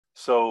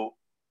So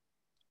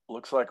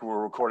looks like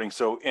we're recording.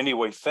 So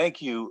anyway,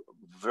 thank you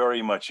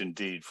very much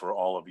indeed for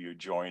all of you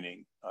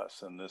joining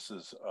us. And this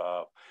is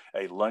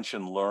a lunch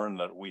and learn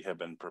that we have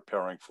been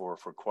preparing for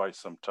quite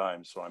some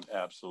time. So I'm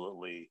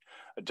absolutely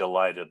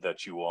delighted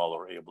that you all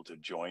are able to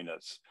join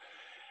us.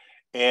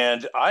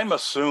 And I'm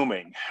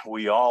assuming,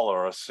 we all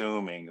are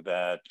assuming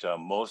that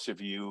most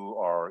of you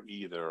are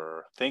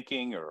either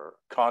thinking or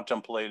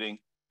contemplating.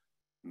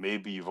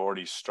 Maybe you've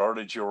already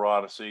started your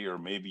odyssey, or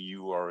maybe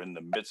you are in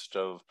the midst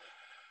of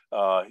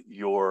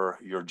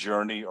your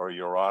journey or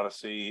your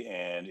odyssey.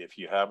 And if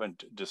you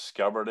haven't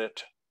discovered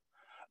it,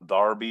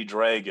 there be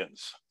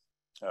dragons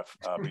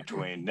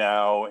between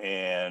now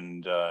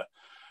and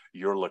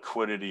your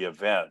liquidity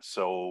event.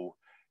 So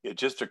it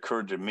just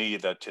occurred to me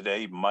that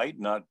today might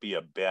not be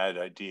a bad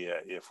idea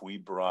if we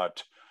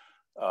brought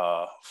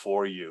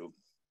for you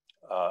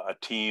a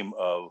team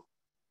of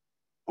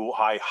who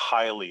I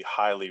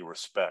highly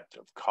respect,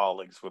 of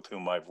colleagues with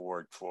whom I've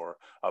worked for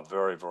a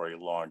very, very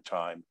long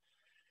time.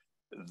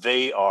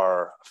 They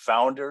are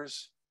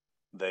founders,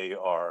 they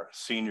are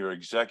senior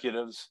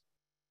executives,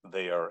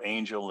 they are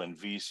angel and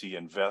VC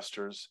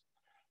investors.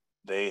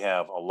 They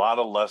have a lot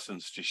of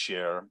lessons to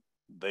share.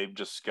 They've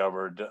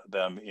discovered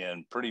them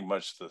in pretty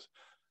much the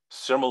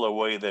similar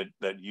way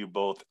that you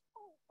both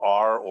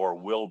are or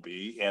will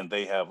be, and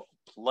they have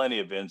plenty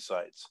of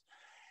insights.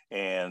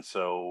 And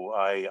so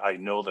I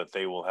know that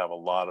they will have a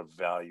lot of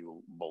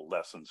valuable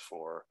lessons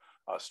for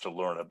us to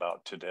learn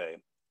about today.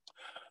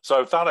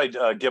 So I thought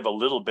I'd give a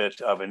little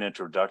bit of an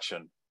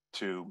introduction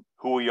to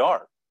who we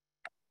are.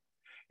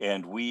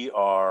 And we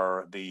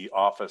are the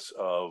Office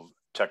of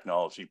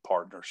Technology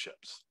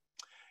Partnerships.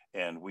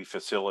 And we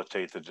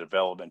facilitate the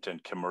development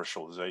and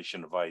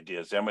commercialization of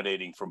ideas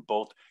emanating from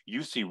both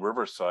UC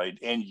Riverside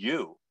and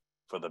you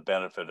for the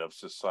benefit of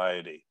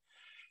society.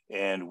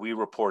 And we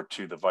report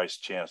to the Vice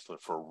Chancellor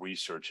for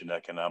Research and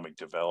Economic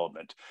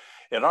Development.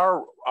 And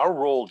our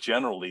role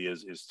generally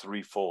is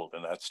threefold,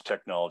 and that's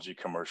technology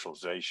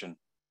commercialization,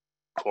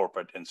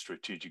 corporate and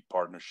strategic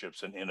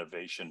partnerships, and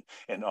innovation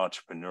and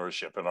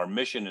entrepreneurship. And our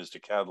mission is to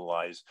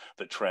catalyze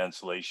the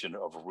translation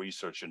of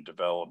research and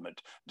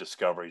development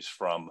discoveries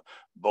from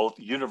both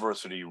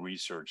university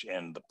research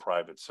and the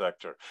private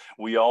sector.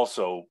 We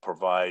also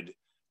provide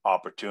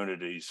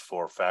opportunities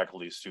for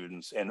faculty,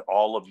 students, and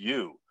all of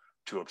you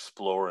to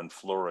explore and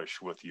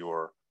flourish with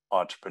your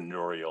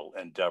entrepreneurial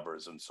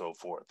endeavors and so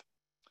forth.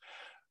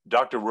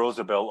 Dr.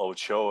 Rosabelle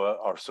Ochoa,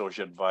 our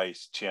Associate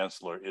Vice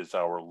Chancellor, is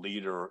our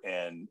leader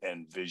and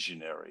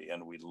visionary,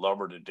 and we love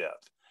her to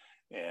death.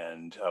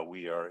 And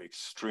we are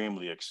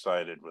extremely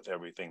excited with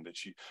everything that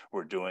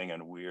we're doing,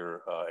 and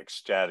we're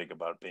ecstatic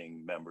about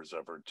being members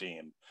of her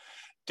team.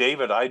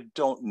 David, I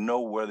don't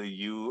know whether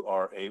you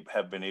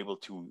have been able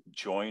to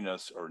join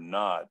us or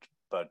not,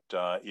 but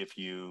if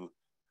you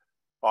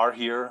are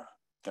here,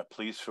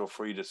 please feel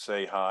free to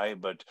say hi,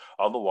 but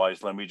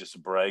otherwise, let me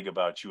just brag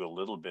about you a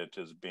little bit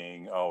as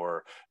being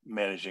our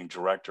Managing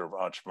Director of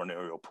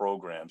Entrepreneurial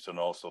Programs and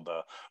also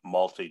the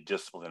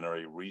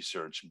multidisciplinary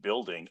research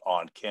building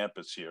on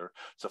campus here.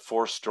 It's a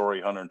 4-story,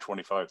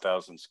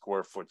 125,000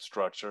 square foot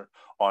structure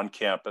on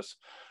campus,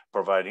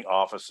 providing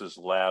offices,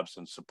 labs,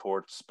 and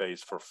support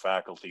space for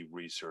faculty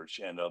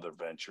research and other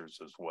ventures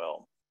as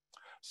well.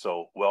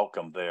 So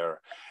welcome there.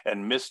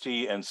 And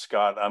Misty and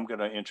Scott, I'm going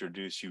to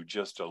introduce you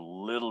just a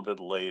little bit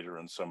later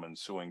in some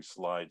ensuing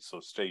slides, so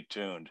stay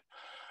tuned.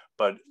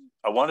 But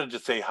I wanted to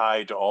say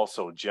hi to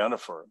also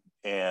Jennifer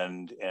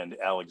and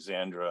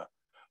Alexandra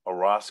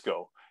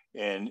Orozco.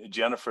 And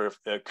Jennifer,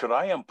 could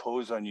I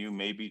impose on you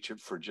maybe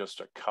for just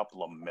a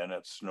couple of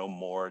minutes, no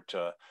more,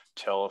 to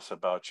tell us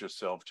about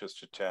yourself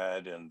just a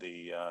tad and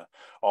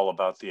all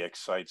about the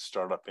Excite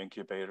Startup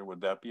Incubator?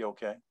 Would that be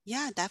okay?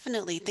 Yeah,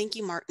 definitely. Thank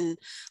you, Martin.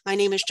 My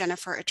name is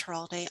Jennifer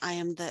Iturralde. I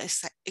am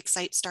the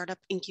Excite Startup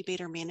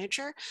Incubator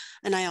Manager,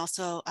 and I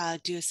also I'm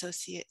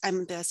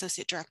the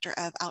Associate Director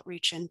of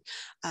Outreach and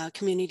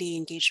Community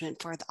Engagement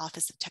for the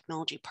Office of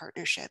Technology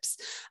Partnerships.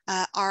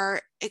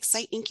 Our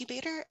Excite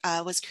Incubator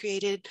was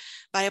created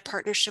by a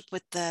partnership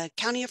with the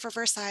County of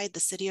Riverside,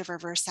 the City of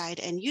Riverside,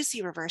 and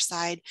UC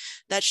Riverside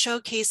that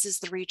showcases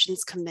the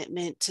region's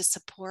commitment to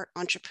support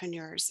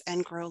entrepreneurs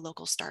and grow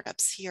local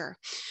startups here.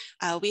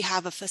 We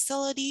have a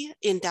facility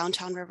in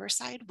downtown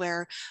Riverside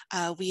where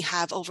we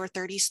have over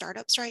 30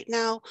 startups right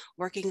now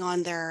working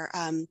on their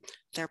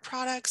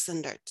products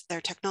and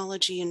their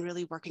technology and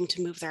really working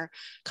to move their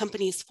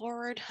companies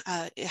forward.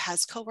 It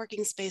has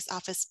co-working space,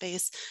 office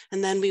space,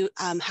 and then we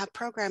have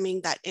programming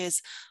that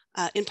is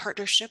in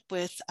partnership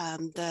with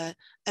the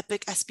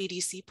EPIC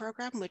SBDC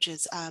program, which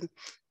is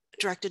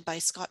directed by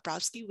Scott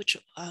Browski,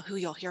 who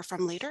you'll hear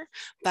from later.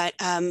 But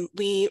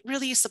we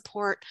really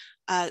support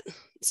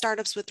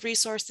startups with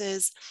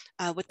resources,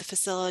 with the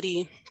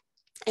facility,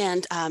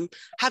 and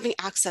having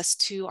access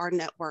to our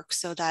network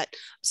so that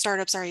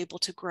startups are able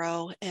to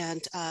grow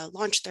and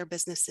launch their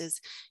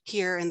businesses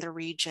here in the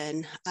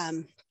region.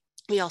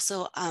 We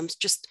also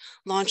just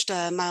launched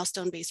a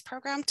milestone-based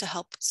program to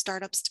help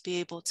startups to be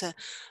able to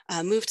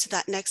move to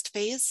that next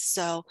phase.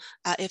 So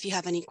if you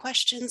have any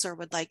questions or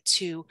would like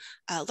to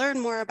learn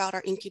more about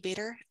our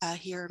incubator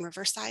here in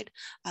Riverside,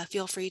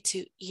 feel free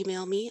to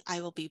email me.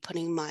 I will be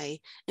putting my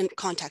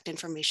contact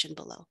information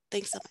below.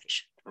 Thanks so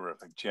much.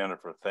 Terrific.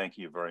 Jennifer, thank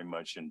you very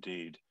much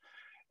indeed.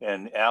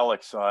 And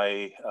Alex,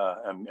 I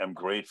am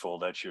grateful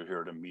that you're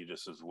here to meet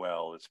us as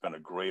well. It's been a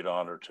great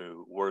honor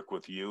to work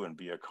with you and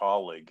be a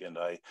colleague. And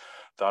I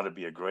thought it'd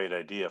be a great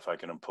idea if I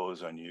can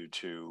impose on you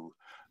to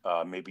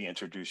maybe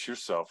introduce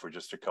yourself for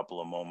just a couple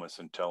of moments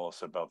and tell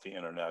us about the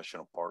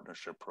International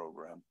Partnership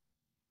Program.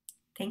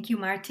 Thank you,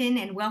 Martin,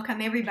 and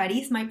welcome everybody.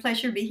 It's my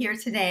pleasure to be here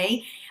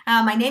today.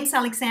 My name is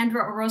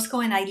Alexandra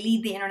Orozco, and I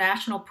lead the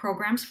international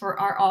programs for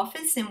our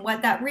office. And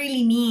what that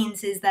really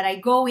means is that I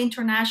go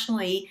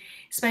internationally,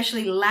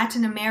 especially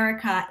Latin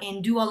America,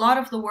 and do a lot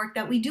of the work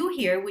that we do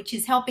here, which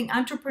is helping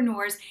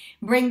entrepreneurs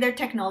bring their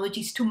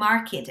technologies to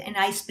market. And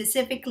I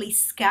specifically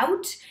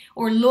scout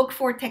or look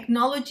for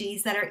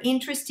technologies that are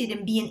interested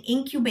in being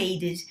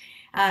incubated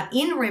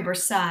in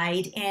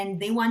Riverside, and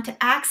they want to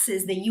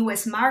access the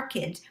U.S.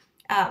 market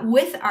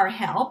with our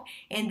help,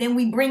 and then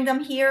we bring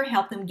them here,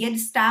 help them get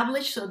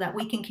established so that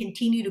we can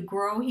continue to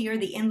grow here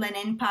the Inland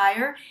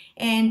Empire.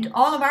 And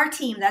all of our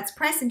team that's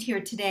present here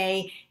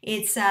today,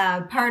 it's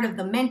part of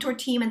the mentor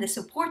team and the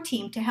support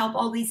team to help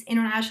all these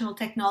international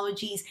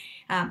technologies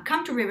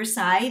come to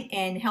Riverside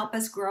and help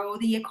us grow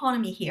the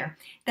economy here.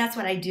 That's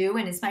what I do,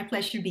 and it's my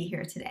pleasure to be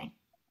here today.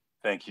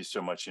 Thank you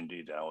so much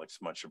indeed, Alex.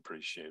 Much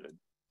appreciated.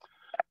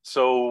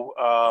 So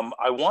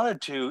I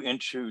wanted to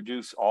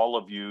introduce all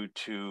of you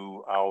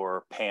to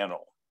our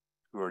panel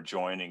who are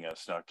joining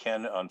us. Now,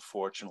 Ken,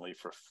 unfortunately,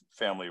 for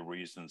family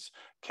reasons,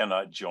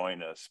 cannot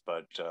join us,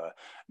 but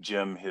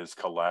Jim, his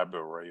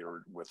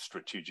collaborator with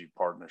strategic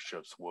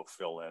partnerships, will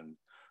fill in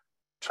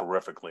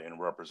terrifically and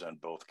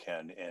represent both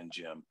Ken and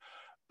Jim.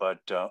 But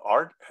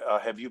Art,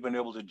 have you been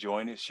able to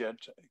join us yet?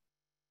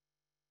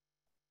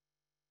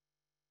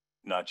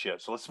 Not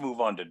yet. So let's move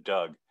on to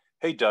Doug.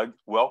 Hey, Doug,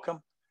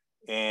 welcome.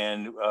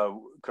 And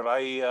could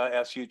I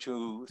ask you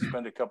to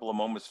spend a couple of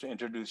moments to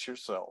introduce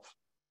yourself?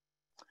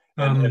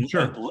 Sure.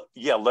 And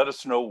yeah, let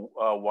us know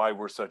why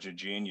we're such a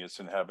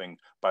genius in having,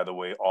 by the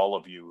way, all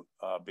of you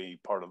be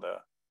part of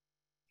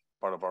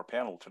our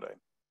panel today.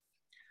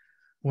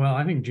 Well,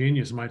 I think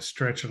genius might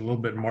stretch it a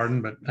little bit,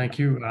 Martin, but thank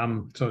you.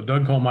 So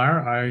Doug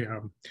Kohlmeyer, I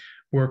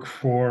work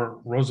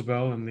for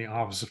Roosevelt in the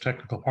Office of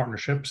Technical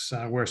Partnerships.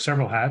 I wear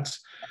several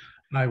hats.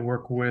 I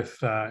work with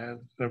SBIR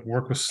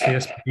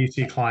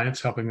clients,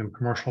 helping them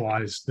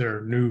commercialize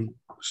their new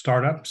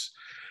startups.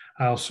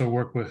 I also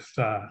work with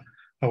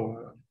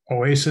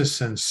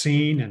Oasis and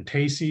Scene and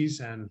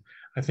TACES, and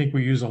I think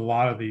we use a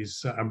lot of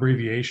these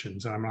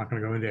abbreviations, and I'm not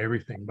going to go into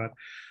everything, but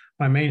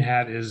my main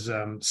hat is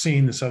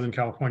Scene, the Southern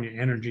California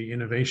Energy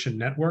Innovation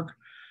Network,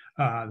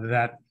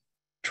 that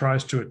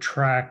tries to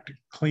attract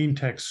clean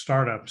tech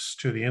startups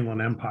to the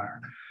Inland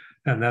Empire.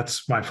 And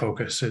that's my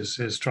focus,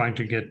 is trying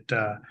to get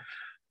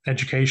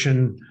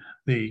education,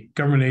 the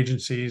government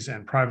agencies,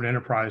 and private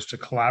enterprise to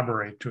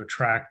collaborate to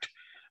attract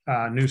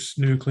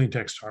new clean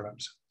tech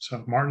startups.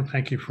 So, Martin,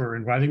 thank you for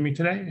inviting me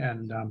today,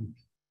 and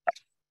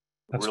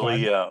that's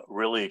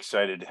really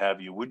excited to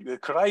have you.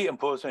 Could I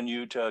impose on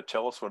you to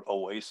tell us what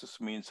Oasis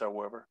means,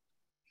 however?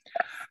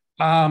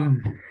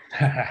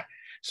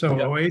 So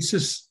yeah.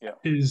 Oasis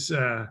is,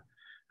 and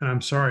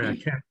I'm sorry, I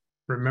can't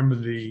remember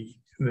the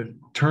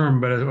term,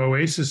 but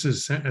Oasis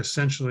is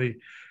essentially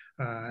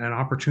an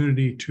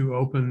opportunity to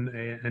open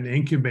an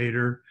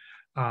incubator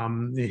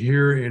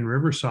here in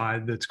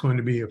Riverside that's going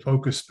to be a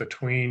focus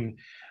between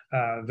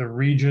the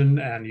region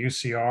and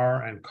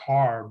UCR and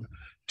CARB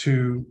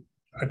to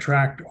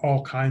attract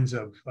all kinds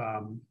of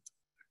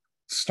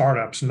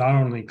startups, not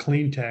only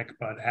clean tech,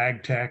 but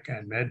ag tech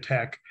and med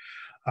tech,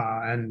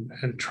 and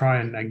try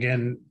and,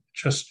 again,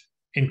 just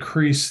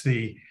increase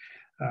the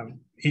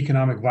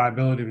economic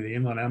viability of the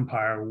Inland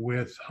Empire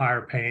with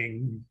higher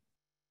paying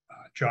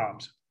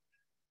jobs.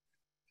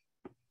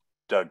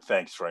 Doug,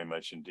 thanks very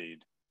much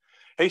indeed.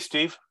 Hey,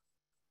 Steve.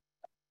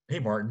 Hey,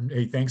 Martin.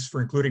 Hey, thanks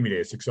for including me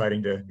today. It's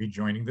exciting to be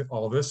joining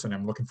all this, and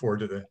I'm looking forward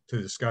to the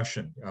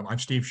discussion. I'm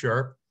Steve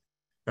Sharp.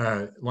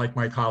 Like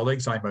my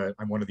colleagues, I'm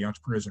one of the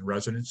entrepreneurs in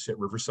residence at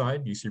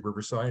Riverside, UC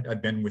Riverside.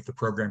 I've been with the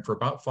program for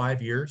about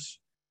 5 years.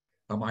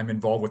 I'm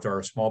involved with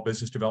our small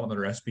business development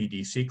or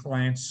SBDC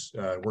clients,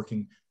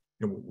 working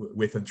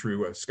with and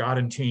through Scott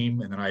and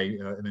team, and then I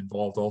am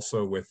involved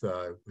also with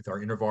our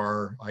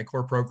Innovar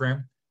I-Corps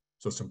program.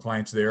 So some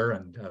clients there,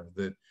 and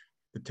the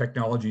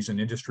technologies and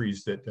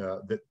industries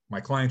that my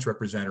clients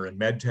represent are in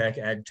med tech,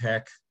 ag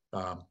tech,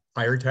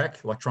 higher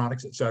tech,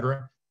 electronics, et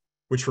cetera,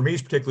 which for me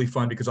is particularly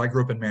fun because I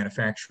grew up in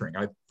manufacturing.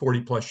 I have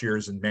 40 plus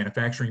years in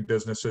manufacturing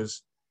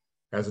businesses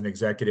as an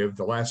executive,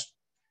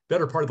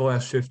 better part of the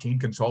last 15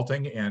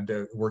 consulting and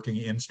working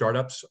in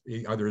startups,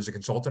 either as a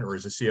consultant or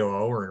as a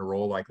COO or in a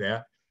role like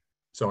that.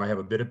 So I have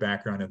a bit of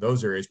background in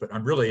those areas, but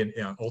I'm really,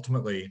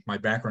 ultimately, my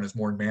background is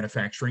more in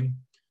manufacturing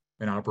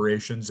and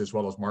operations as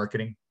well as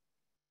marketing.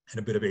 and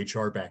a bit of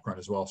HR background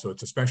as well. So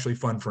it's especially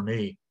fun for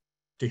me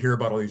to hear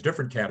about all these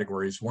different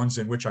categories, ones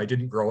in which I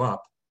didn't grow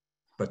up,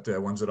 but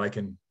ones that I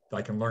can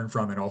learn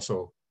from and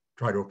also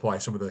try to apply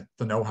some of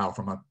the know-how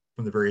from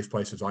the various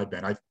places I've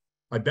been.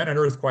 I've been on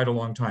Earth quite a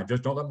long time.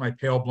 Just don't let my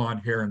pale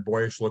blonde hair and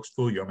boyish looks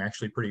fool you. I'm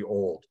actually pretty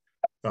old.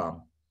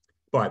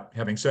 But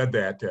having said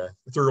that,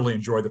 thoroughly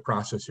enjoyed the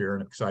process here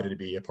and I'm excited to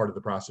be a part of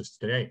the process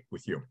today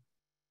with you.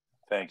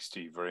 Thanks,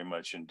 Steve, very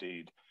much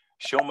indeed.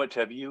 Shomit,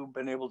 have you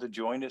been able to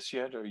join us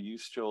yet? Are you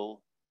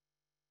still?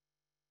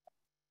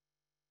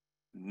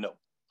 No.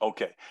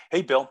 Okay.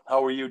 Hey, Bill,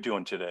 how are you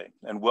doing today?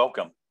 And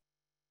welcome.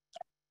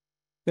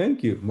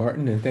 Thank you,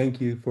 Martin, and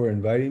thank you for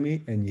inviting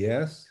me. And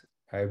yes,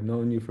 I've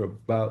known you for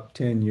about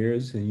 10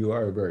 years, and you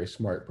are a very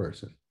smart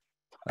person.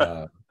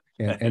 And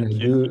I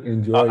do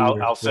enjoy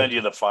I'll send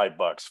you the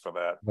 $5 for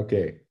that.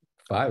 Okay,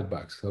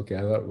 $5. Okay,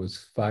 I thought it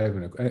was five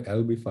and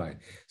that'll be fine.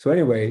 So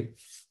anyway,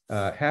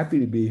 happy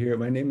to be here.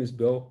 My name is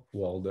Bill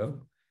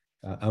Waldo.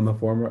 I'm a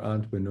former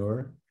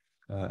entrepreneur.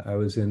 I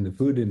was in the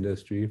food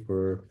industry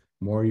for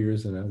more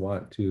years than I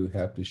want to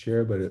have to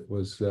share, but it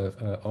was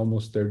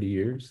almost 30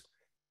 years.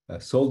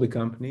 Sold the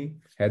company,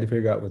 had to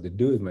figure out what to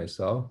do with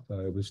myself.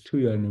 I was too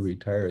young to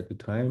retire at the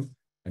time.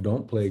 I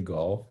don't play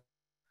golf.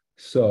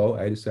 So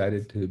I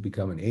decided to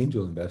become an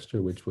angel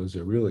investor, which was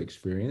a real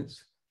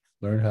experience.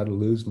 Learned how to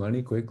lose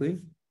money quickly.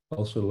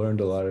 Also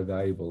learned a lot of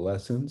valuable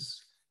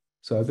lessons.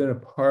 So I've been a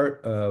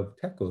part of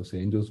Techos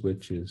Angels,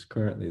 which is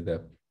currently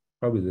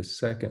probably the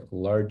second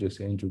largest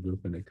angel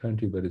group in the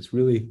country, but it's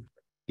really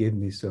given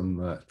me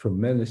some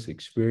tremendous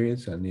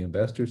experience on the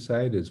investor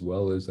side as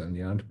well as on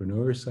the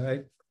entrepreneur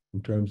side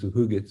in terms of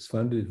who gets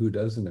funded, who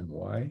doesn't, and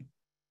why.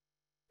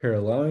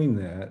 Paralleling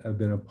that, I've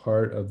been a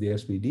part of the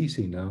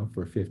SBDC now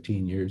for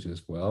 15 years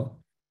as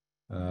well.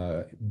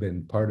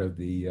 Been part of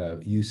the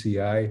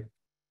UCI.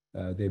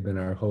 They've been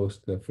our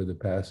host for the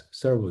past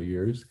several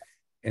years.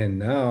 And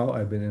now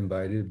I've been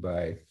invited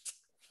by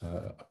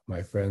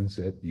my friends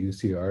at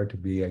UCR to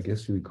be, I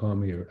guess you would call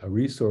me a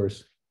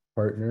resource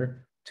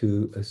partner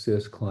to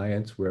assist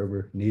clients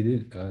wherever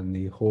needed on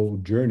the whole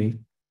journey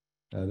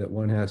that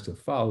one has to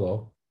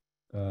follow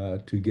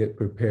to get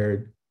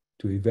prepared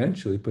to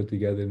eventually put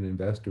together an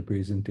investor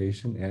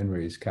presentation and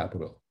raise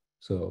capital.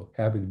 So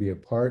happy to be a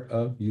part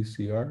of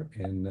UCR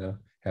and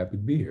happy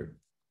to be here.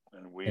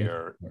 And we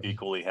are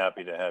equally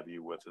happy to have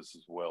you with us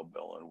as well,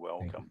 Bill, and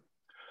welcome.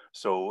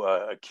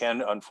 So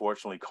Ken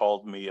unfortunately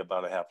called me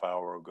about a half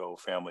hour ago,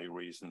 family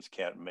reasons,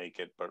 can't make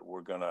it, but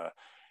we're gonna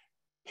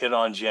hit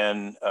on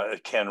Ken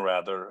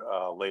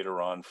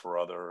later on for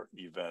other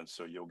events.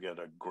 So you'll get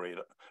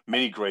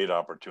many great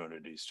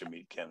opportunities to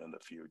meet Ken in the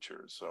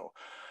future. So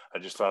I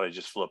just thought I'd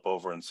just flip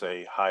over and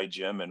say hi,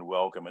 Jim, and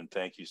welcome. And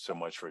thank you so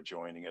much for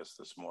joining us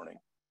this morning.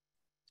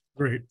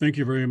 Great. Thank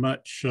you very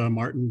much,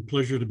 Martin.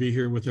 Pleasure to be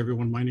here with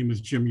everyone. My name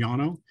is Jim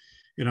Yano,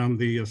 and I'm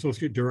the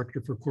Associate Director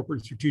for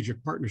Corporate and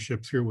Strategic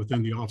Partnerships here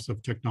within the Office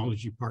of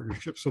Technology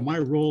Partnerships. So my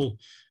role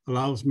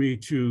allows me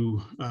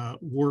to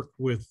work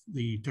with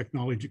the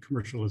technology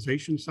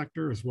commercialization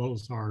sector as well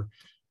as our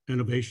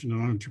innovation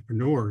and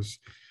entrepreneurs.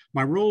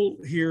 My role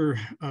here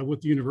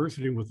with the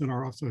university within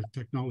our Office of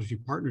Technology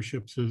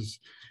Partnerships is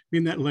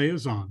being that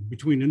liaison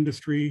between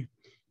industry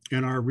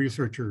and our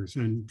researchers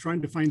and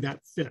trying to find that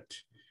fit,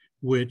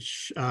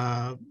 which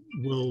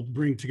will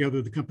bring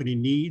together the company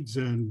needs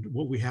and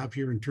what we have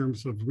here in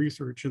terms of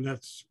research. And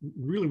that's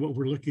really what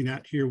we're looking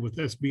at here with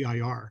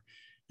SBIR,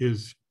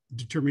 is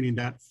determining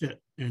that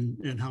fit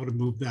and how to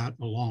move that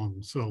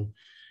along. So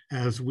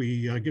as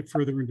we get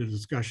further into the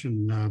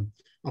discussion,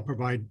 I'll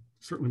provide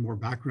certainly more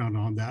background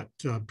on that.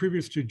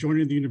 Previous to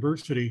joining the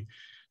university,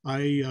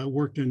 I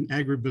worked in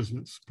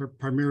agribusiness,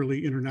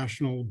 primarily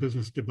international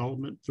business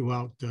development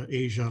throughout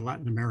Asia,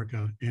 Latin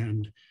America,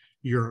 and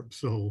Europe.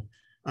 So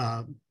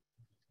that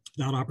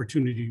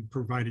opportunity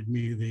provided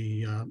me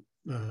the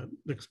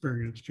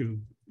experience to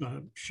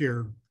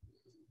share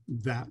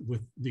that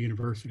with the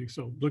university.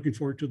 So looking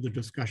forward to the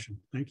discussion.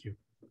 Thank you.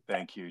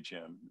 Thank you,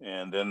 Jim.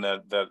 And then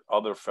that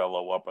other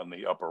fellow up in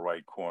the upper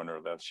right corner,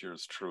 that's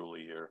yours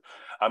truly here.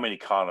 I'm an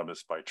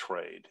economist by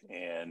trade,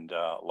 and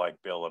like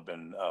Bill, I've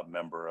been a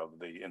member of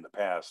in the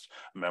past,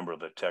 a member of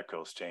the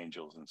Techos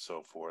Angels and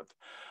so forth.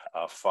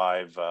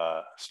 5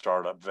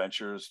 startup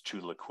ventures,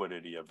 2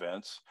 liquidity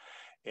events.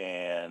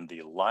 And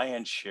the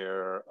lion's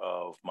share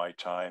of my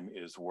time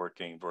is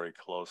working very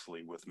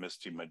closely with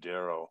Misty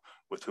Madero,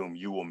 with whom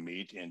you will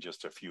meet in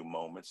just a few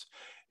moments,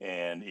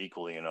 and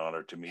equally an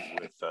honor to meet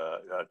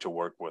with, to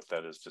work with,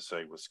 that is to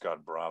say, with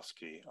Scott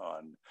Borofsky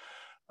on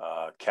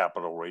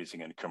capital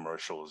raising and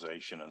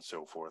commercialization and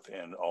so forth,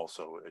 and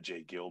also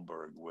Jay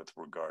Gilberg with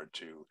regard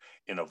to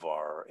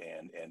Innovar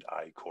and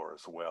ICOR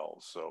as well.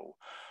 So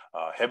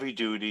heavy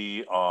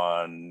duty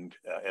on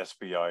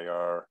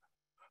SBIR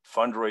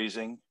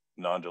fundraising,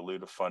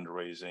 non-dilutive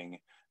fundraising,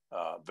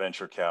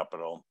 venture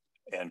capital,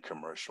 and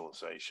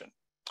commercialization.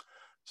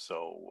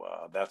 So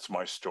that's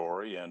my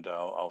story, and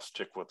I'll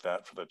stick with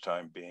that for the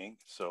time being.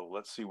 So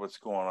let's see what's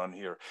going on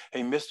here.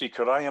 Hey, Misty,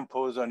 could I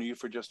impose on you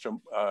for just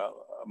a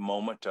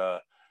moment?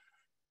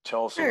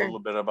 tell us a Sure. little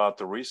bit about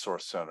the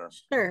Resource Center.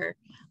 Sure.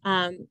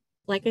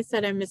 Like I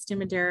said, I'm Misty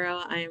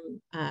Madero.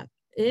 I'm an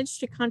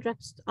industry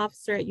contracts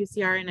officer at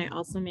UCR, and I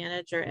also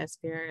manage our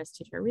SBIR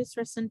STTR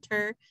Resource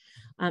Center.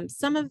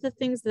 Some of the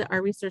things that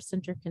our Resource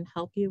Center can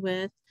help you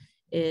with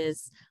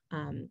is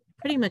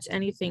pretty much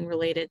anything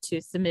related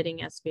to submitting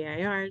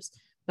SBIRs,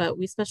 but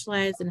we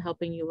specialize in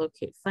helping you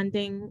locate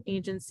funding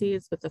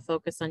agencies with a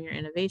focus on your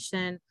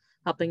innovation,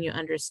 helping you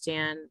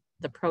understand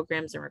the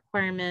programs and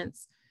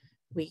requirements.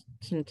 We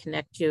can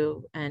connect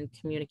you and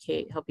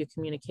help you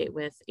communicate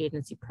with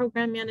agency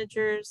program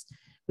managers.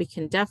 We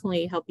can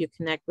definitely help you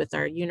connect with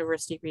our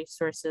university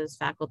resources,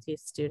 faculty,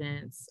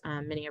 students,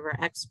 many of our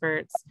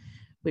experts.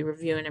 We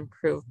review and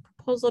improve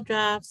proposal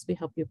drafts. We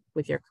help you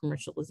with your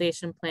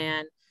commercialization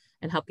plan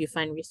and help you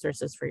find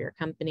resources for your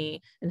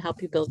company and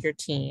help you build your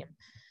team.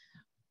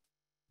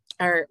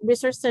 Our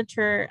Resource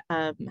Center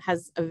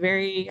has a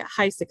very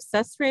high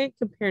success rate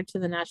compared to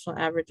the national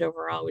average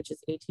overall, which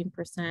is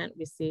 18%.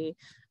 We see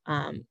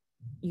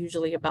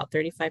usually about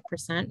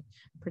 35%,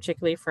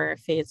 particularly for our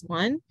phase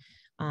 1.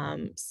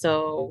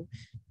 So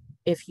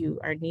if you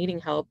are needing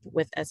help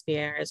with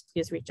SBIRs,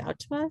 please reach out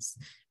to us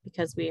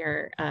because we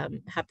are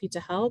happy to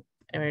help.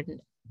 And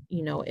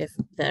if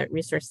the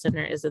Resource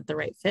Center isn't the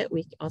right fit,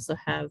 we also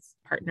have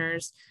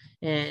partners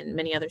in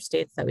many other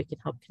states that we can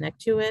help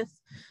connect you with.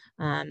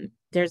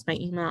 There's my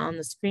email on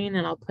the screen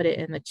and I'll put it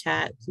in the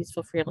chat. Please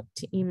feel free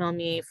to email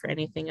me for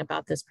anything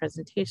about this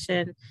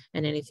presentation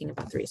and anything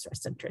about the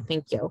Resource Center.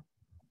 Thank you.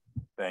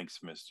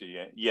 Thanks, Misty.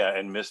 Yeah,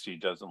 and Misty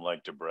doesn't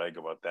like to brag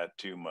about that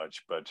too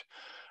much, but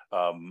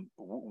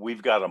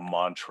we've got a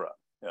mantra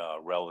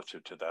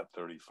relative to that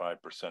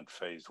 35%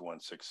 phase 1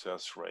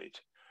 success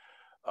rate.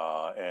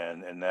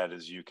 And that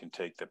is, you can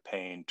take the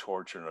pain,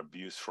 torture, and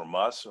abuse from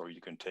us, or you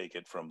can take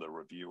it from the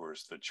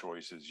reviewers. The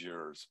choice is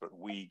yours. But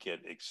we get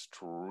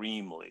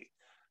extremely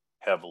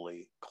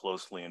heavily,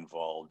 closely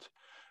involved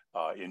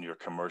in your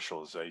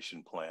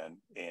commercialization plan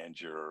and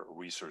your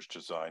research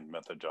design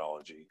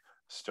methodology,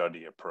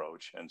 study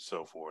approach, and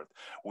so forth.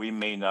 We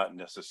may not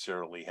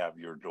necessarily have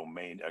your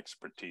domain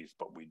expertise,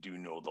 but we do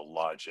know the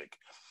logic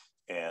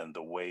and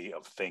the way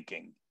of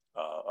thinking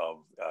of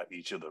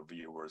each of the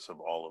viewers of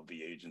all of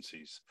the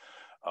agencies.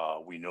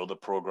 We know the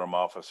program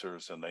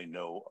officers and they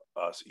know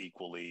us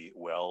equally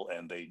well,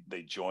 and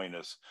they join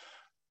us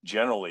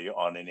generally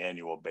on an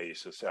annual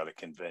basis at a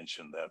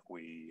convention that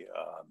we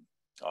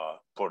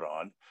put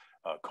on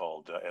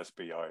called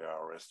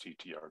SBIR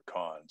STTR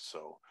Con.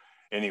 So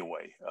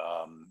anyway,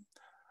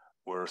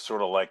 we're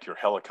sort of like your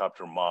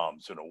helicopter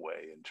moms in a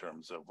way in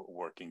terms of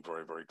working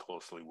very, very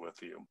closely with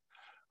you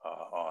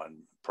on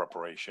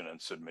preparation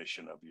and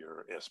submission of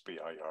your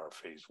SBIR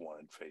phase 1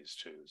 and phase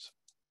 2s.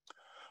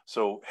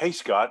 So, hey,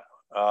 Scott,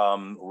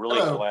 really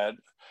Hello. glad.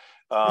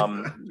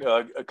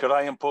 Could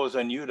I impose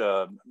on you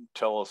to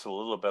tell us a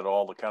little bit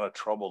all the kind of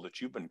trouble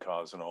that you've been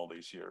causing all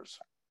these years?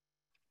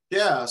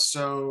 Yeah,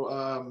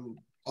 so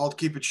I'll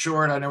keep it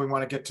short. I know we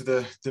want to get to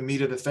the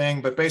meat of the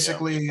thing, but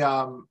basically,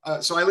 so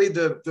I lead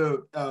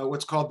the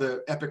what's called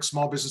the EPIC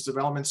Small Business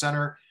Development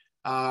Center.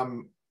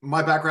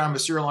 My background, I'm a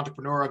serial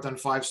entrepreneur. I've done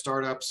 5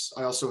 startups.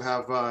 I also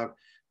have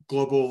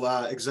global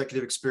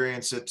executive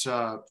experience at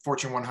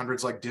Fortune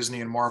 100s like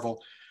Disney and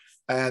Marvel.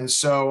 And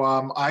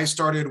so I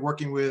started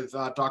working with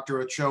Dr.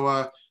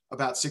 Ochoa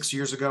about 6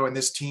 years ago in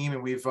this team,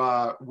 and we've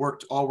all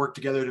worked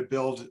together to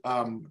build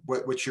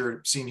what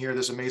you're seeing here,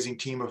 this amazing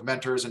team of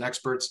mentors and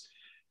experts.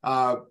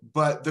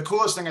 But the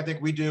coolest thing I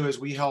think we do is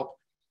we help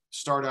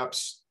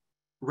startups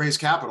raise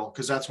capital,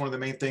 because that's one of the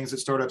main things that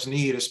startups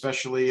need,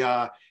 especially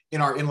in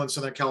our inland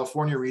Southern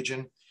California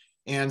region.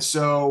 And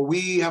so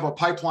we have a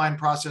pipeline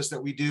process that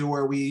we do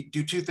where we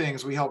do 2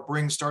 things. We help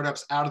bring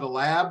startups out of the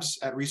labs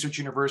at research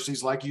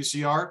universities like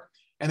UCR.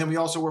 And then we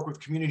also work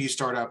with community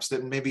startups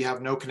that maybe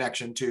have no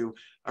connection to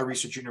a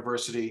research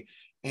university.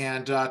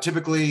 And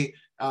typically,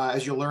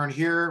 as you'll learn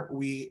here,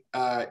 we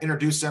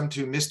introduce them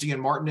to Misty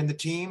and Martin in the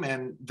team,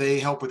 and they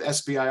help with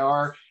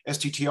SBIR,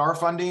 STTR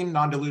funding,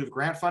 non-dilutive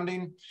grant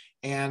funding.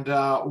 And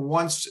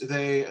once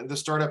the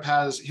startup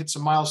has hit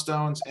some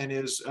milestones and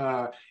is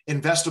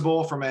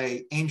investable from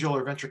an angel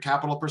or venture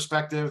capital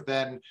perspective,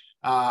 then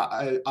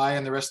I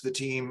and the rest of the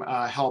team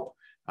help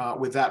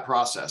with that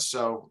process.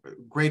 So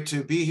great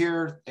to be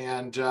here.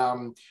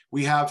 And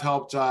we have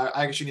helped, I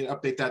actually need to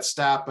update that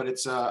stat, but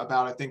it's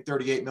about, I think,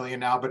 38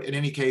 million now. But in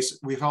any case,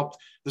 we've helped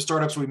the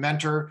startups we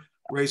mentor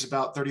raise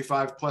about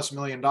 $35+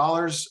 million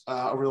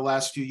over the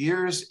last few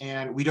years.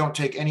 And we don't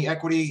take any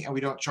equity and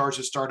we don't charge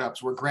the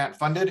startups. We're grant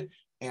funded.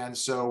 And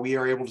so we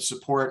are able to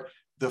support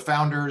the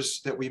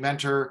founders that we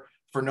mentor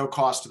for no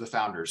cost to the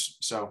founders.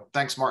 So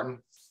thanks, Martin.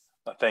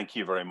 Thank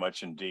you very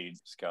much indeed,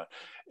 Scott.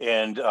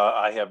 And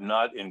I have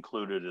not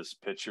included his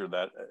picture,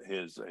 that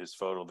his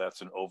photo. That's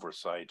an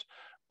oversight.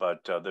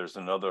 But there's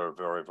another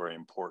very, very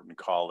important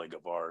colleague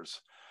of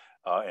ours,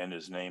 and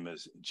his name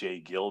is Jay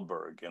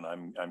Gilberg. And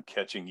I'm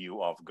catching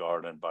you off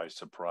guard and by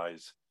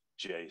surprise,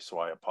 Jay, so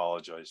I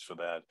apologize for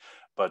that.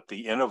 but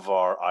the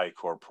Innovar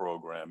I-Core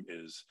program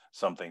is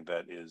something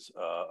that is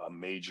a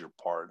major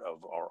part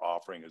of our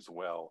offering as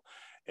well.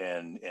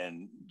 And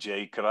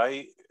Jay, could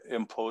I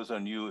impose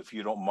on you, if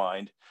you don't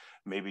mind,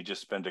 maybe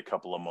just spend a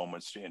couple of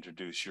moments to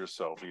introduce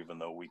yourself, even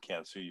though we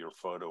can't see your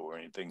photo or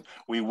anything.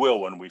 We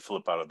will when we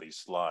flip out of these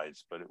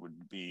slides, but it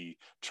would be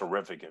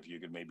terrific if you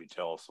could maybe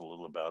tell us a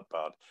little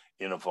about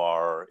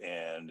Innovar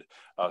and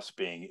us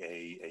being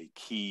a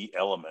key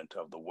element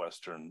of the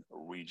Western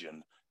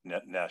region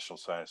National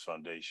Science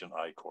Foundation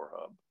I-Core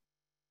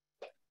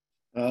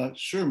Hub.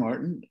 Sure,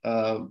 Martin.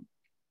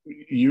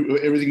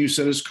 Everything you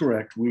said is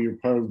correct. We are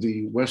part of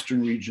the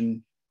Western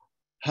Region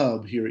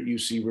Hub here at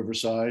UC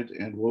Riverside,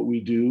 and what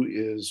we do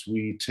is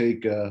we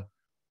take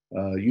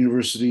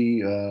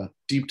university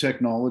deep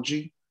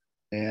technology,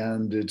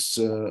 and it's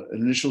an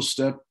initial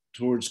step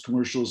towards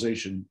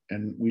commercialization,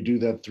 and we do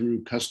that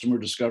through customer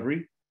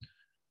discovery.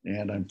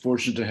 And I'm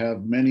fortunate to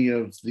have many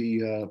of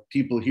the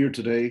people here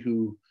today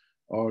who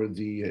are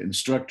the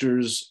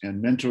instructors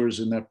and mentors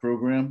in that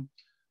program.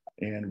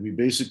 And we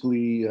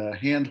basically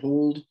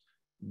handhold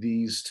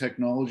these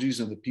technologies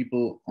and the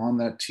people on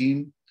that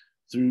team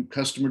through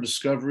customer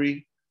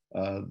discovery.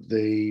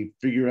 They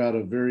figure out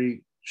a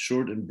very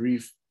short and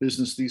brief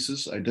business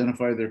thesis,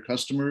 identify their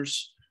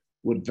customers,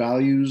 what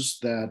values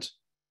that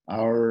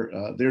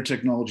their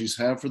technologies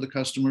have for the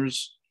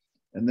customers,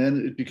 and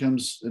then it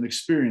becomes an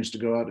experience to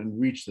go out and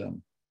reach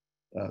them.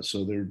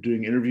 So they're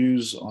doing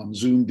interviews on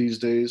Zoom these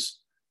days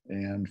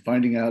and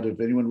finding out if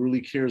anyone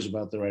really cares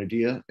about their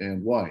idea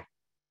and why.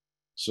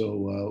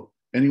 So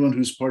anyone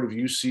who's part of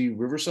UC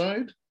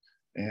Riverside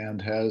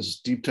and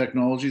has deep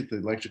technology that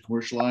they'd like to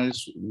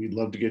commercialize, we'd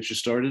love to get you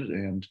started.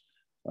 And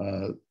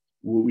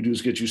what we do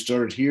is get you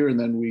started here, and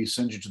then we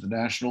send you to the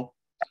national,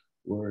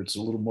 where it's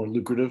a little more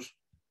lucrative.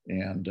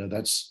 And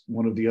that's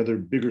one of the other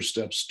bigger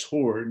steps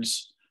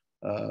towards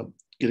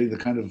getting the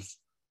kind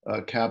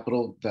of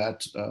capital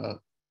that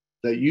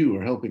you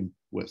are helping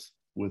with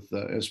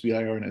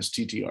SBIR and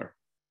STTR.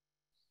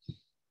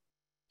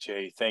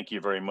 Jay, thank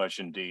you very much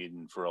indeed,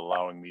 and for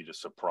allowing me to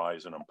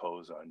surprise and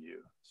impose on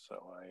you. So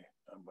I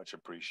much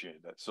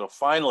appreciate that. So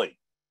finally,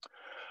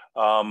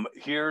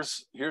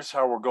 here's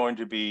how we're going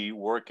to be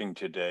working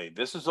today.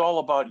 This is all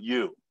about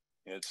you.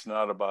 It's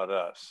not about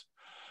us.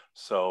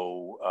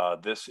 So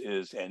this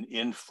is an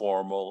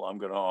informal, I'm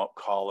going to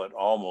call it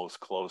almost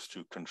close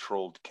to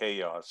controlled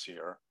chaos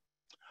here.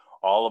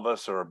 All of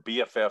us are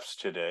BFFs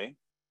today.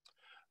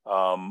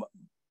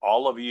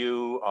 All of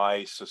you,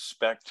 I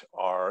suspect,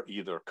 are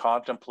either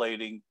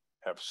contemplating,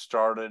 have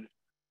started,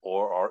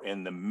 or are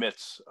in the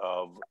midst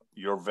of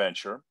your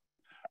venture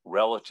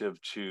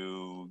relative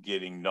to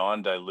getting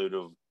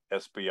non-dilutive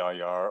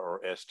SBIR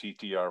or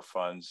STTR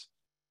funds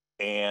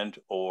and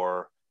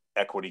or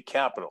equity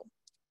capital,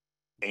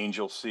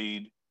 angel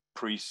seed,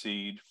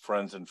 pre-seed,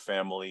 friends and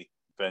family,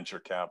 venture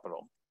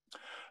capital.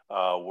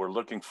 We're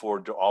looking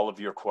forward to all of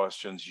your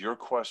questions. Your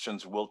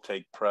questions will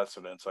take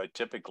precedence. I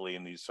typically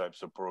in these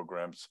types of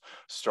programs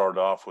start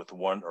off with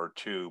one or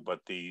two,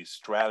 but the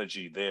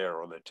strategy there,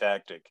 or the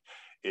tactic,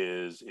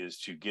 is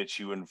to get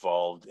you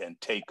involved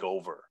and take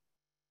over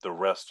the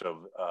rest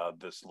of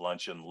this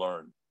lunch and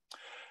learn.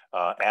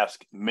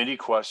 Ask many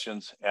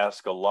questions,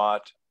 ask a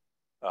lot,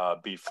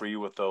 be free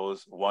with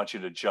those. I want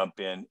you to jump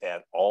in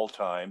at all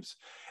times.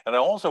 And I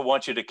also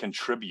want you to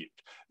contribute.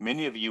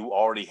 Many of you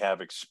already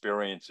have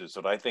experiences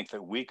that I think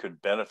that we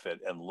could benefit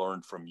and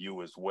learn from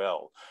you as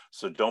well.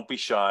 So don't be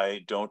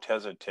shy, don't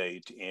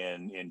hesitate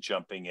in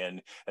jumping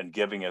in and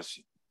giving us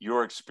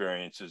your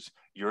experiences,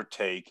 your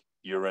take,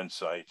 your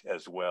insight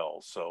as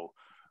well. So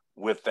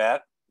with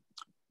that,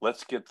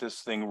 let's get this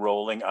thing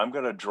rolling. I'm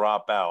going to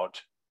drop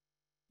out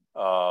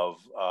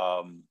of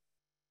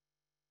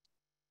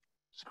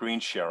screen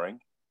sharing.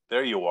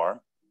 There you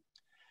are.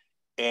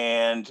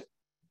 And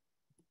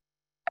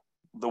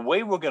the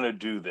way we're going to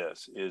do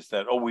this is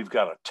that, we've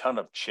got a ton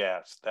of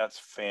chats. That's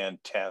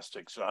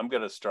fantastic. So I'm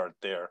going to start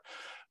there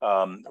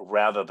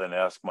rather than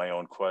ask my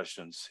own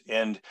questions.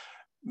 And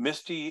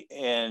Misty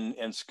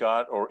and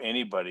Scott, or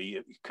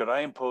anybody, could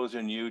I impose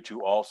on you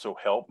to also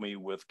help me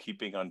with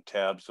keeping on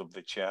tabs of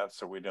the chat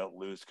so we don't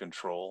lose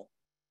control?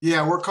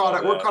 Yeah, we're caught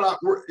up.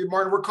 Martin,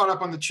 we're caught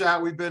up on the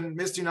chat. We've been,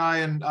 Misty and I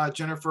and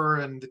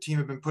Jennifer and the team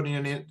have been putting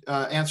in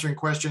answering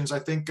questions. I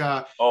think.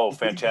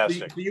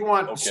 Fantastic. Do you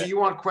want so you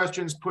want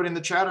questions put in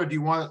the chat, or do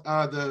you want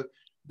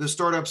the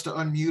startups to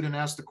unmute and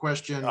ask the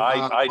question?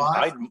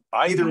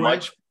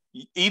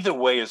 Either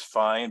way is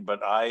fine,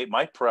 but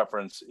my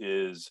preference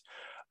is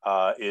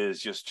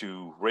just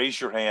to raise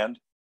your hand,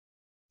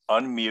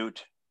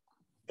 unmute,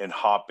 and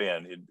hop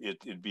in.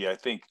 It'd be, I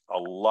think, a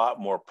lot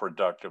more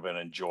productive and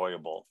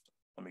enjoyable.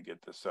 Let me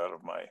get this out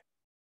of my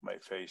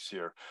face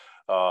here.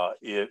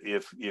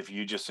 If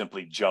you just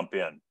simply jump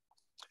in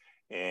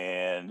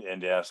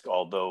and ask,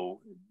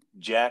 although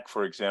Jack,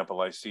 for example,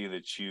 I see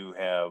that you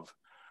have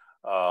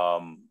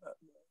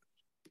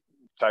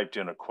typed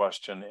in a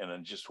question and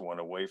it just went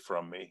away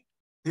from me.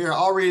 Here,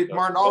 I'll read it.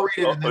 Martin, I'll read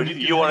it. And then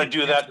you want to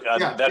do that?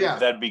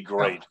 That'd be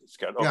great. Yeah.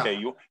 Scott. Okay,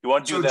 you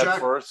want to do that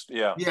first?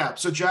 Yeah. Yeah.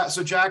 So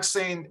Jack's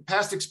saying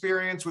past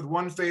experience with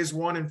phase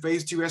 1 and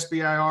phase 2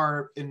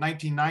 SBIR in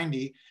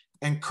 1990,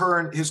 and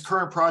his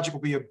current project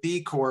will be a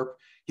B Corp.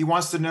 He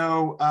wants to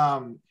know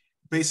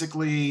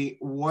basically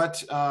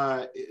what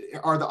are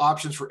the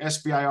options for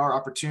SBIR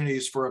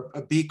opportunities for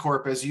a B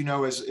Corp, as you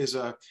know, is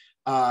a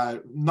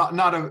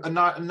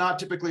not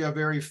typically a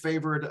very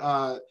favored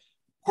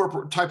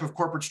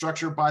corporate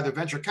structure by the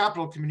venture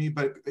capital community,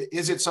 but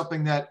is it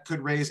something that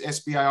could raise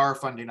SBIR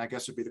funding, I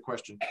guess would be the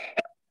question.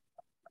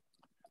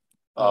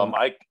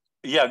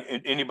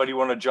 Anybody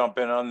want to jump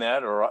in on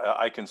that, or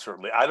I can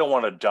certainly. I don't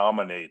want to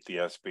dominate the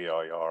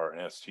SBIR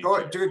and STT.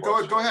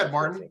 Go ahead,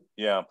 Martin.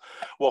 Yeah.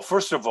 Well,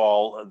 first of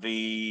all,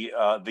 the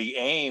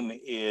aim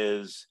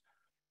is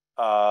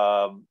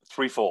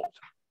threefold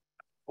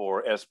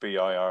for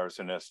SBIRs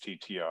and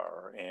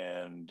STTR,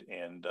 and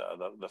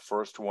the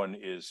first one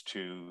is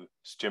to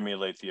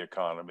stimulate the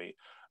economy.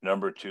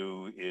 Number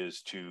 2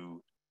 is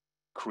to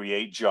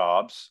create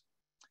jobs,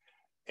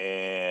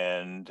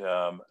 and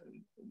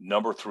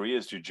number 3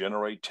 is to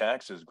generate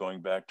taxes,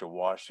 going back to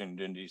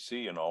Washington,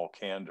 D.C. in all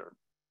candor.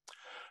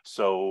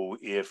 So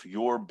if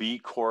your B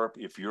Corp,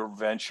 if your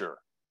venture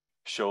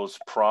shows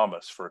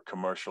promise for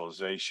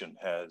commercialization,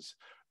 has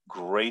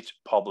great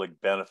public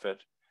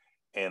benefit,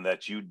 and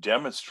that you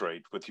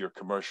demonstrate with your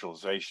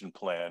commercialization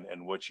plan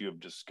and what you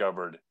have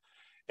discovered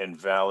and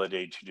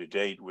validate to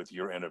date with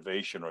your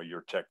innovation or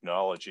your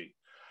technology,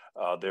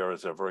 there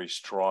is a very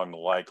strong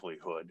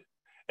likelihood.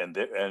 And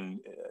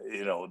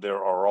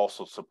there are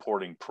also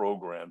supporting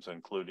programs,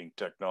 including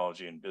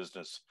technology and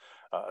business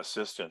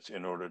assistance,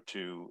 in order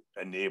to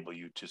enable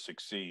you to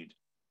succeed.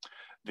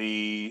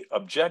 The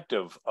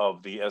objective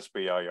of the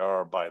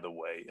SBIR, by the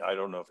way, I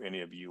don't know if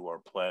any of you are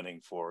planning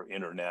for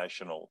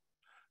international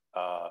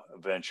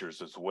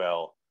ventures as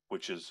well,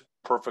 which is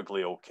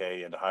perfectly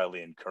okay and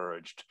highly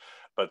encouraged.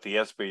 But the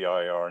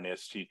SBIR and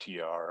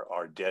STTR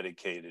are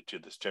dedicated to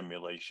the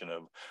stimulation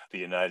of the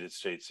United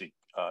States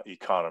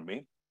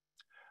economy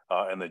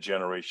and the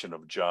generation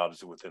of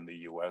jobs within the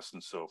U.S.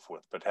 and so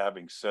forth. But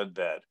having said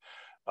that,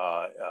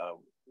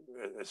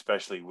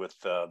 especially with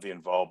the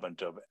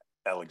involvement of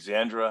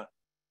Alexandra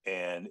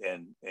and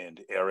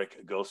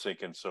Eric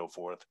Gosek and so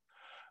forth,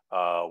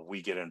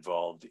 we get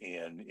involved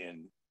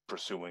in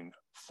pursuing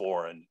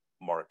foreign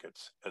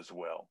markets as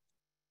well.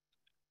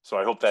 So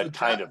I hope that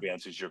kind of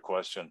answers your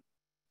question.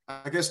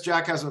 I guess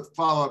Jack has a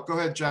follow-up. Go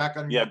ahead, Jack.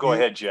 Yeah, go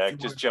ahead, Jack.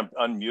 Just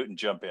unmute and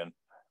jump in.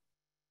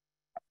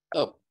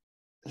 Oh,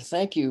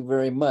 thank you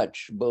very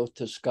much, both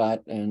to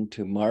Scott and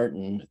to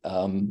Martin.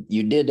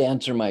 You did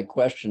answer my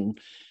question.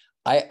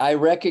 I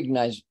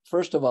recognize,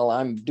 first of all,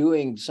 I'm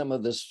doing some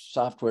of this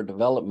software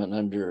development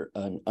under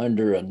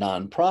a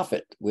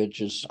nonprofit, which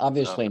is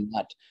obviously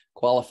not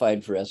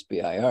qualified for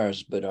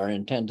SBIRs, but our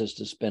intent is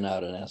to spin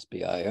out an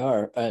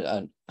SBIR,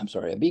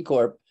 a B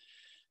Corp.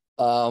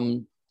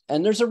 And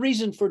there's a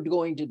reason for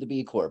going to the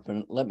B Corp,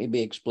 and let me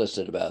be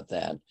explicit about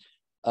that.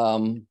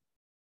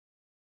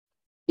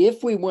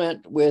 If we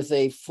went with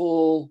a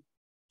full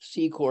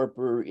C Corp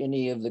or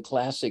any of the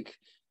classic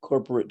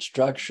corporate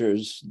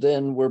structures,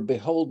 then we're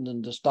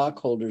beholden to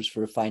stockholders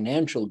for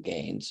financial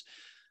gains,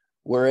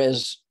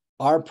 whereas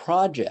our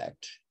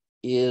project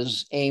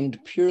is aimed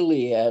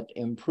purely at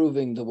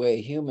improving the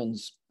way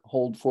humans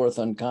hold forth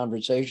on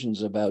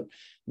conversations about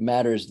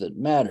matters that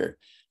matter.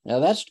 Now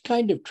that's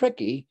kind of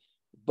tricky,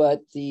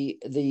 but the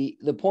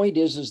point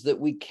is that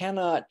we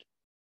cannot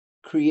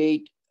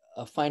create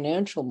a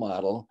financial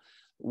model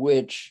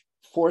which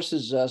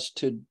forces us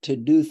to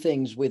do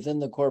things within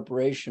the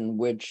corporation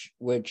which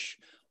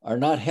are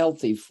not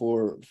healthy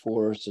for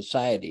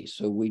society.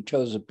 So we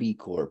chose a B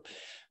Corp.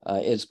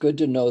 It's good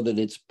to know that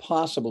it's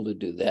possible to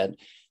do that.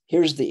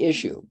 Here's the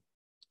issue.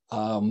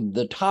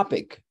 The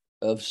topic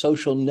of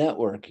social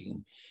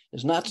networking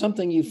is not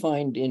something you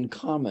find in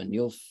common.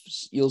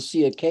 You'll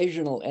see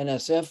occasional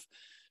NSF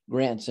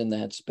grants in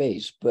that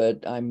space,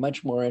 but I'm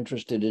much more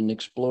interested in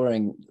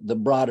exploring the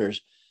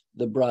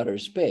broader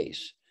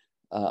space.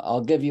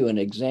 I'll give you an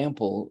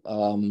example.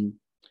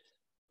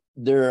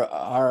 There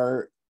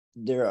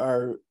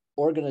are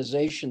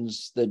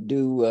organizations that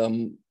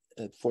do,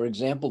 for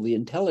example, the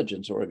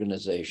intelligence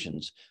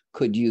organizations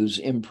could use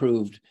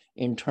improved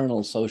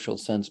internal social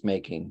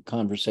sense-making,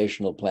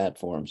 conversational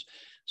platforms.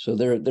 So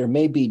there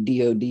may be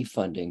DoD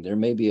funding, there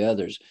may be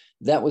others.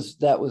 That was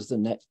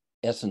the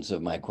essence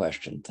of my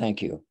question.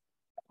 Thank you.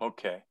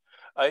 Okay.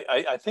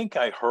 I think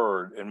I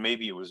heard, and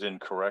maybe it was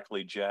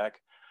incorrectly,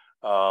 Jack,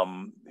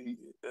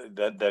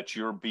 that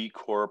your B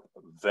Corp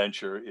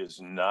venture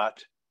is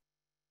not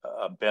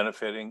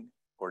benefiting,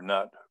 or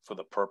not for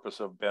the purpose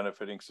of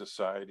benefiting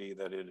society,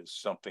 that it is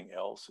something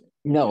else?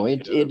 No,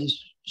 it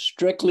is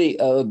strictly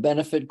a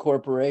benefit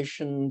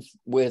corporation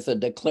with a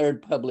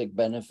declared public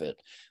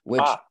benefit,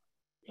 which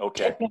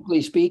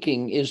technically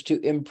speaking is to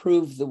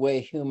improve the way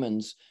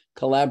humans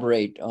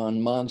collaborate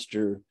on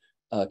monster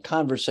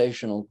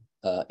conversational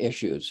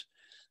issues.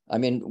 I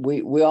mean,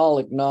 we all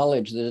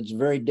acknowledge that it's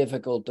very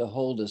difficult to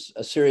hold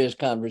a serious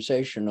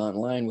conversation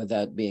online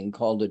without being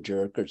called a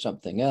jerk or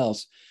something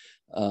else.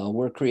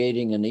 We're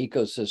creating an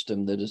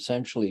ecosystem that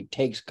essentially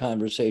takes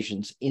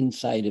conversations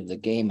inside of the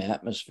game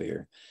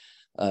atmosphere.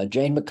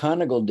 Jane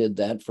McConigal did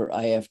that for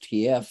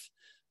IFTF.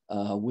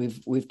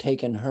 We've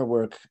taken her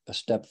work a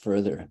step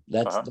further.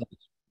 That's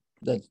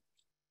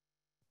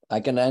I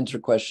can answer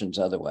questions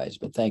otherwise,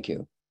 but thank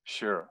you.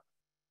 Sure.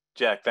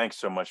 Jack, thanks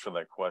so much for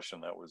that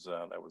question. That was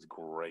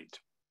great.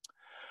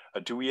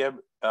 Do we have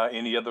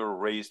any other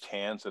raised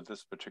hands at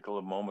this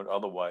particular moment?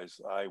 Otherwise,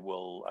 I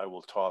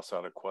will toss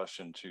out a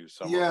question to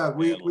some. Yeah,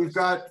 we've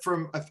got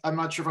from, I'm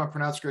not sure if I'm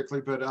pronounced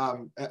correctly, but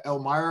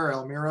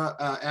Elmira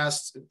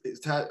asked,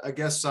 I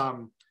guess,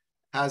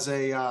 has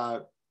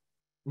a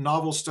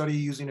novel study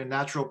using a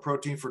natural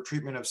protein for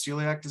treatment of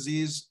celiac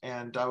disease.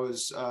 And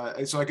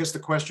so I guess the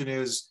question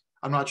is,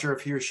 I'm not sure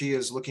if he or she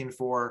is looking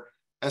for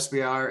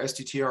SBIR,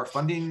 STTR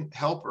funding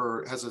help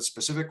or has a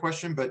specific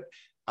question, but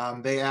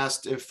they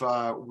asked if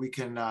we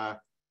can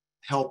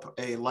help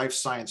a life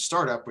science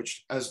startup,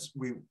 which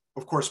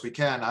of course we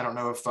can. I don't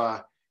know if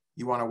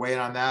you want to weigh in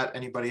on that,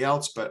 anybody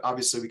else, but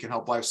obviously we can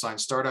help life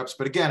science startups.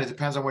 But again, it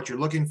depends on what you're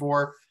looking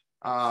for.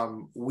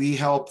 We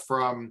help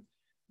from,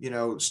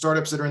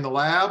 startups that are in the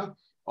lab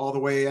all the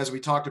way, as we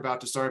talked about,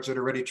 to startups that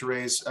are ready to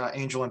raise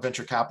angel and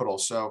venture capital.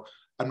 So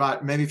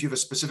maybe if you have a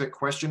specific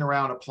question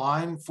around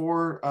applying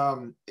for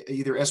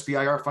either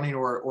SBIR funding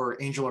or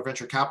angel or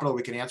venture capital,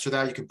 we can answer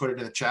that. You can put it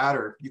in the chat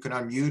or you can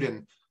unmute.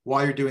 And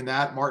while you're doing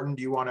that, Martin,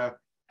 do you want to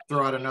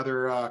throw out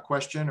another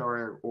question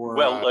or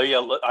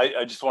yeah,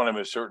 I just want to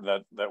make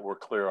certain that we're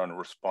clear on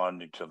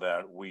responding to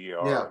that. We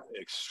are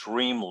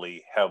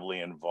extremely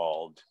heavily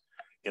involved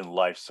in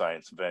life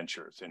science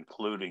ventures,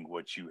 including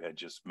what you had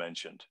just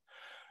mentioned.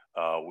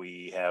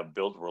 We have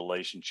built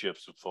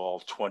relationships with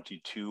all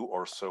 22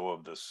 or so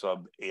of the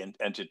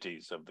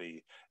sub-entities of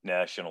the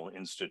National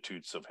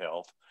Institutes of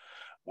Health.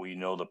 We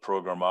know the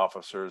program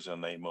officers,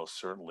 and they most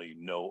certainly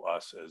know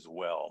us as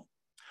well.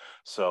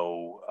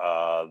 So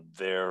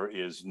there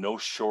is no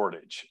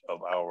shortage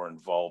of our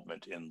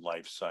involvement in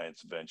life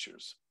science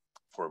ventures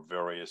for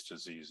various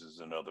diseases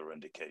and other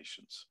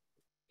indications.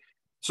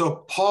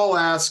 So Paul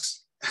asks,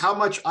 how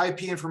much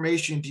IP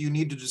information do you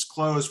need to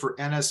disclose for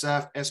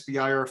NSF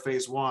SBIR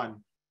phase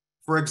 1?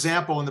 For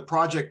example, in the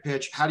project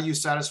pitch, how do you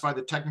satisfy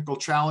the technical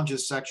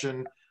challenges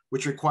section,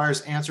 which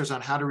requires answers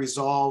on how to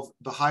resolve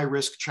the high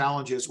risk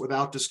challenges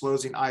without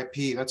disclosing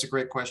IP? That's a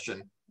great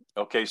question.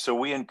 Okay, so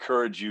we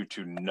encourage you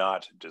to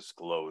not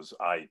disclose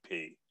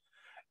IP.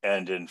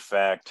 And in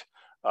fact,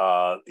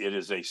 it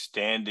is a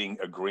standing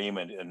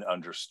agreement and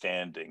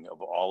understanding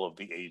of all of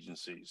the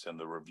agencies and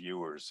the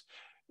reviewers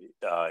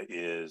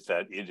is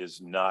that it is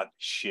not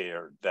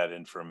shared, that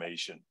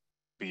information,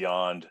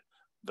 beyond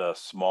the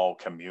small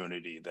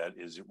community that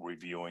is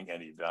reviewing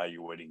and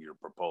evaluating your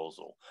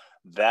proposal.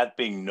 That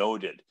being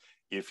noted,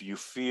 if you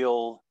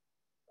feel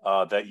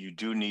that you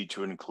do need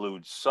to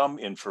include some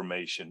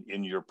information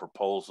in your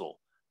proposal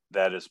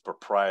that is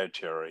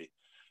proprietary,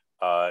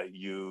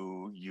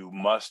 you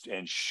must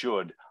and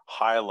should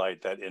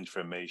highlight that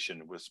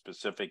information with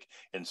specific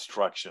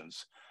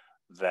instructions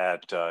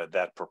that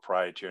that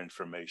proprietary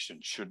information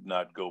should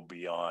not go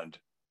beyond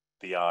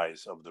the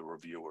eyes of the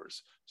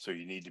reviewers. So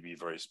you need to be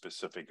very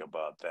specific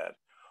about that.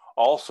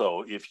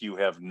 Also, if you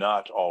have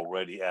not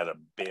already at a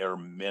bare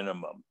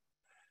minimum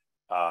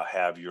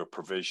have your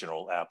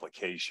provisional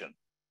application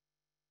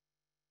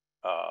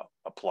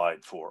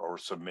applied for or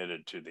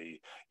submitted to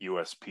the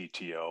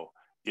USPTO,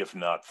 if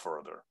not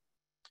further.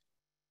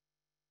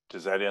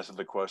 Does that answer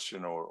the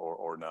question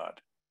or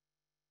not?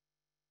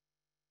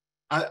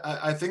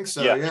 I think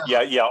so.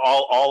 Yeah.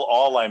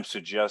 All I'm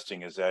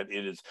suggesting is that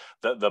it is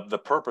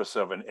the purpose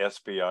of an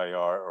SBIR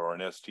or an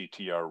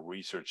STTR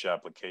research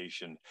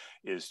application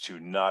is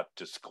to not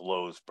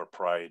disclose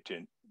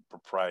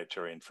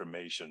proprietary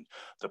information.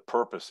 The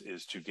purpose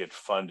is to get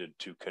funded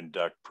to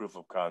conduct proof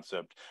of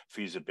concept,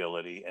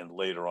 feasibility, and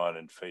later on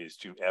in phase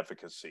 2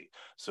 efficacy.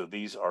 So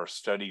these are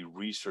study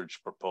research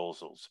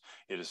proposals.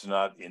 It is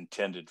not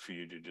intended for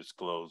you to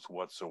disclose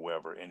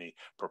whatsoever any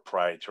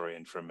proprietary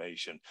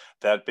information.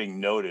 That being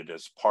noted,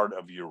 as part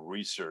of your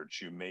research,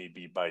 you may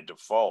be by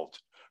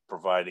default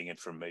providing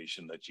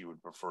information that you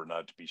would prefer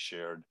not to be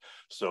shared.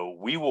 So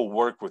we will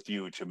work with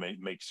you to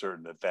make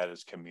certain that that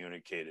is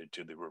communicated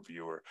to the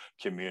reviewer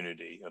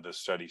community of the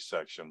study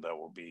section that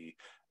will be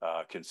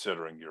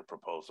considering your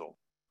proposal.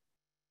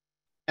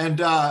 And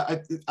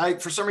I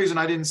for some reason,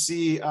 I didn't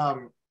see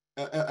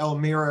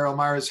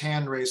Elmira's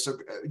hand raised. So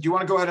do you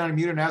want to go ahead and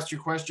unmute and ask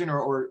your question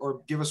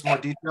or give us more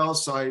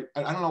details? So I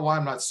don't know why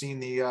I'm not seeing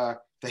the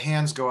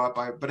hands go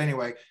up. But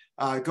anyway,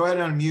 go ahead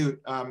and unmute.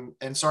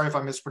 And sorry if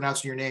I'm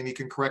mispronouncing your name. You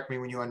can correct me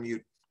when you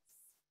unmute.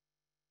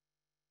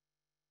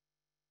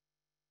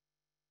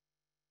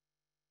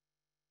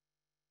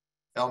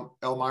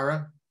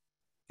 Elmira,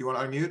 do you want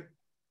to unmute?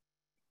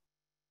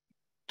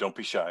 Don't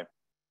be shy.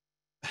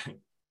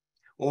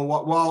 Well,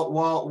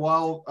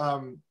 while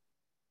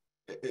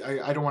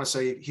I don't want to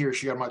say he or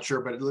she, I'm not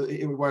sure, but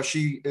while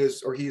she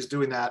is or he is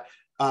doing that,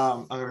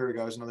 oh, here we go.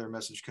 There's another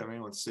message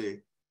coming. Let's see.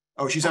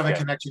 Oh, she's having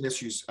connection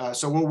issues.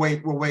 So we'll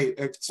wait. We'll wait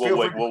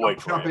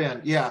jump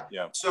in. Yeah.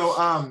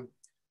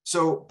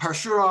 So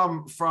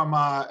Parshuram from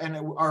and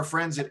our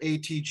friends at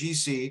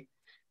ATGC,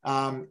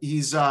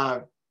 he's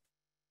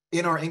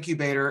in our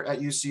incubator at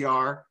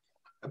UCR,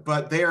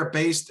 but they're a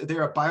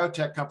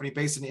biotech company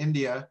based in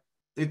India.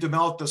 They've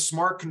developed a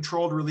smart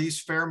controlled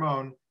release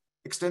pheromone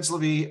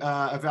extensively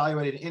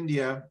evaluated in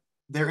India.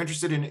 They're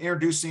interested in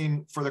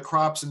introducing for the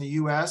crops in the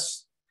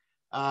US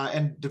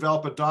and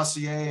develop a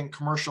dossier and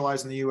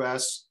commercialize in the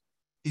US.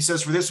 He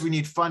says, for this, we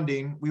need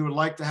funding. We would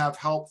like to have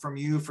help from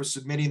you for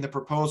submitting the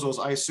proposals.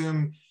 I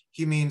assume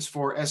he means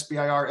for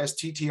SBIR,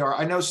 STTR.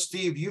 I know,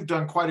 Steve, you've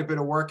done quite a bit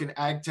of work in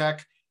ag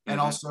tech and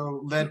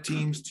also led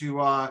teams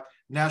to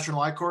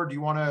National ICOR. Do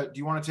you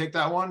want to take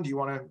that one? Do you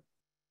want to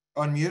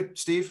unmute,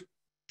 Steve?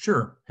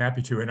 Sure,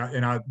 happy to.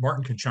 And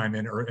Martin can chime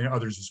in, and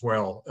others as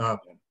well.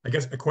 I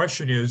guess the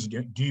question is,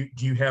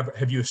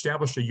 have you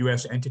established a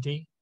U.S.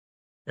 entity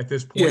at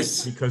this point?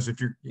 Yes. Because if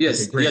you're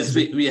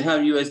we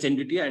have U.S.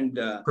 entity and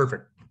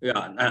perfect.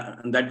 Yeah,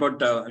 and that's what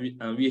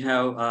we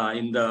have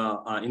in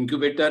the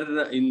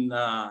incubator in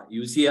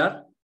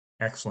UCR.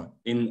 Excellent.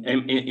 In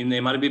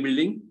MRB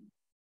building.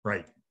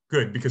 Right.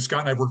 Good, because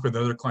Scott and I worked with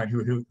another client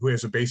who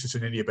has a basis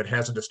in India but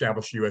hasn't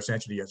established a U.S.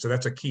 entity yet. So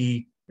that's a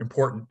key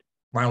important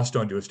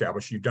milestone to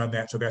establish. You've done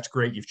that, so that's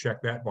great. You've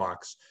checked that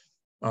box.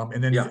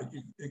 And then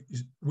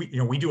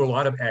we do a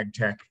lot of ag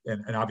tech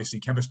and obviously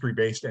chemistry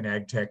based and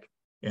ag tech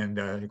and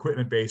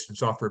equipment based and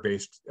software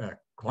based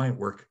client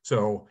work.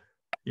 So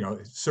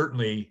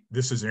certainly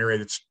this is an area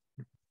that's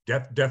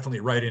definitely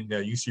right in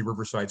UC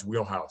Riverside's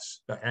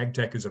wheelhouse. Ag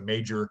tech is a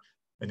major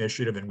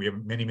initiative, and we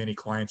have many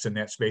clients in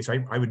that space.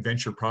 I would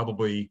venture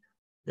probably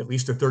at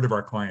least a third of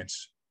our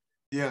clients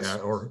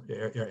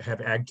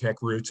have ag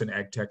tech roots and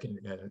ag tech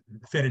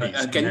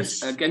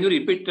affinities. Can you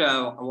repeat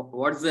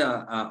what's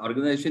the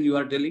organization you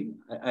are telling?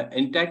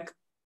 Intech?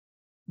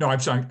 No, I'm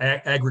sorry.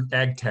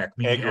 Ag tech,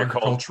 meaning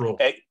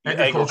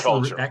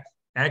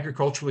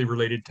agriculturally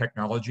related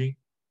technology.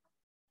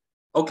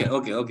 Okay.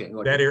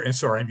 That area. And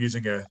sorry, I'm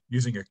using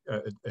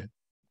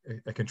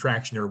a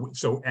contraction here.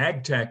 So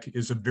ag tech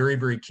is a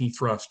very key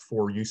thrust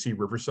for UC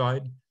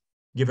Riverside,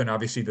 given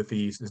obviously that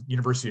the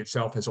university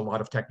itself has a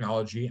lot of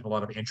technology and a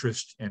lot of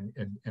interest and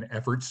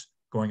efforts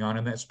going on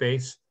in that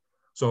space.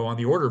 So on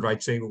the order of,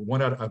 I'd say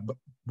one out of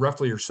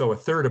roughly or so a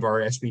third of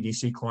our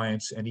SBDC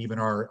clients and even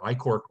our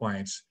ICOR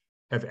clients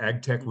have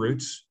ag tech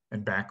roots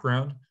and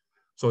background.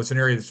 So it's an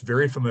area that's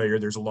very familiar.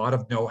 There's a lot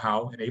of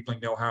know-how,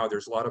 enabling know-how.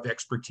 There's a lot of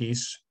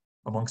expertise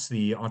amongst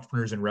the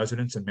entrepreneurs and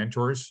residents and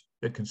mentors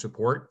that can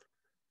support.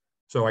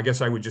 So I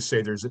guess I would just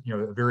say there's a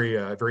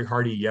very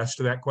hearty yes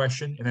to that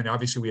question. And then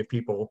obviously we have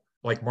people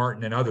like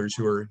Martin and others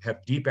who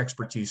have deep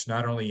expertise,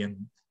 not only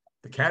in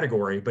the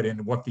category, but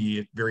in what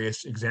the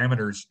various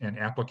examiners and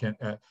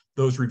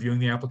those reviewing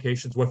the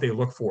applications, what they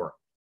look for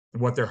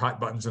and what their hot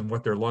buttons and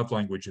what their love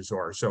languages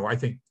are. So I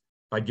think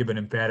I'd give an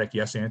emphatic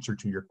yes answer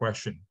to your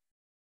question.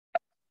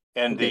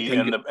 And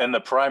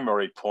the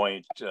primary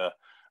point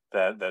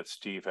that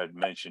Steve had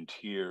mentioned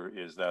here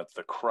is that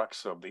the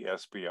crux of the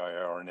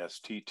SBIR and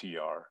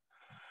STTR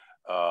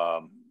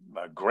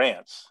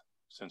grants,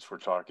 since we're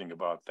talking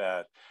about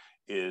that,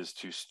 is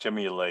to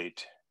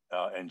stimulate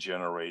and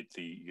generate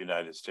the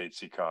United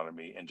States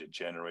economy and to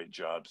generate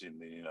jobs in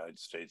the United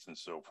States and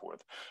so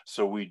forth.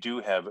 So we do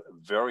have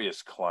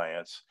various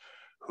clients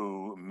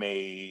who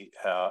may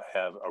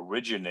have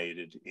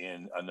originated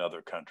in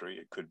another country.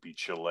 It could be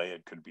Chile,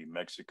 it could be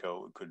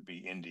Mexico, it could be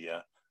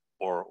India,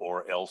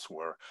 or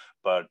elsewhere.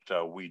 But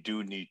we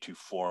do need to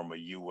form a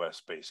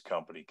US-based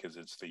company because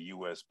it's the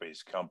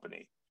US-based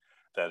company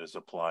that is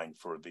applying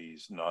for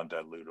these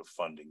non-dilutive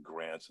funding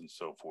grants and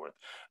so forth.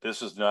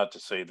 This is not to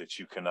say that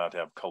you cannot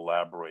have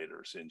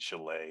collaborators in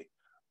Chile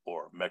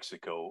or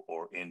Mexico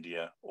or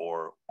India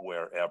or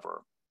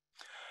wherever.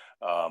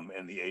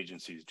 And the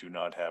agencies do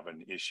not have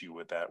an issue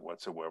with that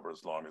whatsoever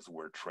as long as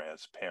we're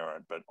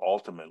transparent. But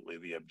ultimately,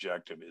 the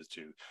objective is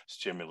to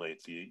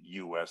stimulate the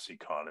US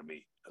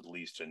economy, at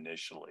least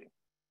initially.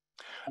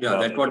 Yeah,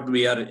 that's what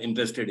we are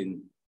interested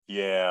in.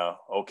 Yeah,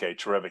 okay,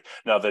 terrific.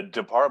 Now, the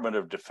Department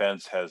of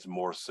Defense has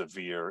more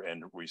severe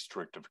and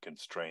restrictive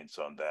constraints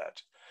on that.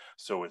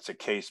 So it's a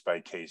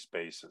case-by-case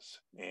basis.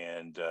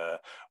 And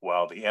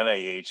while the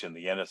NIH and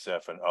the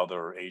NSF and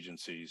other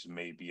agencies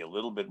may be a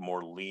little bit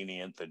more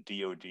lenient, the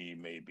DoD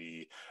may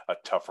be a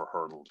tougher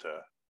hurdle to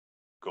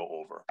go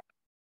over.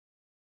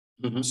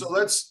 Mm-hmm.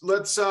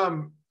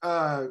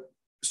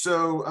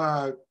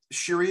 So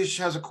Shirish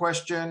has a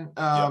question.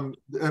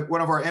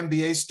 One of our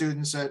MBA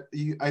students at,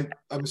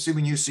 I'm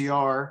assuming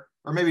UCR,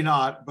 or maybe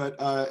not, but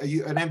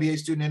an MBA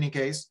student in any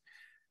case.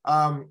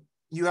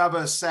 You have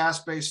a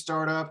SaaS-based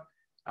startup.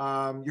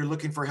 You're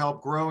looking for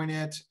help growing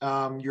it.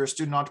 You're a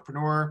student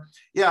entrepreneur.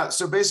 Yeah,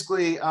 so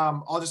basically,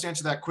 I'll just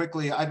answer that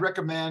quickly. I'd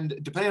recommend,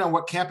 depending on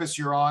what campus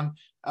you're on,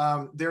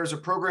 there's a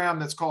program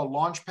that's called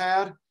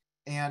Launchpad.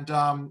 And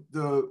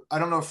I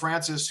don't know if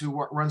Francis,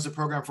 who runs the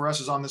program for us,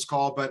 is on this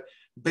call, but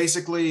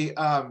basically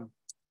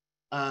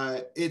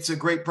it's a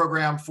great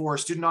program for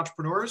student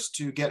entrepreneurs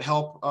to get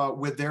help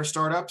with their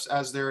startups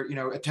as they're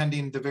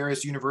attending the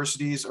various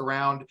universities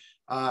around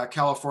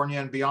California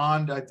and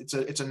beyond.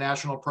 It's a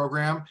national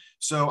program.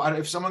 So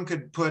if someone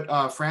could put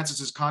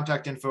Francis's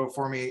contact info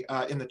for me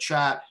in the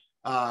chat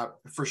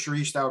for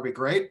Sharish, that would be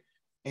great.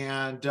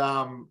 And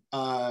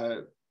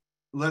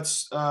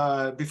let's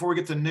before we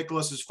get to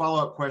Nicholas's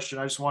follow-up question,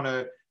 I just want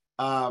to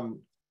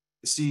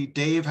see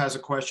Dave has a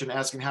question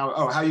asking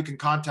how you can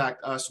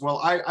contact us. Well,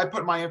 I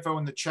put my info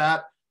in the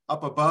chat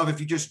up above. If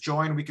you just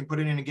join, we can put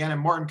it in again.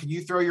 And Martin, can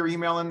you throw your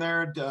email in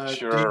there?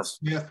 Sure. Dave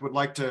Smith would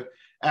like to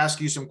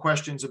ask you some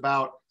questions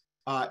about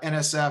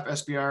NSF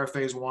SBIR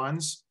phase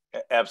ones.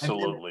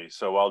 Absolutely.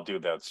 So I'll do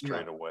that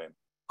straight away.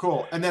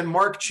 Cool. And then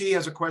Mark Chi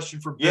has a question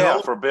for Bill.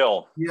 Yeah, for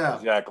Bill. Yeah,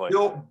 exactly.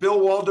 Bill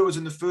Waldo is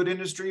in the food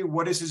industry.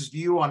 What is his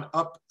view on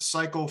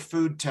upcycle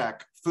food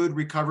tech, food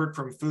recovered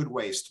from food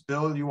waste?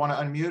 Bill, you want to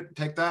unmute and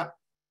take that?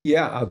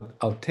 Yeah,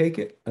 I'll take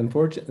it.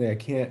 Unfortunately, I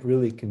can't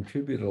really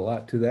contribute a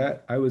lot to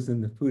that. I was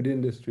in the food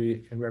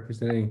industry and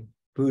representing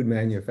food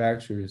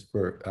manufacturers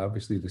for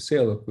obviously the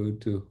sale of food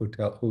to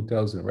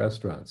hotels and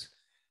restaurants.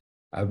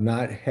 I've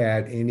not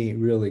had any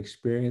real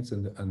experience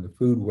on the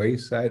food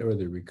waste side or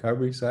the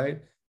recovery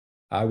side.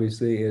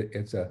 Obviously,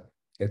 it's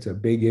a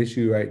big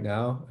issue right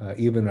now.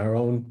 Even our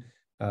own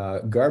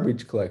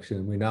garbage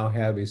collection, we now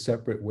have a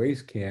separate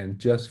waste can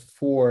just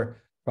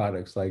for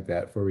products like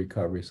that for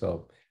recovery.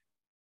 So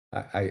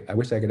I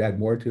wish I could add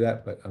more to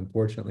that, but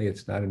unfortunately,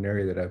 it's not an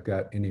area that I've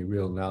got any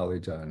real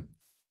knowledge on.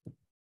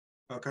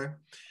 Okay.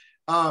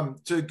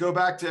 To go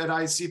back to, and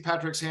I see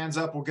Patrick's hands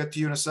up. We'll get to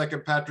you in a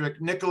second, Patrick.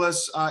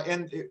 Nicholas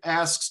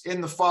asks, in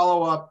the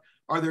follow-up,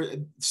 are there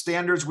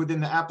standards within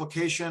the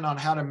application on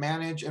how to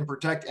manage and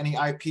protect any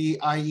IP,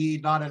 i.e.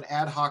 not an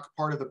ad hoc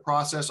part of the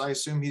process? I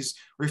assume he's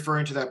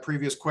referring to that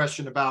previous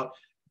question about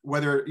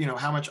whether,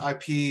 how much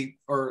IP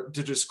or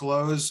to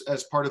disclose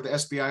as part of the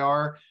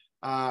SBIR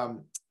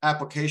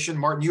application.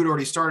 Martin, you'd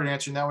already started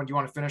answering that one. Do you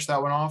want to finish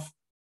that one off?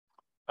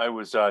 I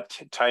was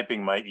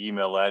typing my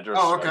email address.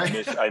 Oh,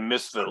 okay. I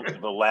missed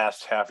the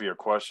last half of your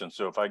question.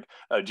 So if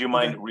do you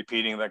mind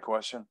repeating that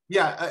question?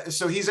 Yeah.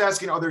 So he's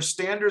asking, are there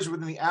standards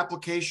within the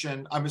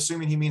application? I'm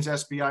assuming he means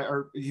SBI,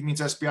 or he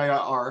means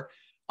SBIR,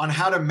 on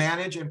how to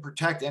manage and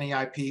protect any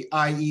IP,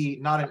 i.e.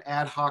 not an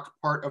ad hoc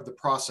part of the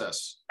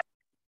process.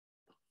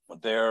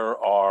 There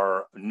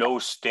are no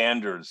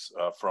standards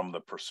from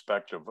the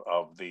perspective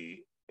of the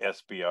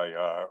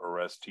SBIR or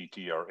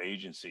STTR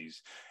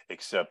agencies,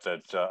 except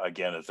that,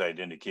 again, as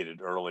I'd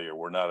indicated earlier,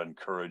 we're not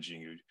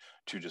encouraging you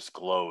to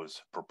disclose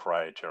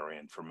proprietary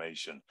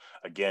information.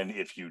 Again,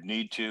 if you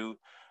need to,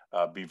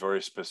 be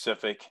very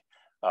specific.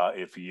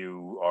 If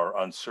you are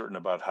uncertain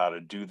about how to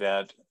do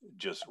that,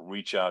 just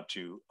reach out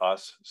to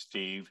us,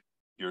 Steve,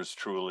 yours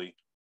truly,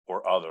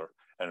 or other,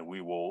 and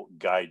we will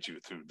guide you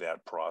through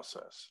that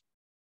process.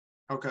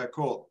 Okay,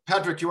 cool.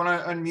 Patrick, you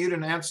want to unmute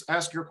and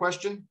ask your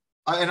question?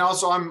 And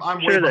also, I'm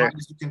way behind,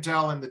 as you can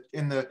tell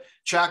in the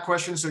chat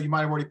question, so you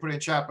might have already put it in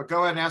chat. But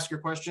go ahead and ask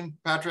your question,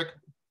 Patrick.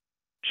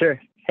 Sure.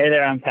 Hey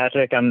there, I'm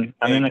Patrick. I'm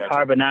in the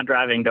car, but not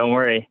driving. Don't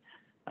worry.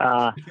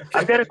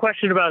 I've got a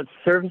question about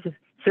services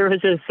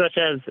such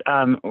as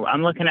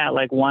I'm looking at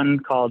like one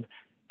called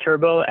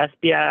Turbo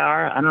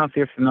SBIR. I don't know if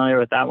you're familiar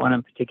with that one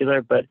in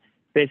particular, but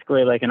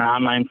basically like an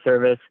online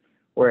service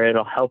where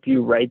it'll help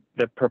you write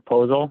the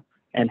proposal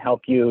and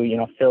help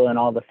you, fill in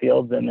all the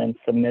fields and then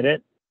submit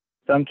it.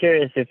 So I'm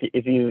curious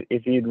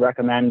if you'd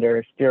recommend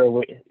or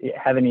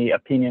have any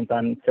opinions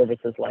on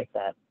services like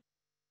that.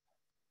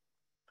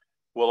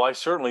 Well, I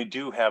certainly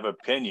do have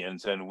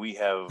opinions, and we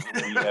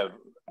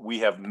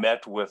have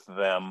met with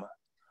them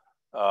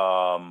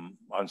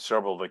on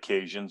several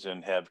occasions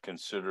and have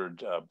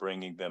considered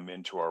bringing them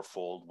into our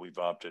fold. We've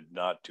opted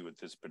not to at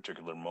this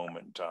particular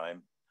moment in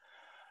time.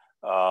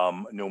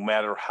 No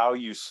matter how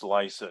you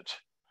slice it,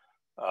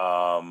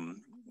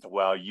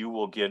 while you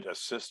will get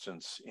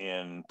assistance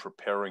in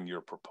preparing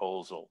your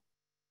proposal,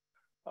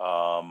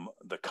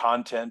 the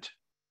content,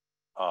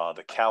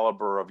 the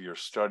caliber of your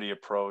study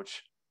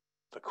approach,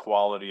 the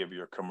quality of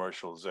your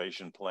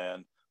commercialization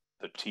plan,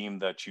 the team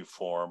that you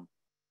form,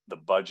 the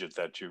budget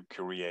that you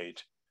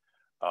create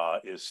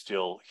is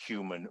still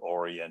human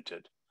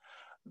oriented.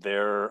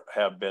 There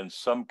have been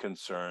some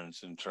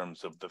concerns in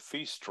terms of the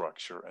fee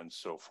structure and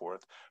so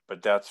forth,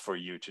 but that's for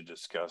you to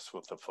discuss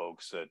with the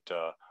folks at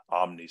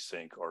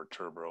OmniSync or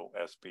Turbo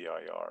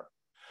SBIR.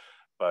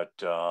 But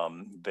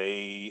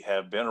they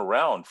have been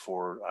around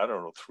for, I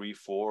don't know, 3,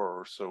 4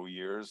 or so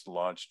years,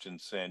 launched in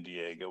San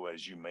Diego,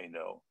 as you may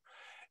know.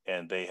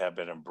 And they have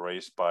been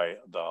embraced by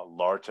the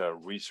LARTA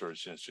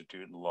Research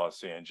Institute in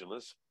Los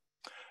Angeles.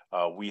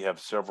 We have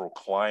several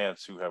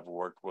clients who have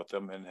worked with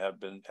them and have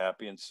been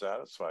happy and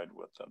satisfied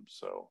with them.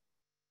 So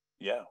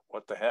yeah,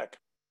 what the heck?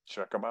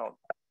 Check them out.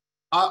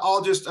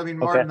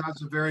 Martin, that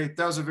was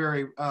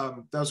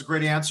a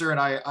great answer. And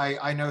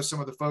I know some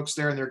of the folks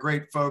there and they're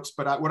great folks,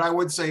 but what I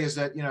would say is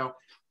that,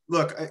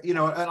 look, an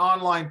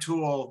online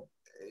tool,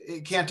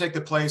 it can't take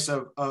the place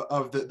of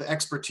the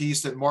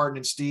expertise that Martin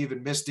and Steve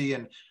and Misty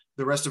and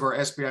the rest of our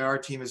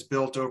SBIR team has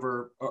built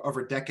over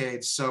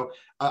decades. So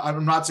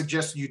I'm not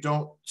suggesting you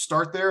don't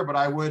start there, but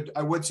I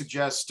would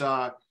suggest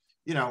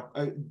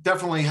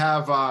definitely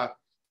have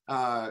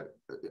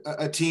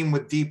a team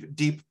with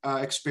deep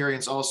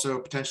experience also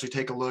potentially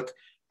take a look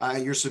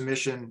at your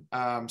submission.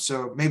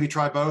 So maybe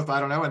try both. I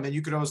don't know, and then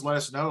you could always let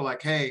us know,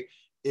 like, hey,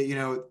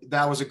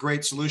 that was a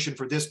great solution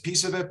for this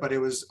piece of it, but it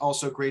was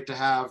also great to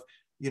have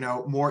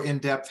more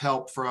in-depth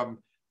help from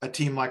a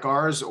team like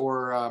ours.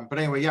 Or but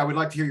anyway, yeah, we'd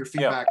like to hear your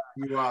feedback.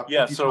 We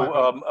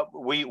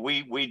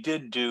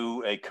did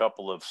do a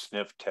couple of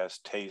sniff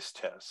taste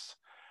tests,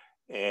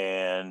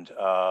 and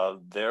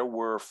there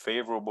were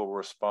favorable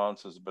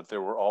responses, but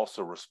there were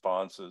also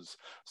responses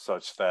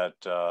such that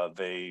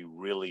they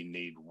really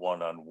need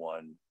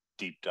one-on-one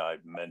deep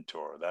dive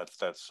mentor. That's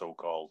that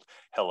so-called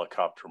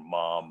helicopter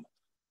mom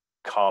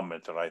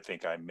comment that I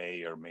think I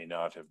may or may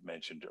not have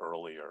mentioned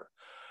earlier.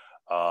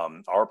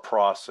 Our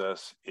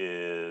process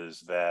is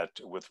that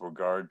with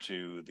regard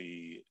to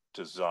the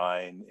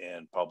design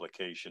and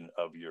publication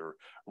of your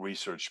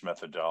research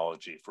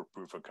methodology for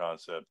proof of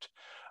concept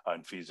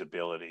and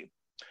feasibility,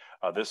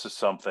 this is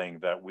something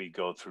that we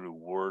go through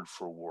word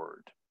for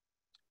word,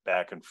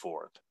 back and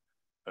forth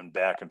and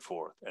back and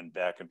forth and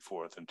back and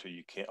forth until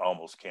you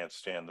almost can't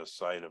stand the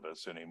sight of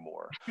us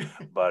anymore.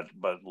 but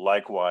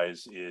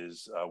likewise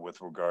is with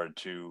regard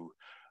to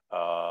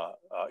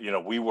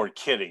we weren't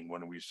kidding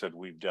when we said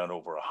we've done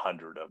over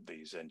 100 of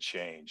these and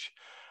change.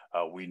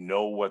 We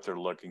know what they're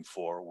looking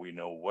for. We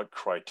know what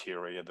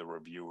criteria the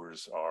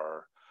reviewers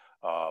are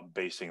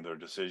basing their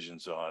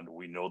decisions on.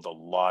 We know the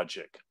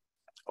logic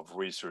of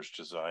research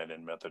design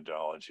and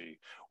methodology.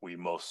 We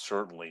most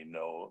certainly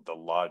know the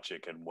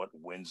logic and what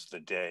wins the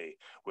day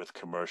with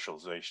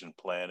commercialization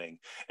planning.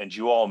 And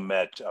you all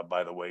met,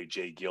 by the way,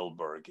 Jay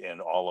Gilberg, and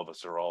all of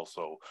us are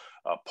also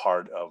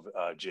part of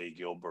Jay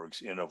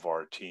Gilberg's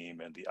Innovar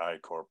team and the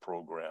ICOR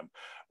program.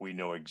 We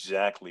know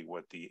exactly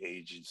what the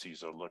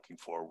agencies are looking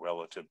for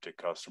relative to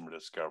customer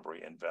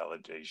discovery and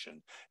validation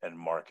and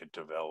market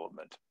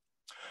development.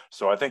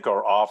 So I think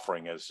our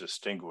offering, as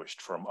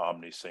distinguished from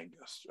OmniSync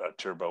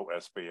Turbo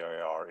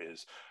SBIR,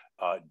 is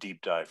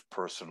deep dive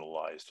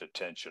personalized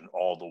attention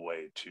all the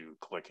way to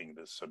clicking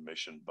the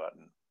submission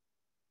button.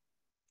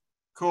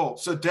 Cool.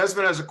 So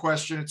Desmond has a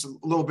question. It's a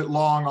little bit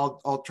long.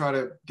 I'll try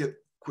to get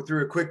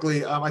through it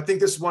quickly. I think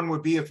this one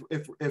would be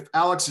if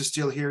Alex is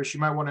still here, she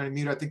might want to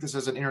unmute. I think this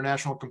has an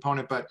international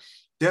component, but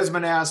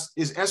Desmond asks,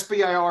 is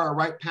SBIR a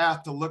right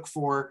path to look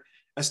for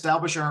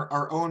establishing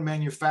our own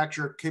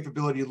manufacturer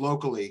capability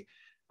locally?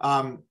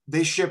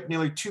 They ship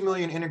nearly 2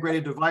 million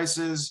integrated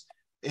devices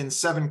in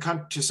seven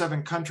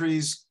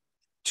countries.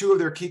 2 of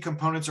their key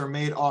components are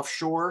made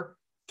offshore.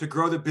 To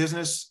grow the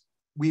business,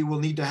 we will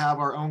need to have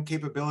our own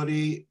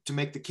capability to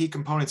make the key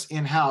components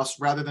in-house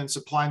rather than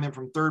supplying them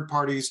from third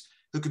parties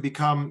who could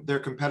become their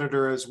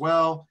competitor as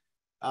well.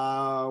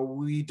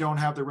 We don't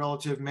have the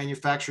relative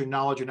manufacturing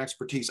knowledge and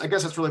expertise. I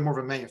guess that's really more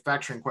of a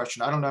manufacturing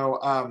question. I don't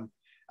know.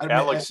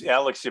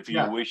 Alex, if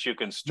you wish, you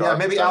can start. Yeah,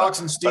 maybe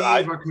Alex and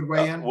Steve could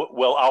weigh in.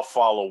 Well, I'll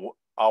follow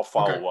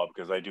up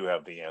because I do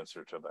have the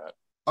answer to that.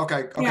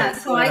 Okay. Yeah,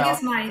 so I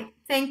guess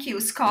thank you,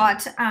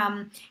 Scott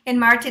and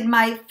Martin.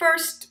 My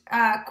first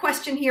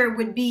question here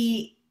would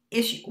be,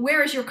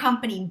 where is your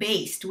company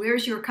based? Where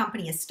is your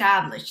company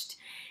established?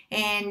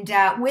 And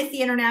with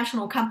the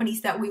international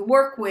companies that we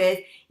work with,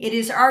 it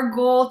is our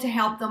goal to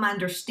help them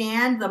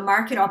understand the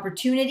market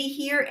opportunity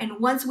here.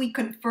 And once we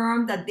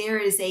confirm that there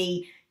is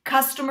a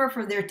customer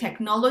for their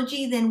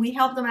technology, then we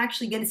help them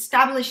actually get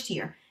established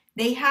here.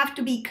 They have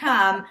to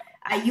become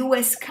a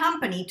U.S.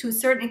 company to a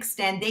certain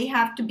extent. They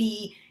have to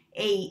be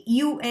a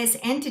U.S.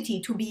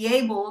 entity to be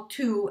able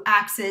to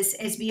access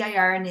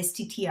SBIR and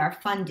STTR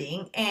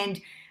funding.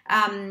 And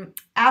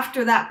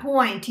after that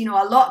point, a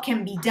lot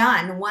can be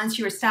done once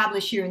you're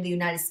established here in the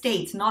United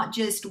States, not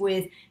just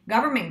with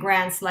government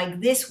grants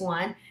like this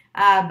one,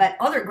 but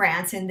other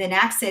grants, and then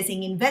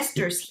accessing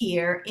investors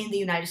here in the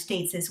United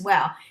States as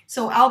well.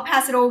 So I'll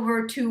pass it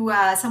over to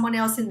someone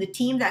else in the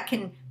team that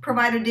can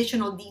provide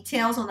additional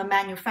details on the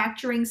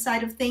manufacturing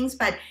side of things.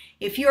 But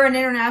if you're an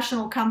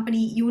international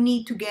company, you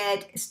need to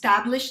get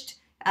established,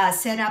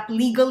 set up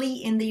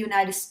legally in the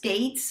United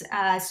States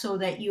so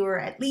that you're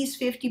at least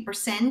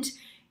 50%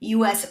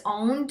 US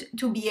owned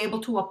to be able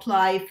to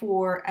apply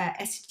for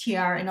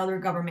STR and other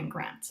government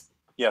grants.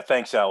 Yeah,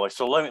 thanks, Alex.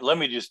 So let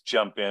me just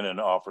jump in and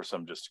offer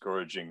some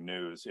discouraging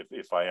news,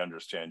 if I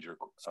understand your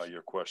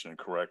question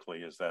correctly,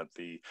 is that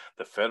the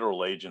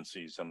federal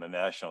agencies and the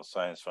National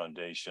Science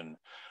Foundation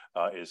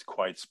is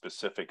quite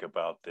specific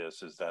about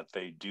this, is that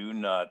they do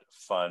not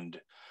fund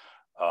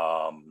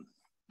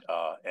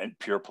and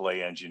pure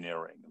play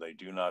engineering. They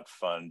do not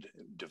fund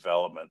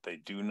development. They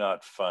do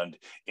not fund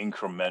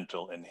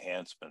incremental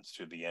enhancements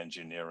to the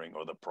engineering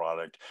or the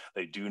product.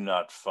 They do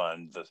not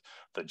fund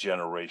the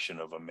generation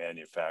of a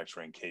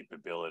manufacturing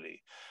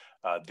capability.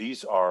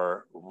 These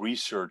are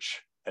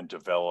research and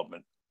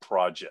development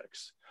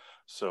projects.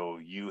 So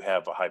you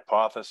have a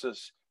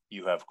hypothesis,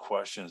 you have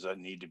questions that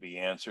need to be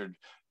answered,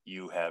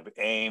 you have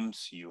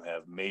aims, you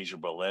have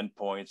measurable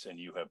endpoints, and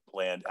you have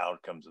planned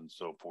outcomes and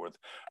so forth.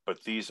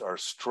 But these are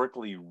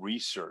strictly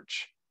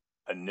research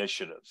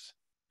initiatives.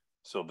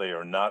 So they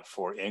are not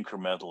for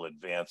incremental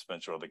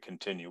advancements or the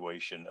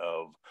continuation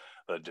of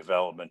the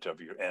development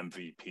of your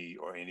MVP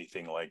or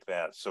anything like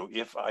that. So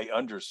if I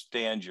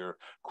understand your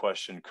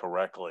question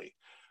correctly,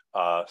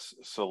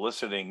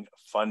 soliciting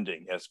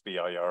funding,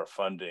 SBIR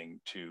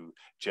funding to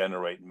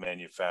generate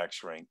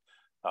manufacturing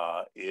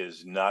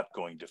is not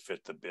going to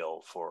fit the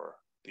bill for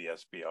the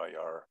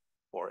SBIR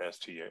or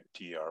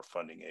STR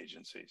funding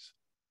agencies.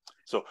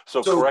 So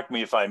correct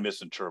me if I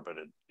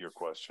misinterpreted your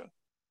question.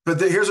 But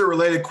here's a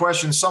related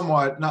question,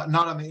 somewhat, not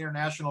on the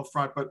international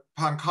front, but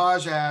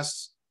Pankaj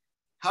asks,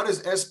 how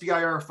does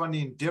SBIR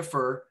funding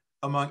differ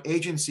among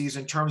agencies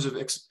in terms of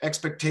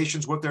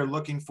expectations, what they're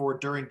looking for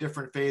during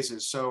different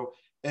phases? So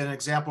an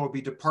example would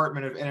be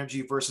Department of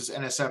Energy versus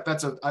NSF.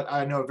 That's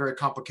I know a very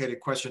complicated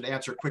question to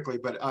answer quickly,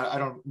 but I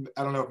don't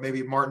know if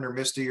maybe Martin or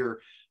Misty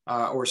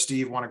or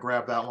Steve want to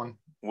grab that one.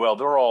 Well,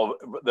 they're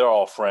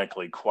all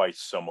frankly quite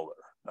similar.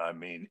 I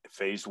mean,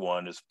 phase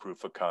 1 is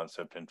proof of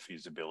concept and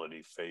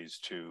feasibility. Phase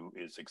 2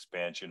 is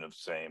expansion of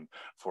same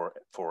for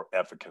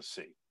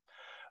efficacy.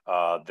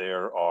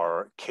 There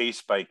are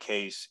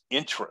case-by-case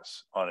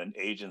interests on an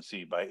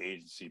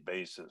agency-by-agency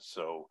basis.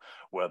 So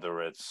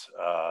whether it's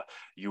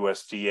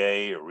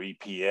USDA or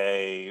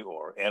EPA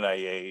or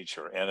NIH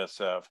or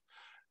NSF,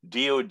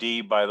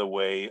 DOD, by the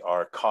way,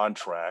 are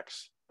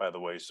contracts, by the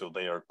way, so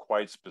they are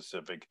quite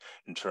specific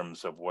in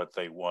terms of what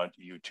they want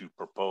you to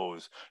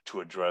propose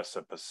to address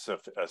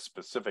a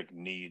specific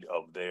need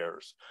of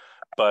theirs.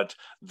 But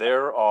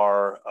there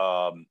are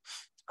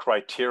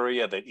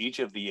criteria that each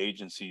of the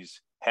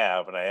agencies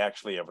have, and I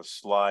actually have a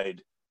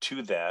slide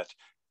to that.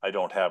 I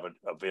don't have it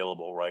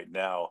available right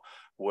now,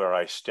 where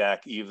I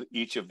stack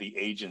each of the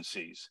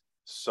agencies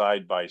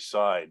side by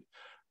side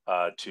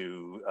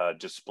to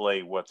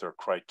display what their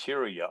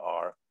criteria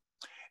are.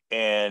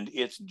 And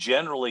it's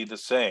generally the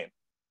same.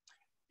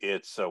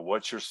 It's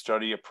what's your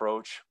study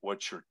approach?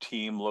 What's your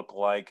team look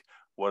like?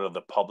 What are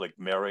the public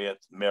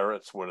merits?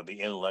 What are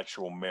the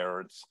intellectual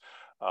merits?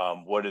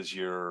 What is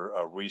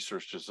your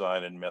research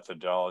design and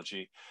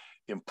methodology?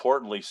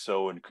 Importantly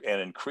so, and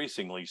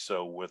increasingly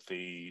so with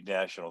the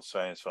National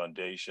Science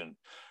Foundation,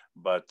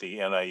 but the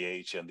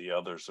NIH and the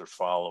others are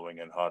following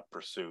in hot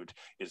pursuit,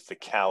 is the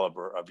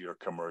caliber of your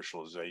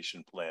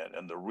commercialization plan.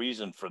 And the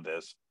reason for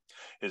this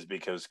is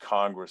because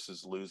Congress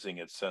is losing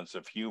its sense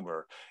of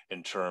humor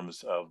in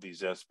terms of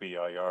these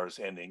SBIRs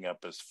ending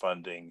up as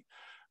funding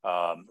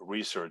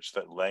research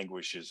that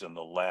languishes in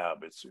the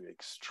lab. It's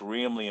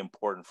extremely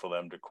important for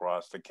them to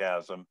cross the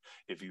chasm,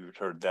 if you've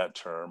heard that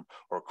term,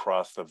 or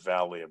cross the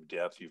valley of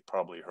death. You've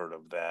probably heard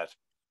of that.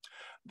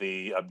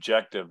 The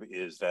objective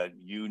is that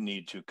you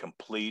need to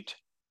complete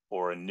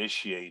or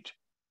initiate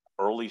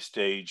early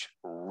stage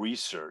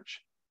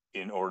research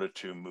in order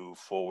to move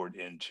forward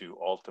into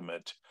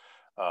ultimate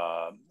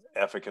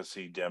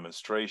efficacy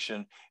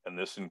demonstration. And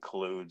this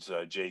includes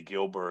Jay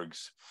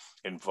Gilberg's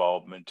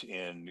involvement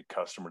in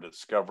customer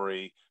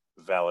discovery,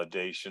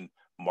 validation,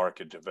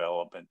 market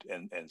development,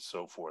 and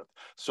so forth.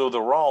 So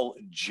they're all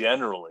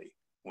generally,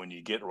 when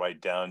you get right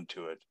down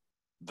to it,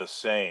 the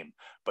same.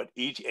 But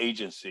each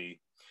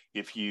agency,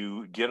 if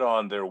you get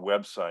on their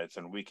websites,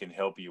 and we can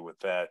help you with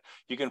that,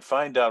 you can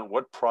find out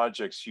what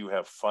projects you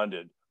have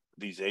funded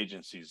these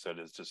agencies, that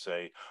is to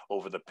say,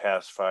 over the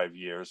past 5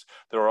 years.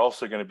 They're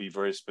also going to be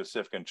very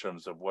specific in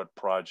terms of what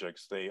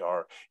projects they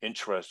are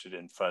interested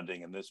in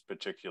funding in this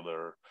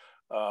particular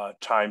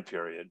time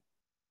period.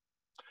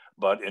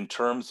 But in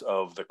terms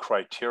of the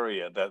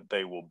criteria that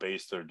they will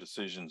base their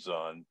decisions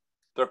on,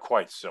 they're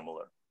quite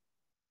similar.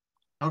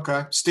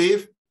 Okay.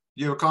 Steve,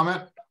 you have a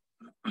comment?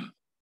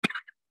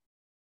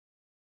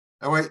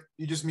 Oh, wait,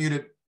 you just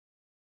muted.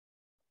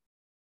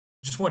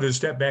 Just wanted to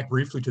step back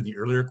briefly to the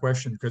earlier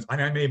question, because I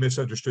may have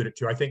misunderstood it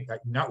too. I think,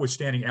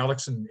 notwithstanding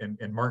Alex and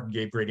Martin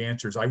gave great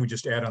answers, I would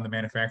just add on the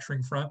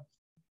manufacturing front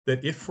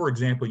that if, for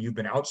example, you've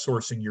been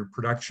outsourcing your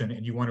production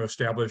and you want to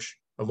establish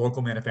a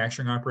local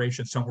manufacturing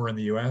operation somewhere in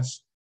the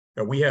US,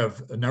 we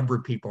have a number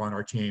of people on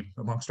our team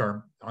amongst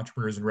our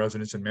entrepreneurs and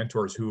residents and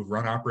mentors who have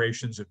run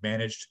operations, have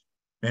managed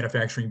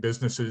manufacturing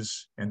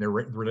businesses, and their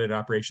related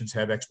operations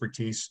have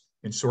expertise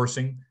in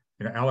sourcing.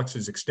 You know, Alex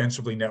is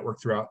extensively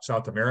networked throughout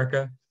South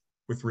America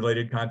with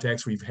related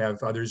contacts. We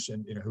have others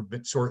who've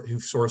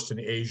sourced in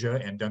Asia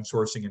and done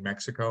sourcing in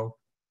Mexico,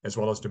 as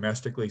well as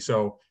domestically.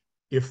 So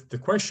if the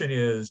question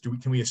is,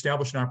 can we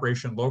establish an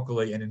operation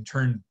locally, and in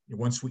turn,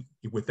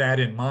 with that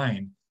in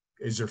mind,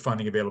 is there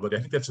funding availability? I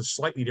think that's a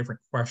slightly different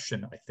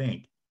question, I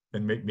think,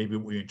 than maybe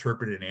what we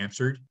interpreted and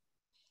answered.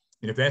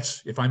 And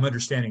if I'm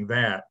understanding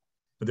that,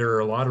 there are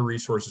a lot of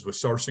resources with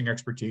sourcing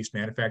expertise,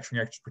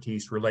 manufacturing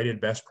expertise, related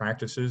best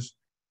practices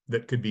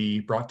that could be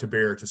brought to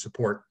bear to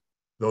support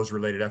those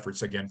related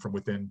efforts, again, from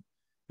within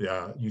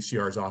the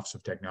UCR's Office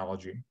of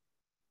Technology.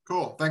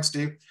 Cool. Thanks,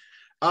 Steve.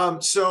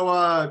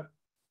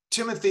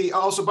 Timothy,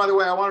 also, by the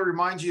way, I want to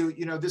remind you,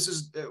 this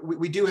is,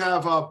 we do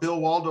have Bill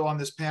Waldo on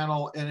this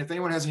panel. And if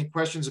anyone has any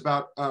questions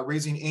about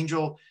raising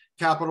angel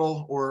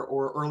capital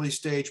or early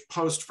stage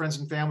post friends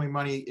and family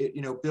money,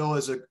 Bill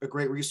is a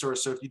great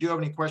resource. So if you do have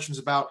any questions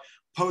about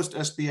post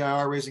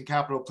SBIR raising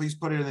capital, please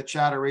put it in the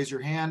chat or raise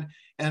your hand.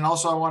 And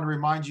also I want to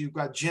remind you, you've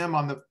got Jim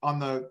on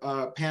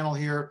the panel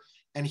here,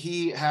 and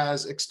he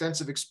has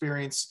extensive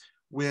experience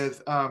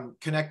with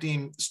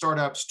connecting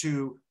startups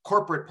to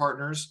corporate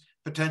partners,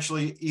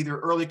 potentially either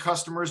early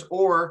customers,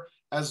 or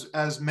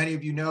as many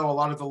of you know, a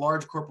lot of the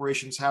large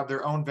corporations have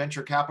their own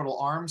venture capital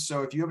arms.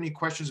 So if you have any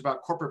questions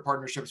about corporate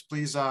partnerships,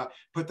 please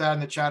put that in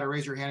the chat or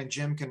raise your hand and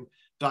Jim can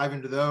dive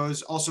into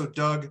those. Also,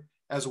 Doug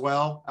as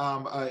well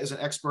is an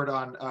expert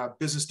on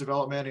business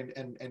development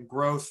and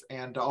growth,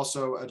 and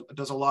also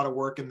does a lot of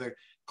work in the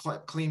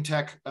clean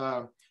tech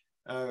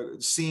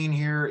scene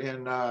here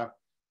in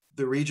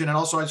the region. And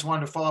also, I just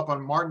wanted to follow up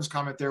on Martin's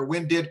comment there.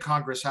 When did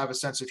Congress have a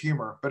sense of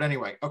humor? But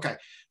anyway, okay.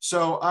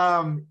 So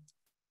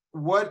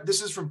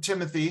this is from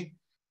Timothy.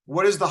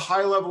 What is the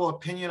high level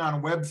opinion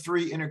on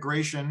Web3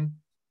 integration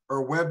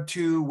or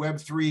Web2,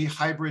 Web3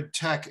 hybrid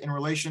tech in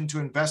relation to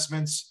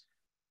investments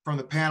from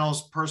the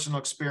panel's personal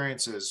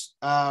experiences?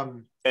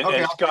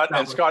 Okay,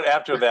 Scott,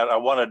 after that, I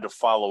wanted to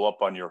follow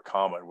up on your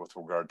comment with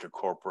regard to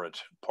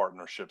corporate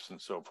partnerships and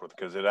so forth,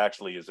 because it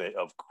actually is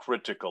of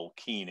critical,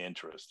 keen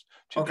interest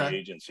to the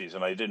agencies,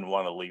 and I didn't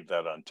want to leave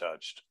that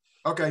untouched.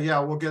 Okay, yeah,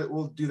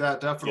 we'll do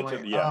that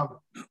definitely.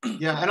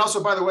 Yeah, and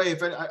also, by the way, if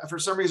for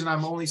some reason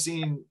I'm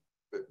seeing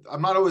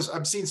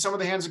some of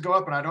the hands that go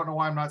up, and I don't know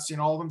why I'm not seeing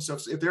all of them. So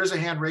if there's a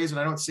hand raised and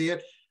I don't see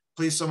it,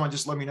 please someone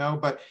just let me know.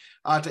 But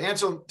to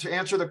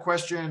answer the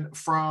question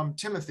from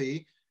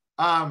Timothy.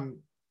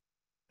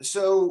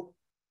 So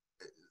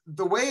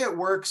the way it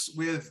works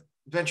with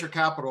venture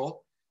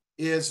capital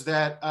is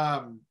that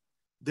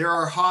there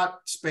are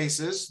hot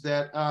spaces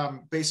that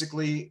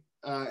basically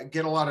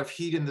get a lot of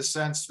heat in the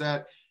sense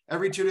that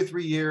every 2 to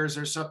 3 years,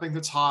 there's something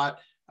that's hot.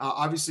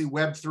 Obviously,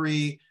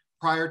 Web3,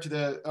 prior to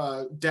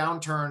the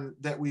downturn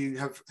that we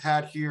have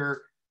had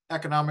here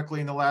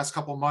economically in the last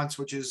couple of months,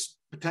 which is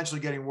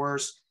potentially getting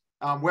worse,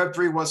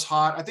 Web3 was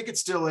hot. I think it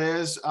still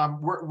is.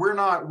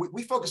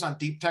 We focus on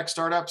deep tech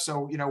startups.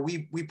 So,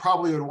 we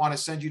probably would want to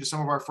send you to some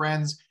of our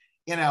friends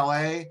in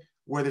LA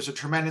where there's a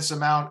tremendous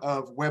amount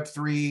of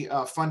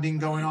Web3 funding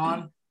going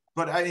on.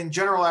 But in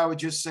general, I would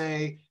just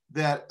say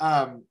that,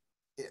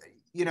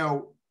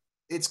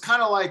 it's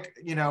kind of like,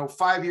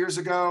 5 years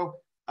ago,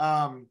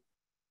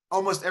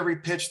 almost every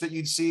pitch that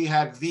you'd see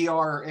had VR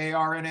or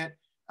AR in it.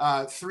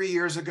 3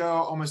 years ago,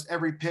 almost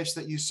every pitch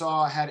that you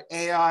saw had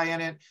AI in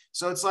it.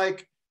 So it's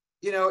like,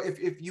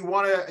 if you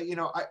want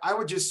to, I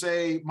would just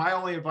say my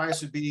only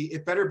advice would be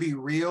it better be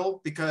real,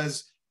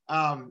 because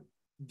the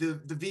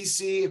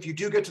VC, if you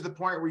do get to the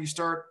point where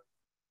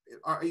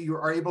you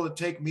are able to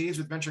take meetings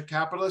with venture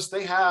capitalists,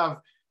 they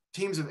have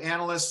teams of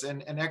analysts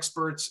and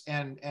experts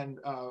and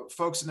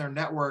folks in their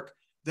network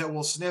that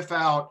will sniff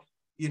out,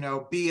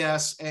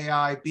 BS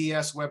AI,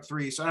 BS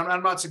Web3. So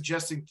I'm not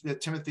suggesting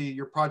that, Timothy,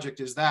 your project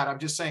is that. I'm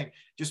just saying,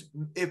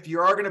 if you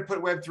are going to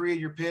put Web3 in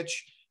your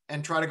pitch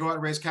and try to go out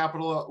and raise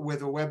capital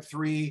with a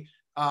Web3,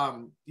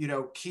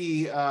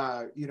 key,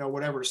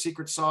 whatever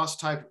secret sauce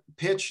type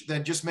pitch,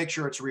 then just make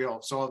sure it's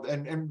real. So,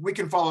 and we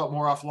can follow up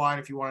more offline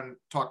if you want to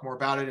talk more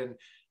about it. And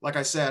like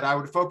I said, I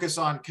would focus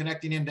on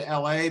connecting into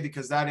LA,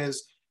 because that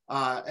is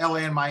LA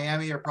and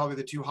Miami are probably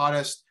the two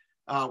hottest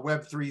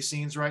Web3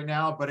 scenes right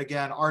now. But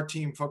again, our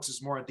team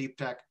focuses more on deep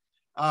tech.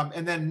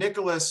 And then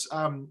Nicholas,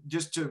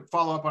 just to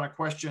follow up on a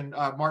question,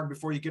 Martin,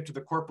 before you get to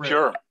the corporate.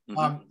 Sure.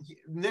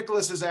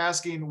 Nicholas is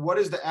asking, what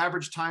is the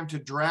average time to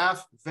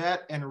draft,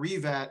 vet, and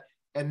revet,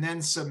 and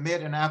then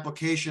submit an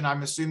application?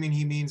 I'm assuming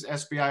he means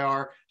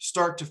SBIR,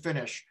 start to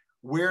finish.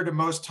 Where do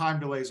most time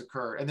delays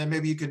occur? And then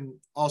maybe you can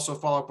also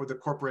follow up with a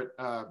corporate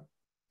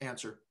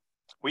answer.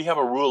 We have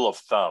a rule of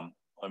thumb.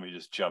 Let me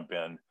just jump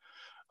in.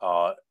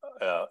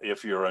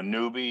 If you're a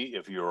newbie,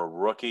 if you're a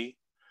rookie,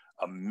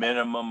 a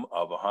minimum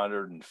of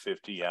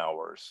 150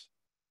 hours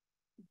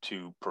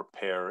to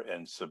prepare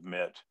and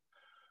submit.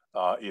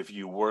 If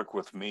you work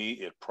with me,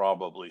 it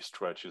probably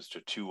stretches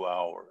to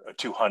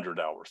 200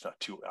 hours, not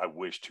two, I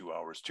wish 2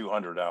 hours,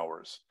 200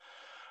 hours.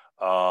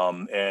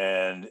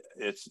 And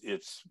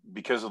it's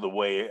because of the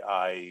way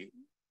I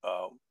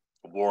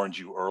warned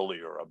you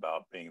earlier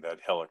about being that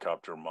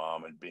helicopter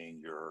mom and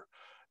being your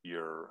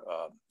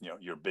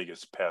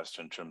biggest pest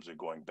in terms of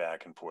going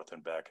back and forth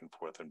and back and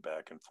forth and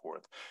back and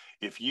forth.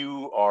 If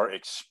you are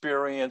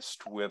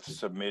experienced with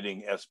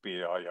submitting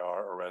SBIR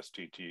or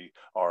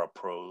STTR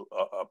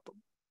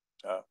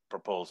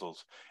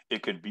proposals,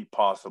 it could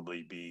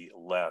possibly be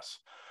less.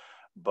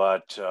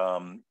 But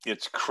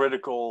it's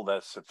critical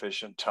that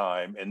sufficient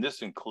time, and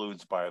this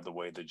includes, by the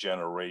way, the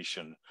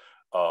generation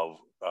of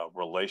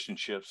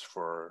relationships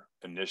for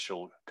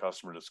initial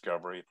customer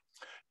discovery,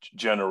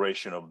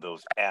 generation of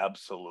those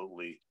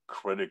absolutely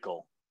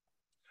critical,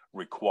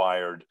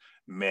 required,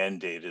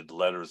 mandated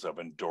letters of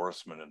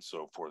endorsement and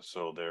so forth.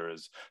 So there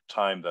is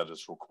time that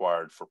is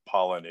required for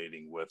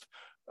pollinating with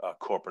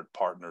corporate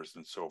partners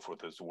and so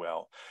forth as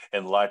well.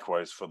 And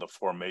likewise for the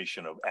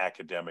formation of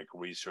academic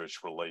research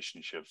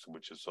relationships,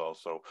 which is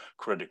also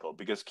critical,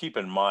 because keep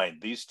in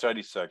mind, these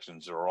study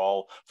sections are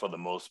all, for the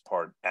most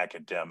part,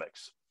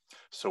 academics.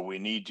 So we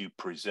need to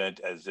present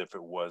as if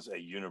it was a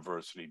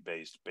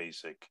university-based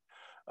basic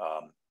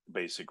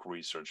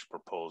research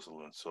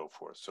proposal and so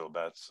forth. So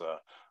that's,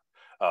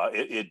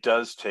 it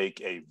does take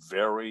a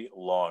very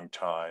long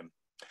time.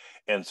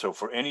 And so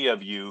for any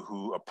of you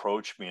who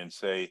approach me and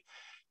say,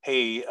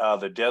 hey,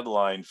 the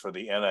deadline for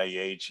the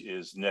NIH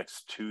is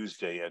next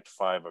Tuesday at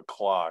 5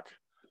 o'clock,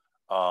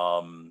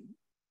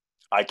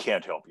 I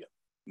can't help you,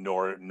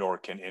 nor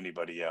can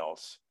anybody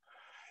else.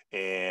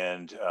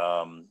 And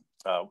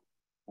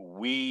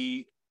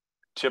we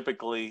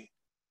typically,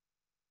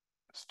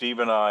 Steve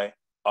and I,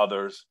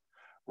 others,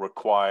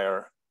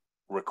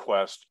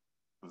 request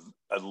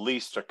at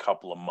least a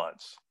couple of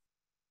months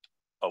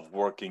of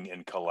working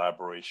in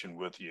collaboration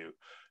with you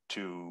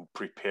to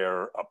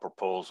prepare a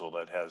proposal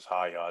that has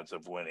high odds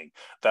of winning.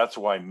 That's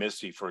why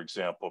Missy, for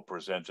example,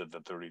 presented the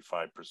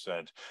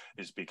 35%,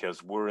 is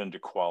because we're into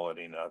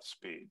quality, not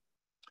speed.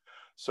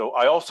 So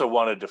I also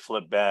wanted to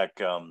flip back,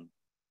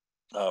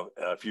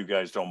 if you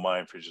guys don't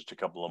mind, for just a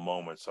couple of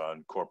moments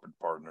on corporate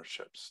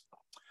partnerships.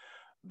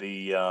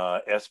 The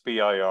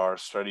SBIR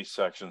study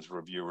sections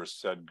reviewers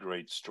said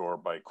great store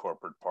by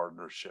corporate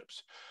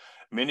partnerships.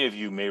 Many of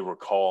you may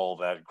recall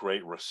that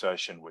Great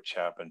Recession, which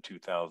happened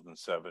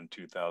 2007,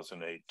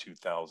 2008,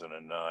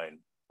 2009,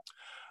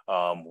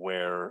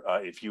 where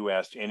if you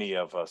asked any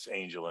of us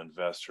angel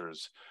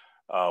investors,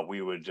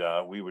 we would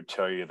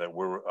tell you that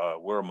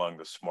we're among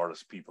the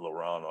smartest people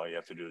around. All you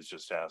have to do is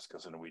just ask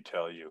us, and we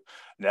tell you.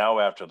 Now,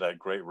 after that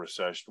Great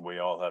Recession, we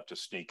all have to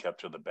sneak up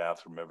to the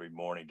bathroom every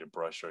morning to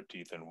brush our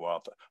teeth and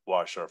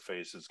wash our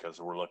faces because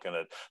we're looking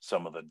at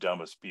some of the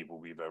dumbest people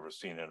we've ever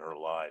seen in our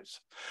lives.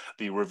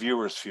 The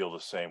reviewers feel the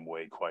same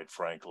way, quite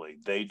frankly.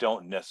 They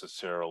don't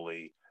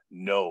necessarily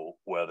know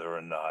whether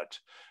or not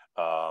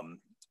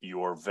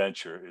your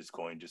venture is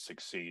going to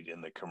succeed in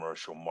the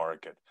commercial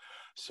market.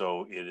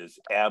 So it is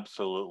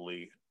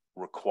absolutely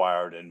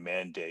required and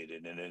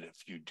mandated. And if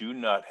you do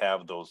not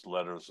have those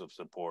letters of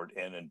support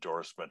and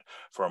endorsement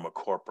from a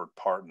corporate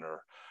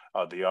partner,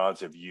 the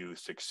odds of you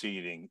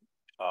succeeding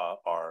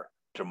are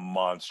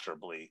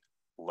demonstrably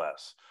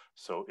less.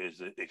 So it's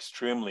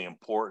extremely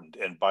important.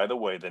 And by the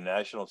way, the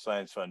National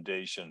Science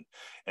Foundation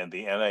and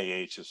the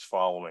NIH is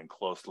following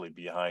closely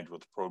behind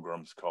with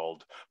programs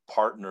called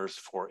Partners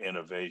for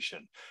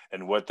Innovation.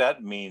 And what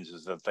that means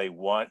is that they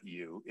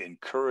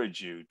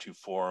encourage you to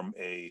form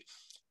a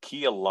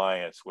key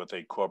alliance with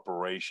a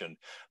corporation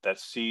that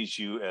sees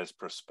you as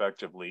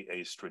prospectively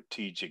a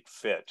strategic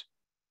fit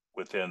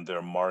within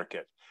their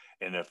market.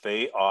 And if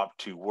they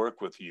opt to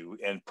work with you,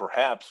 and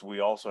perhaps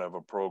we also have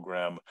a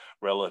program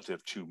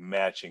relative to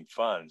matching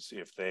funds,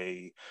 if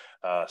they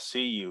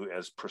see you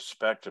as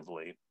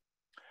prospectively,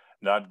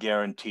 not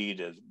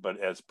guaranteed, but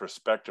as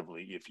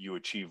prospectively, if you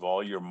achieve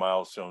all your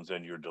milestones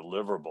and your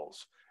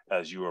deliverables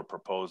as you are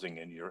proposing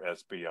in your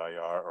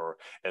SBIR or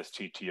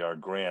STTR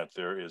grant,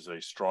 there is a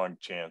strong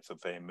chance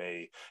that they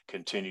may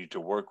continue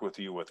to work with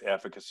you with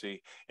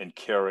efficacy and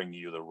carrying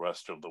you the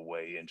rest of the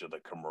way into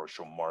the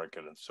commercial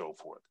market and so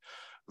forth.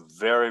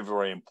 Very,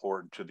 very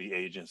important to the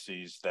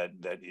agencies that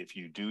if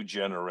you do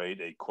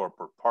generate a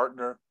corporate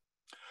partner,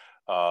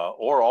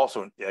 or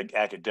also an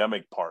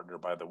academic partner,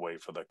 by the way,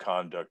 for the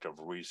conduct of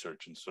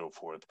research and so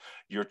forth,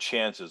 your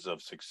chances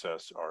of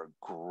success are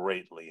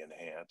greatly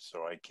enhanced.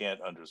 So I can't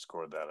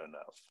underscore that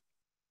enough.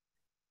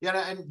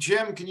 Yeah, and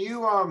Jim, can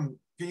you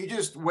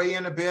just weigh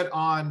in a bit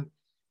on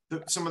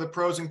some of the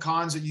pros and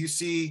cons that you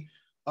see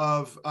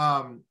of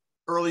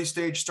early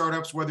stage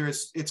startups, whether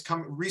it's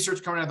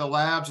research coming out of the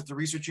labs at the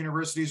research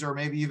universities, or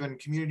maybe even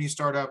community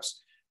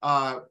startups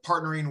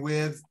partnering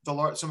with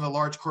some of the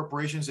large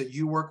corporations that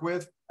you work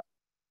with?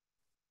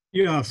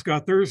 Yeah,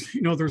 Scott, there's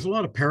a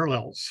lot of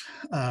parallels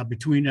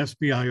between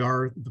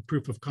SBIR, the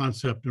proof of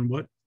concept, and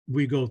what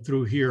we go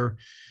through here,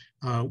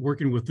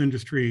 working with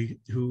industry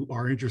who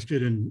are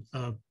interested in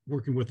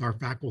working with our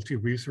faculty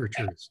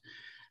researchers.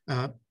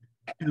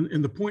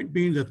 And the point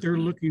being that they're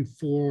looking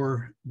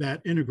for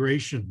that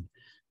integration,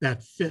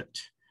 that fit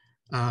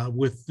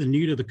with the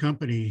need of the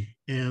company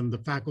and the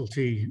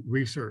faculty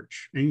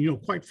research.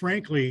 And, quite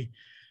frankly,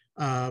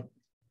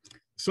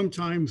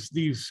 sometimes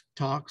these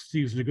talks,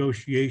 these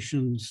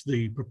negotiations,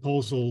 the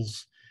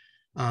proposals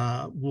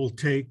will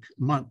take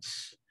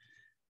months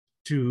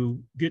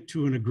to get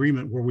to an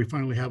agreement where we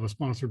finally have a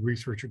sponsored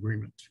research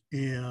agreement.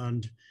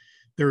 And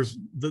there's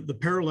the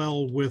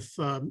parallel with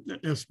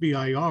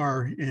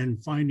SBIR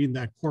and finding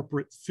that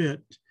corporate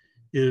fit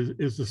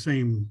is the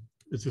same.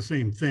 It's the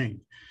same thing.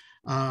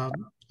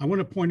 I want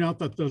to point out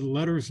that the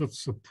letters of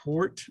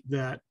support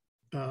that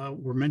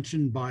were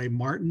mentioned by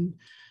Martin,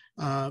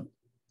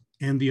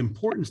 and the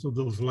importance of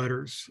those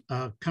letters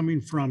coming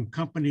from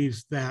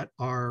companies that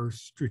are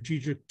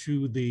strategic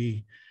to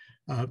the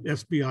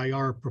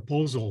SBIR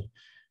proposal.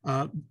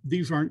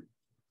 These aren't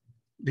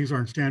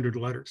standard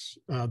letters.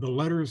 The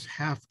letters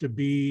have to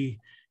be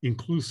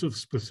inclusive,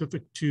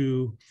 specific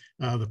to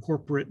the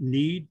corporate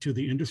need, to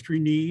the industry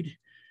need.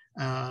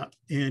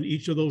 And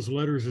each of those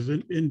letters is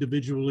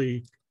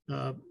individually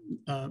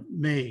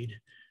made.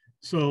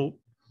 So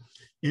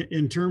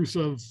in terms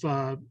of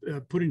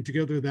putting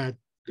together that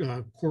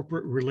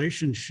corporate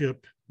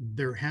relationship,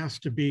 there has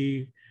to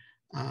be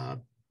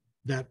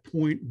that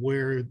point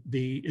where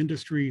the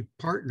industry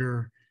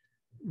partner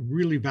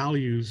really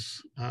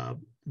values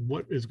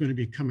what is going to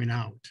be coming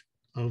out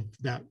of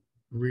that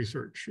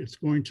research. It's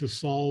going to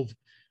solve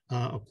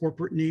a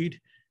corporate need.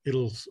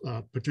 It'll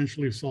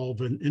potentially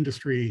solve an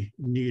industry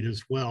need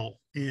as well.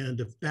 And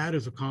if that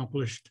is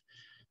accomplished,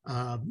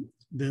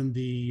 then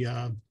the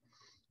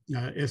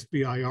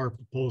SBIR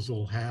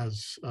proposal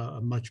has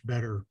a much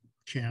better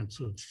chance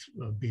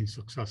of being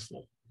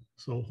successful.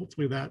 So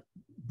hopefully that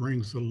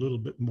brings a little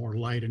bit more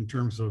light in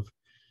terms of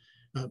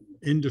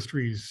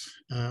industry's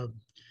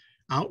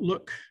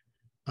outlook,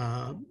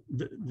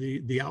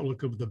 the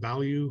outlook of the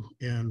value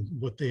and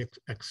what they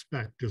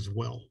expect as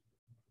well.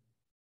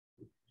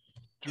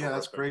 Yeah,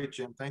 that's great,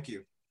 Jim. Thank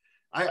you.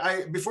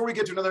 I before we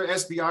get to another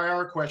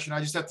SBIR question,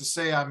 I just have to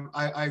say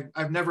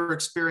I've never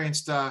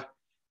experienced a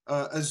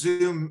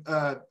Zoom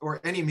or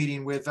any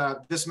meeting with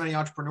this many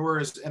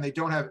entrepreneurs, and they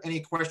don't have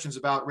any questions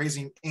about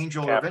raising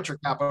angel or venture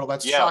capital.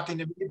 That's shocking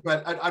to me.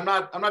 But I'm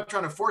not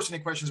trying to force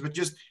any questions. But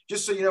just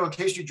so you know, in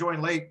case you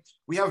joined late,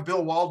 we have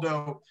Bill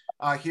Waldo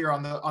here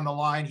on the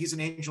line. He's an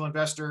angel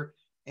investor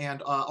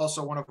and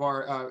also one of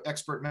our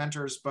expert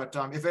mentors. But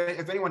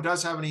if anyone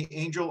does have any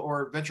angel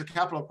or venture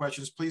capital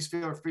questions, please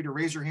feel free to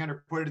raise your hand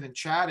or put it in the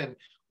chat. And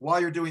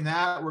while you're doing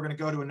that, we're going to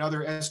go to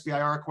another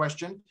SBIR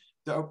question.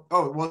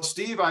 Well,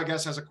 Steve, I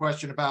guess, has a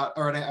question about,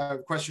 or a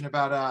question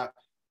about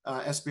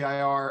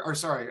SBIR, or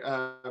sorry,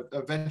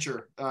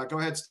 venture. Go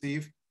ahead,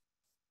 Steve.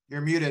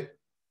 You're muted.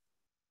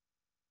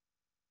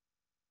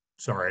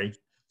 Sorry.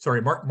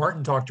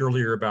 Martin talked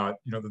earlier about,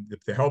 you know,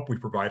 the help we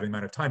provide and the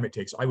amount of time it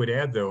takes. I would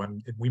add, though,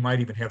 and we might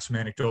even have some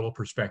anecdotal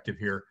perspective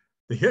here,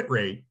 the hit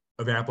rate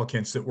of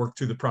applicants that work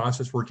through the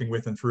process, working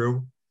with and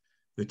through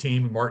the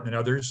team, Martin and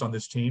others on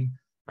this team,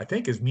 I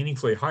think is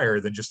meaningfully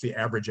higher than just the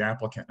average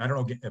applicant. I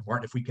don't know,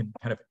 Martin, if we can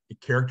kind of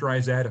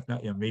characterize that, if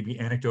not, you know, maybe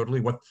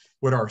anecdotally,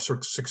 what our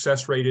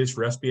success rate is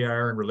for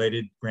SBIR and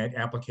related grant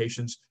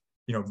applications,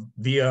 you know,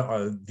 via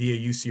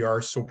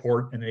UCR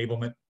support and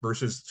enablement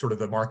versus sort of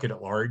the market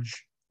at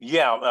large.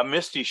 Yeah,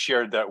 Misty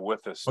shared that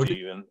with us,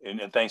 Steve,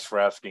 and thanks for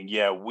asking.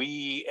 Yeah,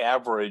 we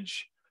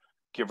average,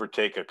 give or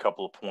take a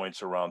couple of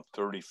points, around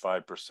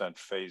 35%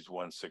 phase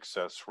 1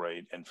 success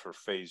rate. And for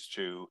phase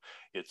 2,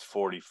 it's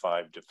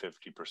 45 to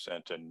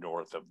 50% and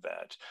north of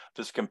that.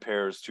 This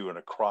compares to an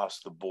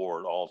across the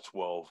board, all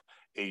 12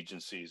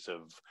 agencies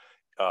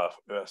of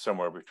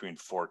somewhere between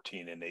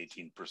 14 and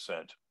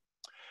 18%.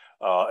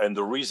 And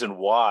the reason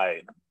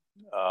why,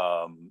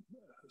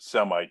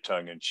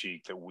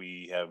 semi-tongue-in-cheek, that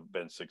we have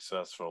been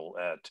successful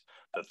at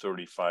the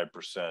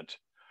 35%,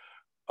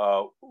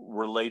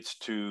 relates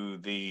to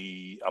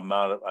the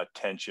amount of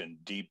attention,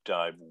 deep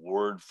dive,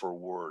 word for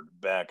word,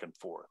 back and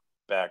forth,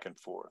 back and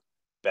forth,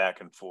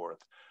 back and forth.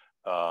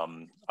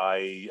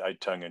 I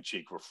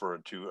tongue-in-cheek refer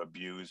to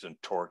abuse and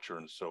torture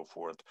and so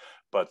forth,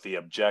 but the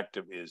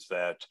objective is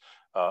that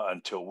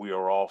until we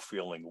are all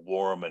feeling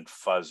warm and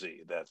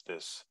fuzzy that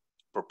this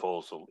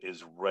proposal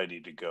is ready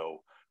to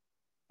go,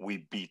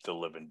 we beat the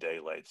living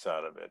daylights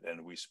out of it,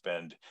 and we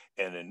spend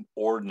an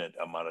inordinate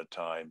amount of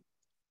time,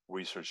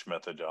 research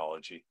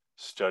methodology,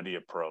 study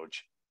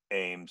approach,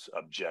 aims,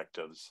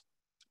 objectives,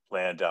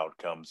 planned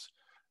outcomes,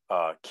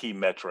 key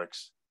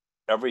metrics,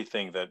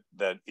 everything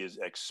that is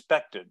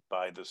expected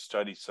by the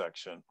study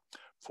section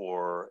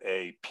for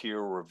a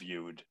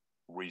peer-reviewed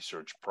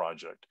research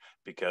project.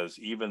 Because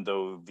even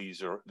though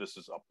this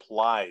is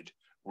applied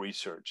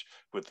research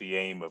with the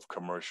aim of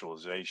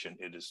commercialization,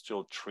 it is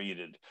still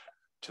treated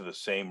to the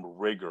same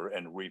rigor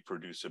and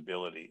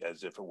reproducibility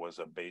as if it was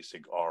a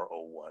basic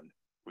R01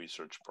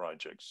 research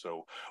project.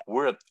 So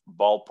we're at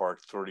ballpark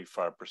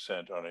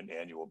 35% on an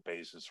annual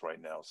basis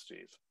right now,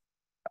 Steve.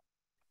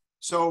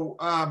 So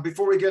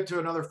before we get to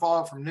another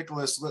follow-up from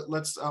Nicholas,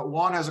 let's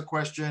Juan has a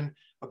question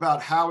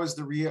about how is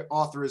the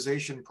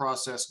reauthorization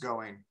process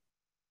going?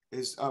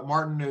 Is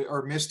Martin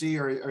or Misty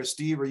or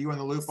Steve, are you in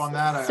the loop on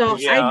that? So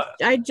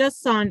I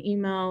just saw an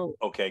email.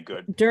 Okay,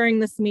 good. During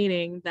this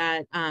meeting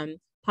that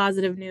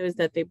positive news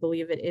that they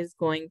believe it is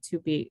going to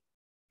be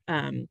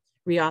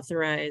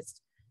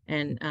reauthorized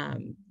and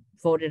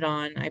voted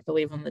on, I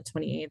believe, on the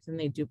 28th, and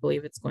they do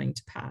believe it's going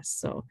to pass.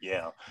 So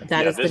yeah,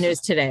 that is the news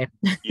today.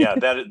 Yeah,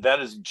 that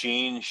is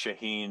Jean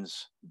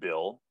Shaheen's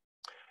bill,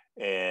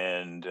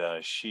 and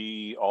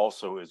she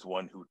also is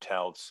one who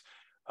touts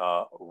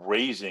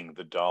raising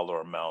the dollar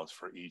amounts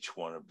for each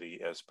one of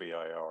the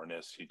SBIR and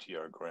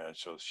STTR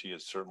grants. So she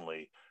is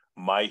certainly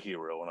my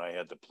hero, and I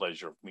had the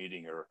pleasure of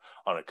meeting her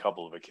on a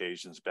couple of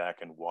occasions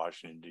back in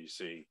Washington,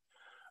 D.C.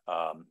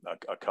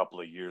 A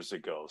couple of years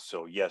ago.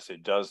 So yes,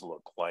 it does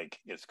look like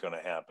it's going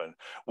to happen.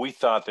 We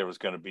thought there was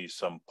going to be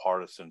some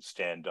partisan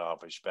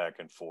standoffish back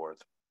and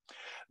forth.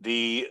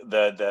 The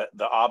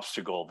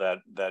obstacle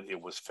that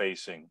it was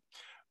facing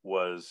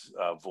was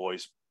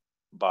voiced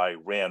by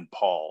Rand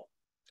Paul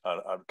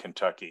of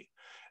Kentucky.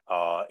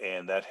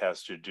 And that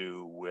has to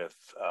do with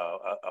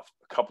a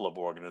couple of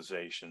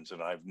organizations,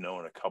 and I've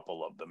known a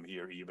couple of them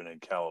here, even in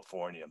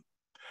California,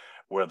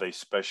 where they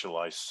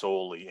specialize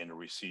solely in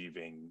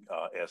receiving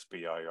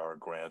SBIR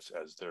grants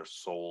as their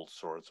sole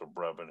source of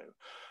revenue.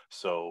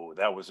 So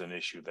that was an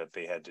issue that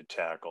they had to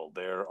tackle.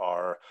 There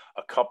are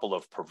a couple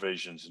of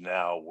provisions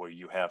now where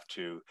you have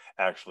to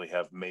actually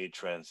have made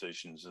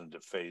transitions into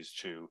phase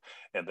 2,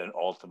 and then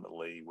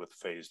ultimately with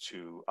phase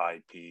 2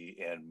 IP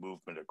and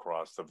movement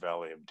across the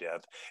Valley of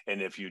Death.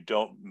 And if you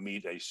don't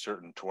meet a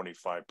certain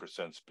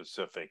 25%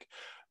 specific,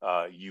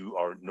 you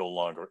are no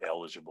longer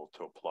eligible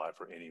to apply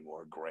for any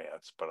more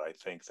grants. But I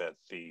think that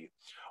the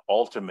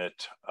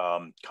ultimate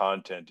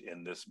content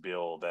in this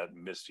bill that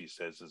Misty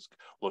says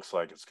looks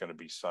like it's going to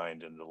be signed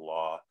into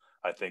law,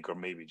 I think, or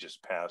maybe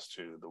just passed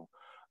to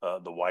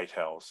the White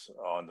House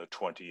on the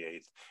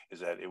 28th, is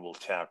that it will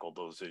tackle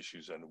those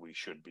issues and we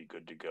should be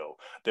good to go.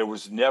 There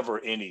was never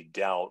any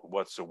doubt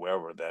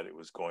whatsoever that it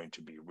was going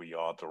to be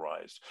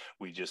reauthorized.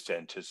 We just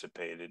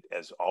anticipated,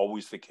 as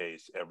always the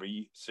case,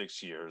 every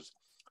 6 years,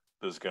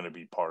 there's going to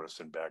be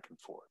partisan back and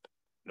forth.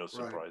 No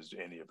surprise to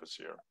any of us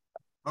here.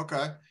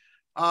 Okay.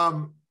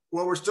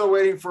 Well, we're still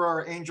waiting for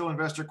our angel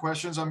investor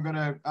questions. I'm going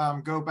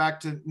to go back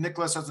to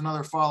Nicholas as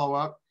another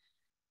follow-up.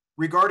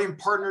 Regarding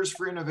partners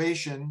for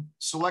innovation,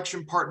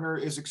 selection partner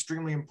is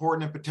extremely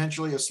important and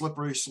potentially a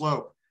slippery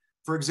slope.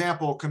 For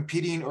example,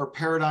 competing or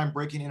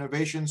paradigm-breaking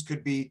innovations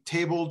could be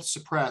tabled,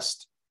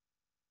 suppressed.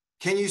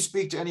 Can you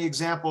speak to any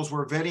examples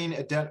where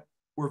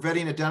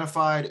vetting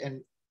identified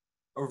and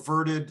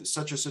averted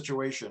such a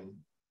situation?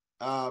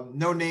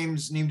 No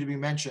names need to be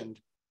mentioned,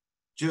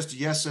 just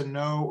yes and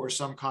no or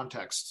some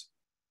context.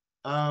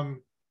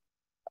 I'm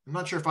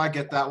not sure if I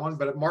get that one,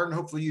 but Martin,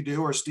 hopefully you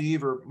do, or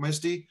Steve or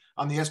Misty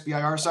on the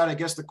SBIR side. I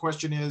guess the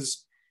question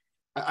is,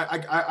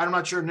 I'm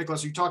not sure,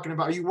 Nicholas,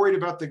 are you worried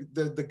about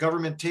the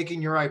government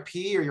taking your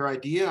IP or your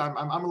idea?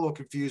 I'm a little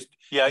confused.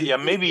 Yeah,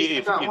 maybe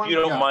if you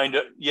don't mind,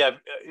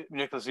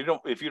 Nicholas,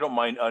 if you don't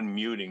mind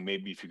unmuting,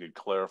 maybe if you could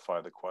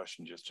clarify the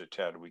question just a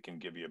tad, we can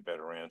give you a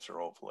better answer,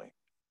 hopefully.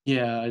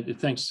 Yeah,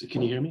 thanks.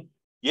 Can you hear me?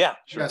 Yeah,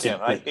 sure can.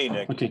 Hey,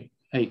 Nick. Okay.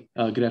 Hey,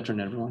 good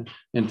afternoon, everyone,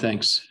 and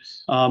thanks.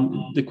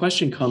 The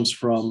question comes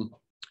from,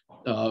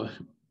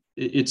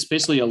 it's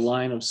basically a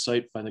line of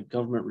sight by the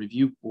government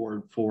review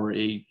board for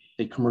a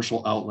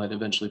commercial outlet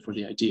eventually for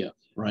the idea,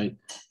 right?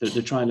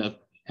 They're trying to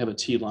have a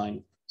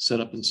T-line set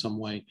up in some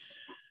way.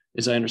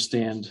 As I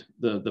understand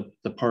the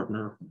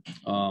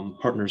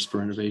Partners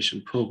for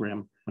Innovation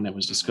program when that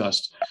was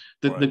discussed.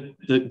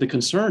 The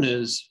concern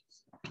is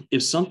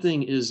if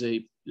something is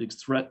a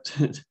threat,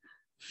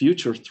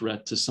 future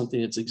threat to something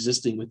that's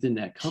existing within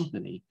that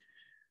company.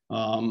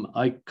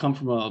 I come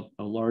from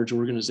a large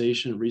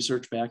organization,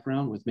 research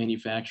background with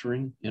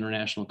manufacturing,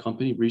 international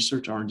company,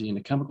 research, R&D in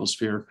the chemical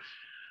sphere,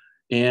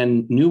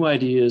 and new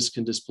ideas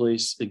can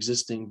displace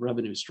existing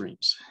revenue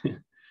streams.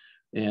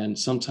 And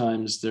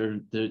sometimes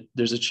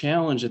there's a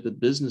challenge at the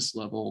business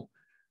level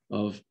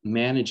of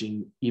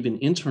managing even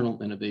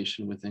internal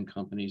innovation within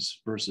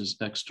companies versus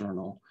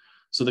external.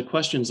 So the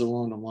questions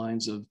along the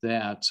lines of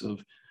that,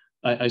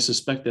 I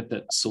suspect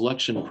that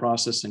selection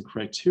process and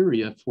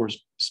criteria for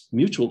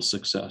mutual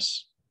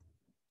success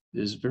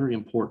is very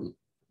important.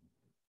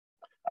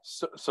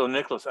 So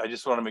Nicholas, I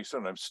just want to make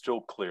certain I'm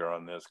still clear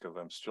on this because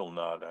I'm still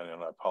not,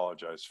 and I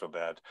apologize for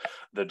that.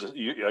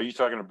 Are you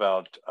talking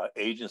about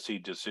agency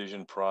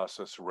decision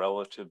process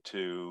relative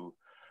to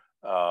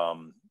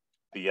the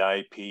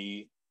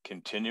IP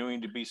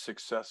continuing to be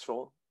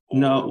successful?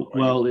 No,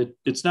 well,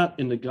 it's not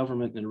in the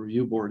government and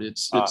review board.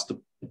 It's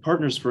the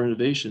Partners for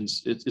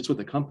Innovations. It's with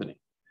the company.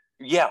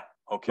 Yeah.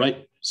 Okay.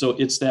 Right. So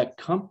it's that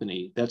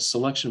company, that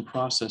selection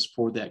process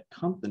for that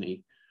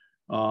company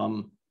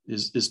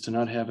is to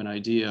not have an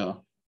idea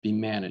be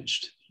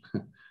managed,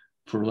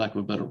 for lack of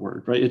a better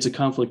word, right? It's a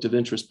conflict of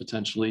interest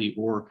potentially,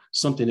 or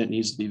something that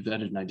needs to be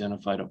vetted and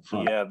identified up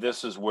front. Yeah,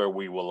 this is where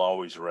we will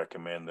always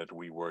recommend that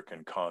we work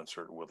in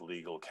concert with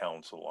legal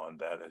counsel on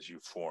that as you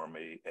form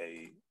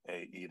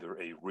either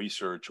a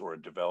research or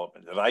a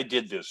development. And I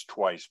did this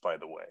twice, by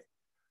the way,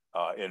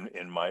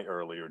 in my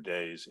earlier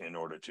days in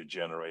order to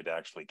generate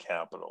actually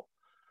capital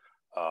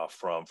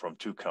from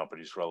two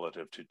companies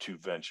relative to two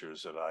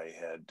ventures that I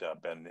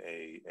had been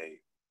a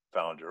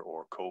founder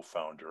or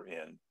co-founder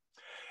in.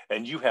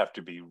 And you have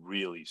to be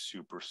really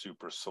super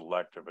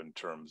selective in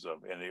terms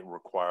of, and it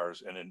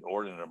requires an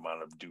inordinate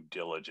amount of due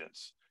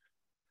diligence.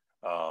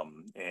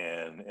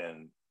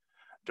 And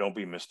don't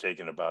be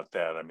mistaken about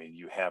that. I mean,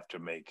 you have to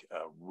make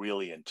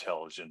really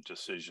intelligent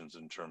decisions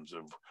in terms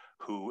of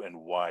who and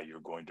why you're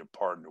going to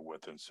partner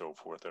with and so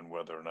forth, and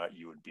whether or not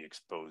you would be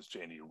exposed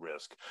to any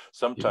risk.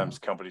 Sometimes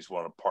companies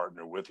want to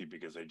partner with you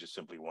because they just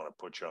simply want to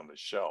put you on the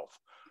shelf,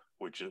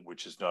 which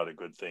is not a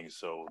good thing.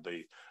 So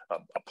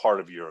a part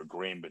of your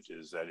agreement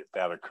is that if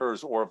that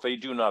occurs, or if they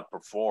do not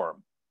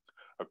perform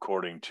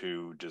according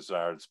to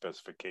desired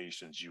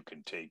specifications, you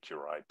can take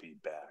your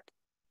IP back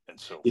and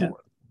so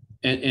forth.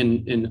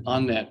 And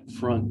on that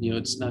front,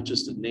 it's not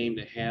just a name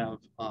to have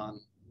on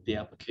the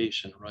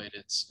application, right?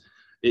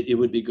 It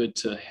would be good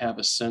to have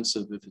a sense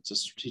of if it's a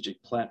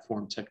strategic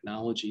platform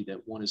technology that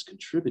one is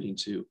contributing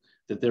to,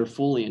 that they're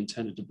fully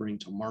intended to bring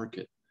to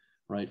market,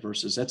 right?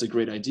 Versus that's a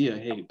great idea.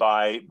 Hey,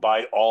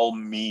 by all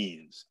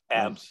means,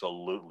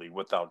 absolutely,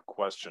 without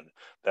question,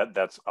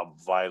 that's a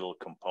vital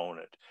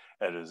component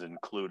that is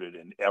included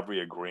in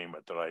every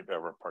agreement that I've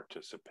ever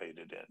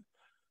participated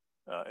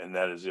in, and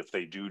that is if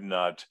they do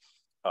not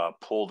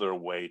pull their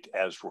weight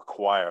as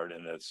required,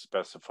 and it's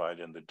specified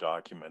in the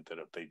document that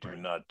if they do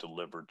not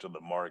deliver to the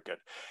market,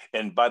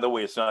 and by the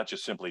way, it's not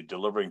just simply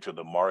delivering to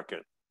the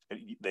market;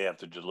 they have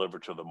to deliver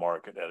to the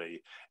market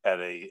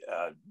at a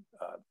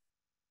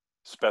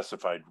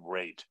specified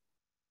rate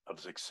of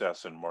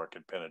success and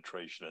market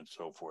penetration and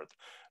so forth.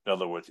 In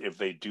other words, if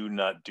they do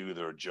not do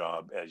their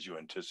job as you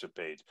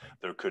anticipate,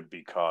 there could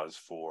be cause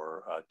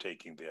for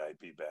taking the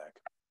IP back.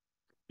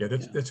 Yeah,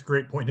 that's a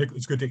great point, Nick.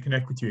 It's good to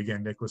connect with you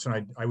again, Nicholas.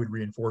 And I would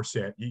reinforce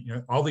that.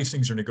 All these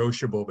things are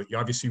negotiable, but you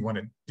obviously want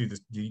to do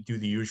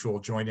the usual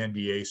joint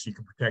NDA so you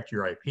can protect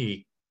your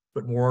IP.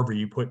 But moreover,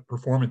 you put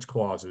performance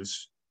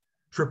clauses,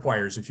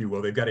 tripwires, if you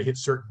will. They've got to hit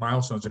certain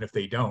milestones, and if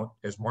they don't,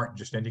 as Martin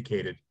just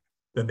indicated,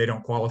 then they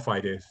don't qualify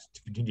to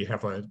continue to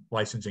have a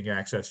licensing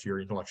access to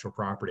your intellectual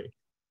property.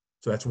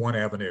 So that's one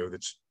avenue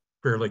that's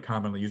fairly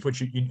commonly used.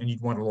 And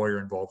you'd want a lawyer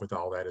involved with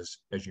all that, as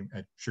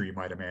I'm sure you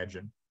might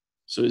imagine.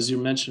 So as you're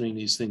mentioning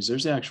these things,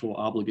 there's actual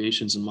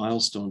obligations and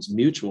milestones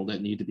mutual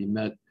that need to be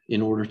met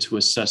in order to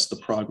assess the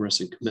progress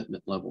and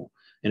commitment level.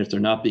 And if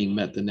they're not being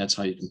met, then that's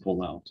how you can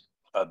pull out.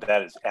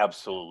 That is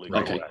absolutely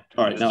correct. Okay.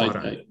 All right. Now,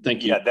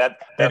 thank you. Yeah,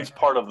 that's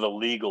part of the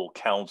legal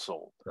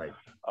counsel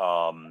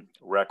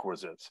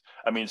requisites.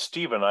 I mean,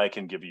 Steve and I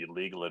can give you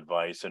legal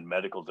advice and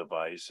medical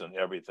advice and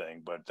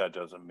everything, but that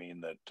doesn't mean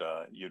that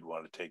you'd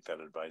want to take that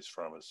advice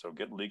from us. So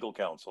get legal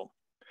counsel.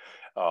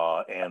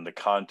 And the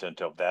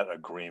content of that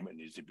agreement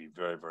needs to be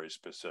very, very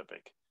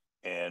specific.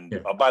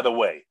 And by the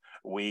way,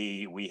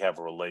 we have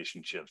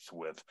relationships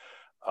with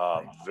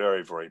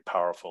very, very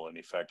powerful and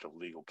effective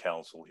legal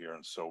counsel here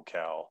in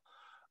SoCal.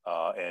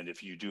 And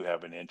if you do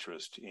have an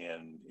interest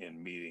in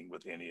meeting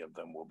with any of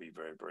them, we'll be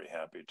very, very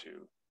happy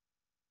to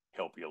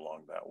help you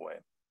along that way.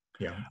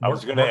 Yeah, I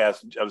was going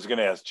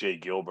to ask Jay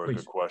Gilbert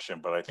a question,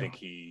 but I think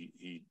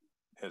he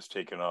has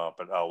taken off.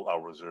 But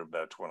I'll reserve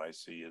that when I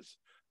see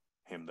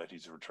him that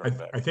he's returned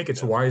back. I think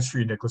it's wise for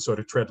you, Nicholas,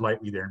 to tread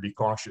lightly there and be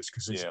cautious,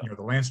 because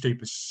the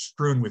landscape is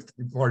strewn with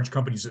large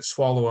companies that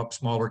swallow up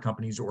smaller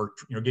companies, or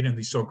get in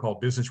these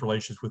so-called business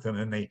relations with them,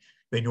 and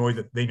they know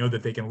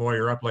that they can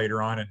lawyer up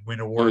later on and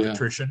win a war of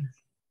attrition.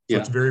 So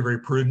it's very, very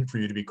prudent for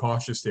you to be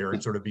cautious there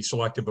and sort of be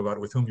selective about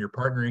with whom you're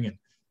partnering,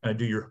 and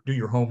do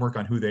your homework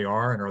on who they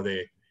are, and are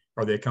they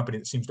a company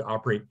that seems to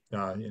operate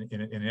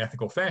in an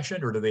ethical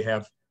fashion, or do they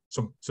have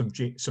some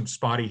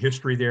spotty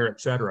history there,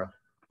 et cetera.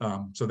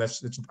 So I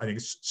think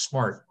it's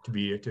smart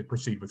to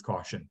proceed with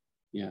caution.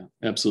 Yeah,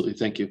 absolutely.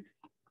 Thank you.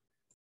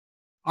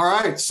 All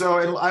right.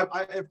 So I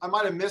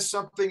might have missed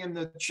something in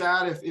the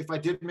chat. If I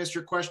did miss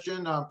your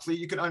question, please,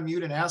 you can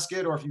unmute and ask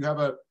it, or if you have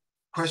a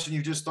question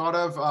you just thought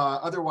of.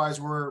 Otherwise,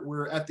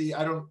 we're at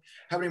I don't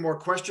have any more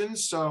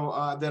questions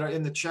that are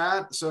in the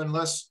chat. So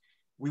unless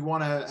we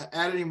want to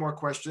add any more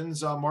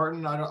questions,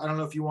 Martin, I don't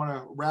know if you want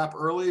to wrap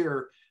early,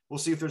 or we'll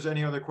see if there's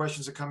any other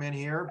questions that come in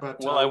here. But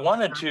well, I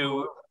wanted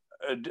to.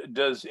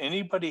 Does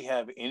anybody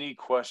have any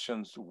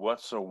questions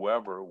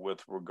whatsoever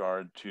with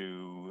regard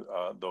to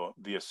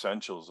the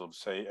essentials of,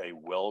 say, a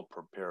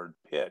well-prepared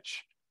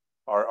pitch?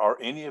 Are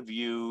any of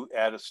you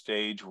at a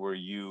stage where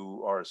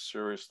you are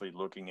seriously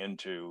looking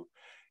into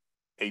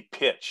a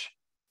pitch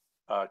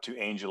to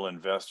angel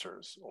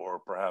investors, or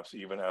perhaps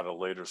even at a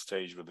later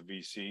stage with the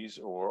VCs,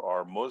 or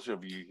are most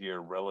of you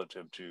here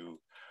relative to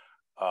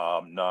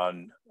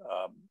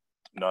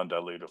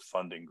non-dilutive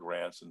funding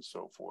grants and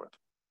so forth?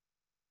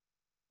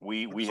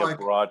 We have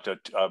brought a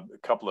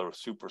couple of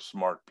super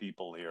smart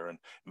people here, and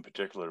in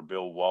particular,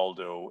 Bill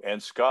Waldo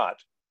and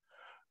Scott,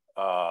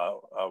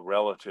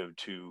 relative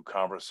to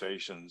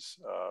conversations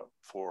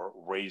for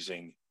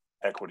raising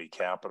equity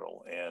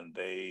capital, and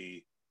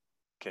they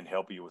can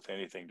help you with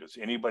anything. Does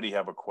anybody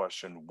have a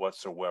question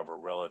whatsoever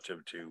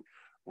relative to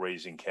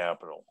raising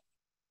capital?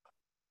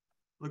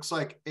 Looks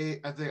like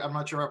I'm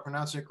not sure I'm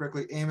pronouncing it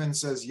correctly. Eamon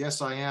says,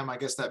 yes, I am. I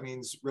guess that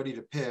means ready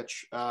to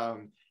pitch.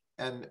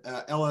 And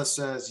Ella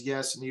says,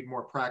 yes, need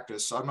more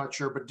practice. So I'm not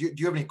sure, but do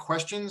you have any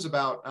questions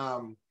about,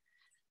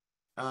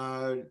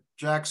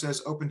 Jack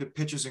says, open to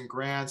pitches and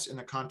grants in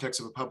the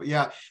context of a public.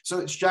 Yeah, so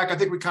it's Jack, I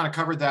think we kind of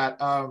covered that.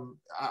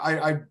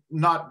 I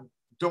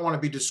don't want to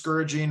be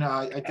discouraging.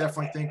 I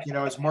definitely think,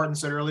 as Martin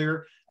said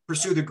earlier,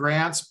 pursue the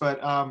grants, but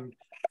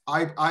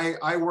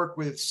I work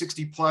with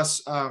 60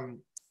 plus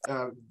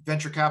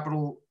venture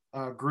capital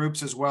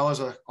groups, as well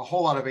as a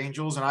whole lot of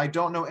angels. And I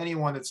don't know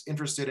anyone that's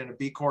interested in a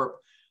B Corp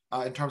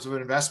in terms of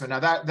an investment.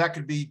 Now that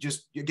could be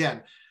just,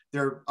 again,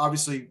 there are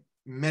obviously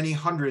many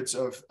hundreds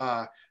of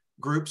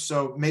groups.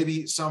 So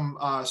maybe some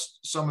of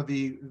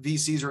the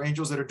VCs or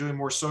angels that are doing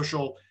more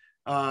social,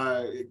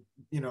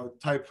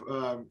 type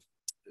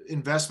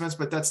investments,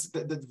 but that's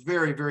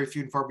very, very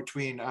few and far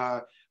between.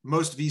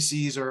 Most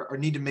VCs are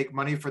need to make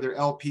money for their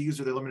LPs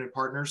or their limited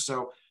partners.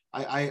 So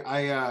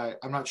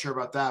I'm not sure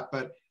about that,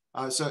 but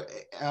so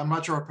I'm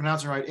not sure if I'm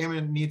pronouncing it right.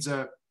 Ammon needs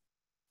a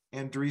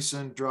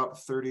Andreessen dropped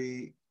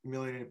 30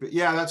 million. But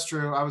yeah, that's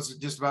true. I was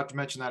just about to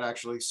mention that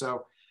actually.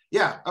 So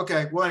yeah,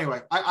 okay. Well,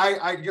 anyway,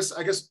 I guess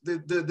the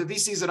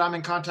VCs that I'm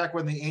in contact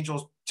with, and the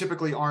angels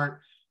typically aren't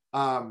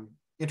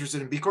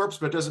interested in B Corps,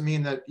 but it doesn't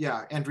mean that,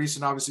 yeah,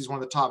 Andreessen obviously is one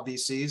of the top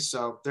VCs.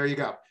 So there you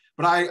go.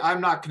 But I'm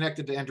not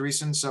connected to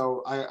Andreessen,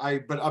 so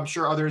but I'm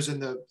sure others in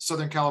the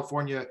Southern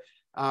California,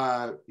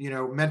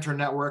 mentor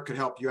network could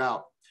help you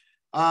out.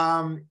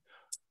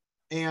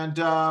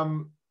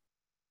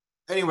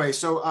 Anyway,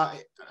 so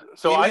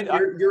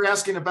you're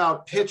asking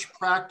about pitch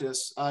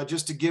practice,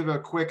 just to give a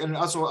quick, and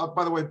also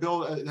by the way,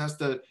 Bill is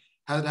gonna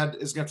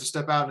have to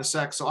step out in a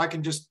sec, so I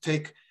can just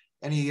take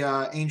any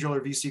angel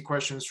or VC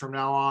questions from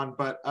now on.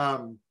 But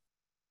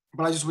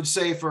I just would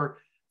say for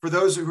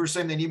those who are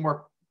saying they need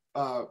more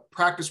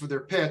practice with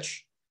their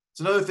pitch, it's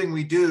another thing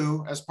we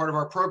do as part of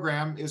our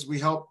program is we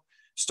help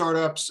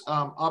startups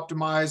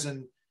optimize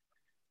and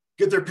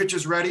get their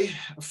pitches ready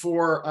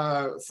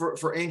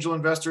for angel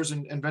investors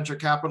and venture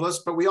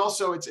capitalists. But we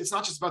also, it's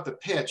not just about the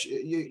pitch.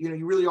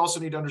 You really also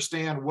need to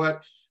understand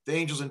what the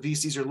angels and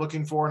VCs are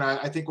looking for. And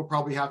I think we'll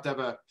probably have to have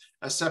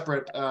a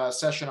separate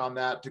session on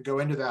that to go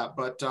into that.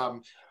 But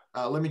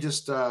let me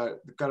just,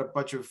 got a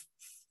bunch of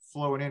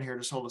flowing in here.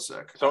 Just hold a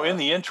sec. So in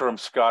the interim,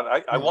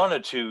 Scott, I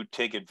wanted to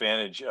take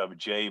advantage of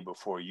Jay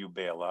before you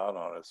bail out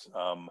on us.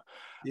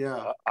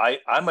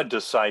 I'm a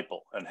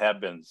disciple and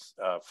have been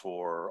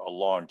for a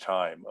long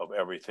time of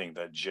everything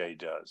that Jay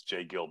does,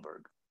 Jay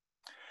Gilbert.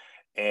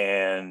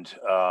 And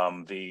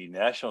the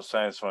National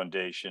Science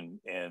Foundation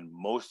and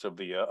most of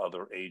the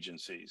other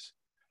agencies,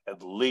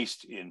 at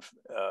least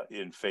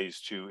in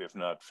phase 2, if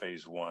not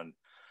phase 1,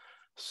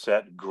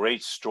 set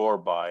great store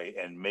by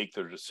and make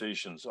their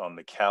decisions on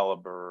the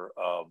caliber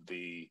of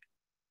the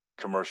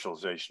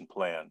commercialization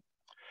plan.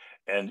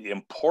 And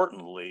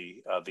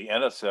importantly, the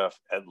NSF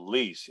at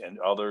least, and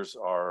others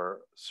are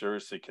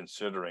seriously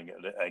considering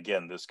it,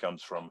 again, this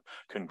comes from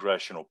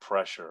congressional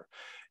pressure,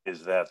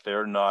 is that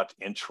they're not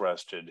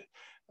interested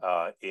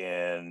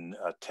in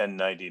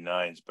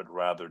 1099s, but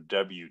rather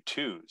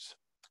W-2s,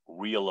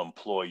 real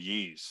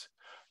employees,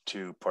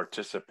 to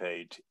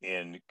participate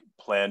in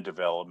plan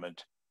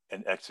development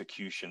and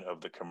execution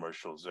of the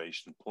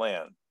commercialization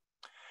plan.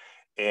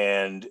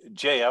 And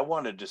Jay, I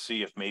wanted to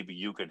see if maybe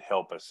you could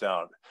help us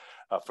out.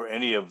 For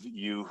any of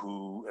you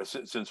who,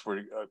 since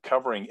we're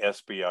covering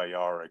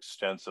SBIR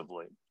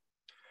extensively,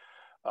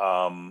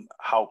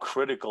 how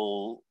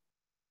critical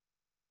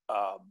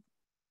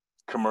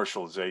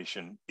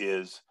commercialization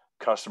is,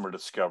 customer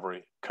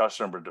discovery,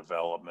 customer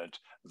development,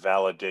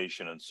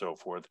 validation, and so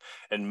forth.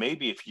 And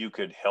maybe if you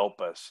could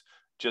help us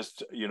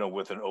just,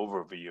 with an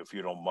overview, if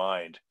you don't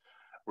mind,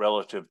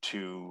 relative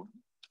to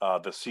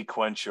the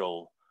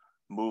sequential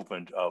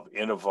movement of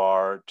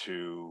Innovar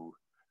to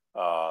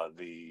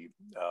the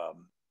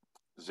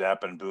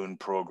Zap and Boone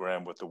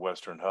program with the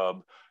Western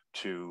Hub,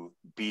 to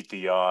Beat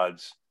the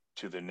Odds,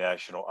 to the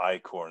National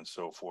I-Corps and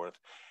so forth,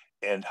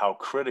 and how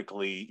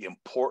critically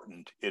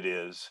important it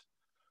is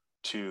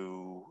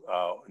to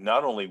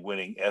not only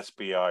winning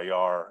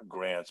SBIR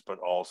grants, but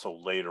also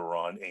later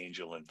on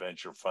angel and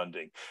venture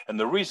funding. And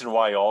the reason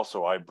why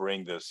also I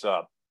bring this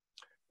up,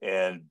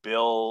 and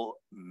Bill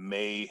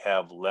may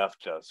have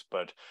left us,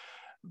 but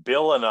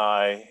Bill and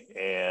I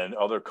and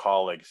other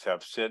colleagues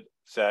have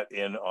sat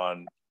in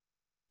on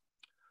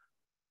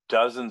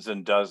dozens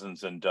and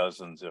dozens and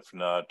dozens, if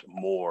not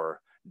more,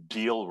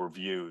 deal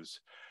reviews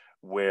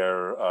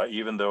where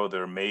even though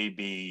there may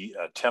be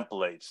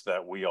templates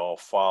that we all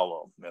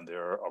follow, and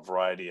there are a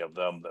variety of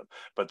them,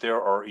 but there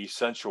are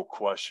essential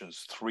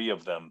questions, 3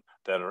 of them,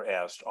 that are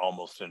asked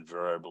almost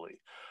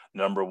invariably.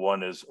 Number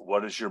 1 is,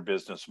 what is your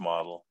business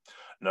model?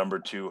 Number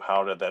 2,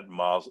 how did that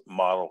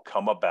model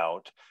come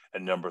about?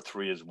 And number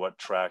 3 is, what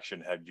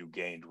traction have you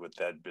gained with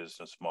that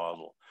business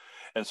model?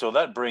 And so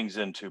that brings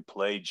into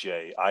play,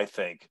 Jay, I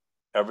think,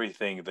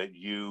 everything that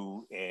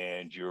you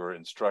and your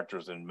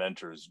instructors and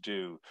mentors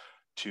do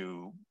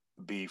to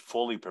be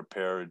fully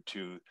prepared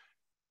to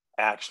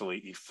actually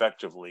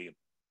effectively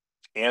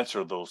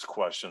answer those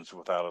questions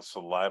without a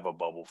saliva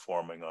bubble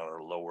forming on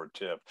our lower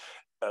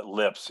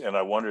lips. And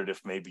I wondered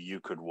if maybe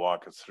you could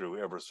walk us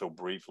through ever so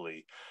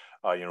briefly,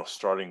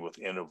 starting with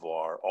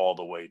Innovar all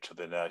the way to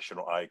the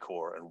National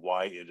I-Corps, and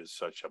why it is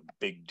such a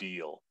big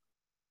deal,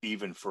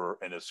 even for,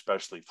 and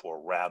especially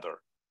for rather,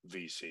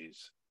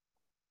 VCs.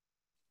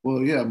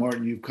 Well, yeah,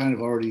 Martin, you've kind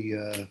of already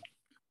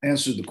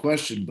answered the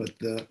question, but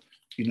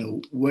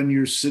when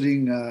you're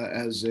sitting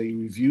as a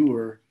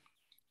reviewer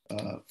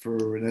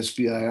for an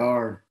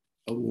SBIR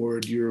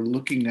award, you're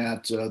looking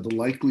at the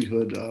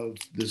likelihood of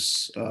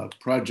this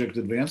project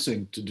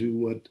advancing to do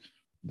what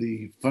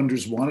the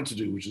funders want it to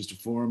do, which is to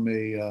form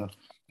a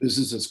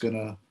business that's going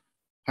to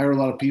hire a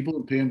lot of people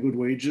and pay them good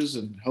wages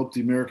and help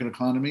the American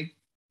economy.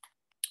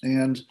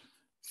 And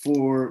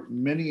for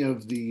many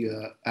of the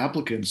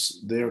applicants,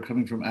 they are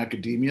coming from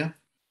academia.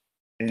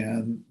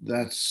 And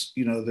that's,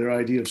 you know, their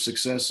idea of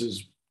success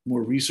is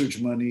more research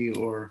money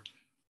or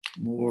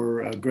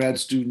more grad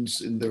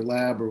students in their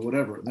lab or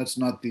whatever. That's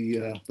not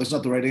the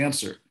right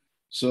answer.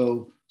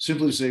 So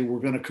simply say we're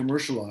going to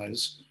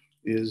commercialize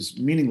is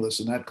meaningless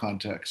in that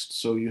context.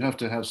 So you have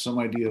to have some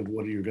idea of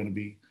what you're going to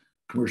be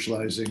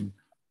commercializing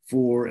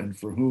for and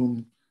for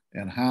whom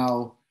and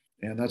how.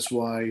 And that's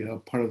why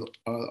part of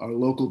our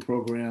local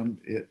program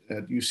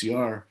at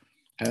UCR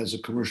has a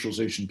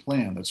commercialization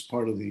plan. That's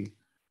part of the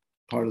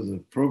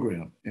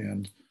program.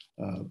 And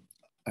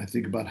I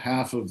think about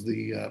half of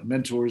the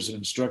mentors and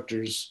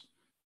instructors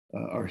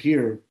are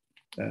here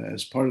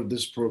as part of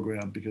this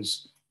program,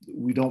 because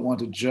we don't want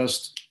to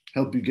just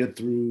help you get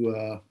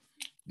through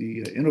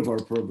the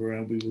Innovar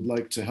program. We would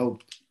like to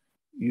help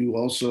you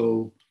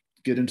also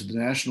get into the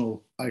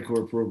national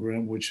I-Corps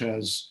program, which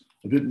has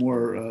a bit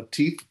more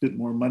teeth, a bit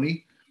more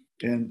money,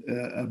 and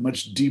a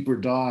much deeper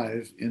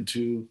dive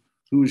into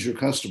who is your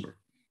customer.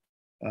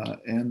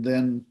 And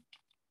then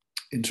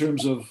in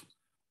terms of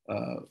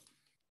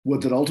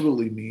what that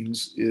ultimately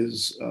means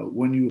is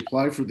when you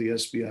apply for the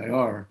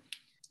SBIR,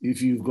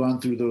 if you've gone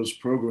through those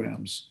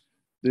programs,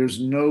 there's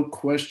no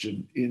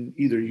question in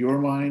either your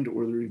mind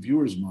or the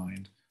reviewer's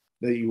mind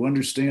that you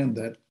understand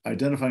that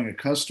identifying a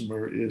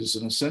customer is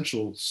an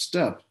essential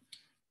step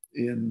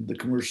in the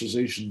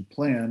commercialization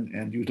plan,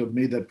 and you'd have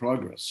made that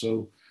progress.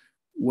 So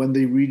when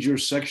they read your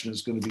section,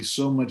 it's going to be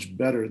so much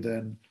better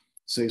than,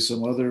 say,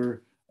 some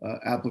other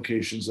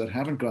applications that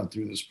haven't gone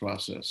through this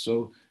process.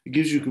 So it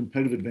gives you a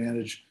competitive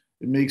advantage.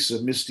 It makes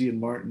Misty and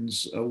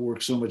Martin's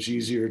work so much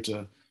easier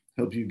to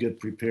help you get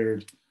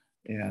prepared.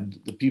 And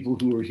the people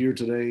who are here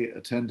today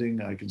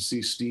attending, I can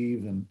see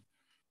Steve and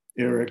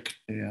Eric,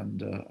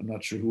 and I'm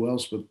not sure who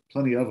else, but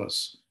plenty of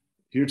us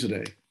here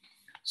today.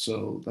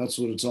 So that's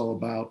what it's all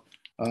about.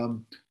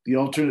 The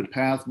alternate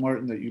path,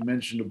 Martin, that you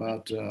mentioned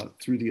about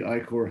through the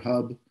I-Corps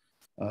hub,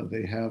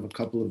 they have a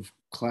couple of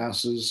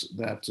classes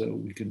that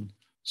we can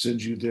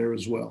send you there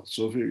as well.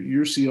 So if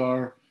you're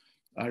UCR,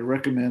 I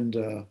recommend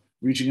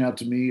reaching out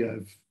to me.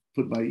 I've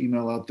put my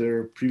email out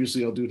there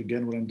previously. I'll do it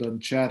again when I'm done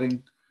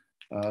chatting,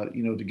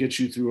 you know, to get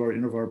you through our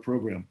Innovar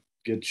program,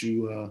 get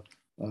you a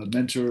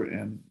mentor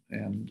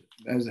and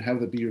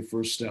have that be your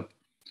first step.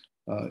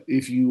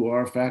 If you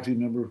are a faculty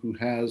member who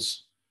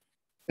has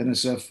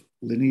NSF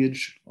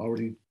lineage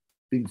already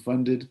being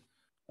funded,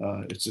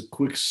 it's a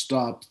quick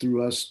stop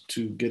through us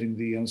to getting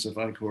the NSF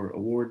I-Corps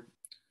award.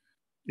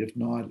 If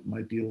not, it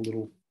might be a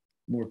little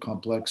more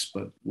complex,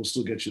 but we'll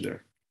still get you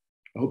there.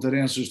 I hope that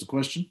answers the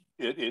question.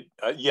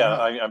 Yeah,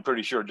 I'm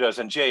pretty sure it does.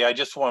 And Jay, I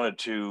just wanted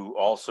to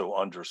also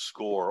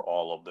underscore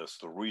all of this.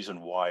 The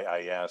reason why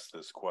I asked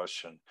this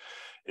question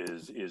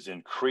is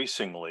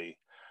increasingly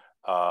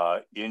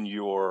in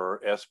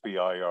your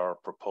SBIR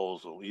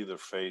proposal, either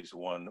phase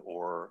 1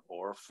 or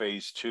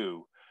phase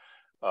 2,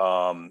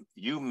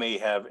 you may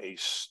have a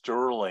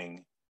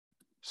sterling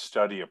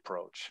study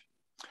approach.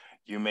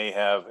 You may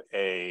have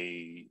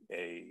a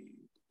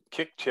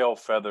kick tail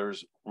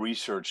feathers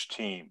research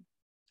team.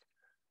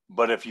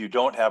 But if you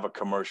don't have a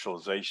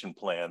commercialization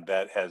plan,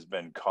 that has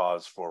been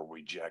cause for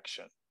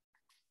rejection.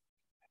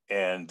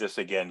 And this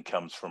again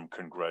comes from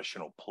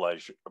congressional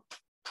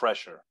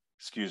pressure,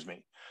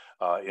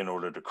 in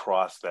order to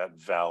cross that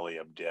valley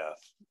of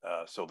death.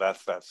 So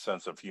that's that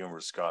sense of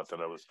humor, Scott, that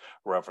I was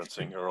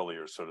referencing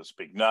earlier, so to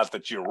speak. Not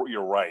that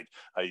you're right.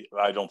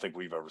 I don't think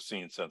we've ever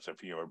seen sense of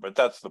humor, but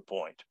that's the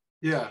point.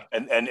 Yeah.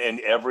 And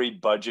every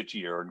budget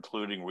year,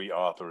 including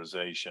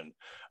reauthorization,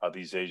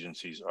 these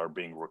agencies are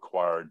being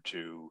required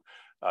to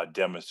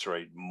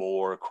demonstrate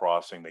more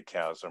crossing the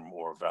chasm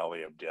or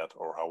valley of death,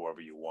 or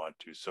however you want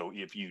to. So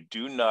if you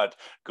do not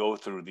go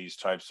through these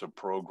types of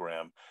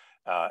program,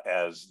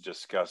 as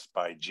discussed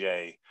by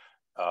Jay,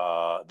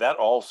 that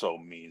also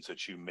means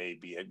that you may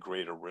be at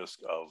greater risk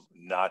of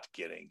not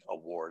getting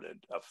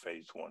awarded a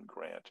phase 1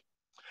 grant.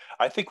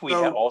 I think we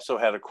also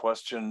had a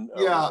question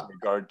with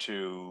regard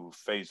to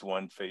phase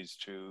 1, phase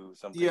 2,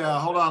 something. Yeah,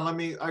 hold on. Let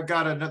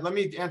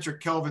me answer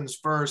Kelvin's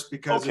first,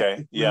 because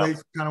it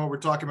relates kind of what we're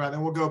talking about.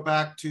 Then we'll go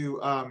back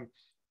to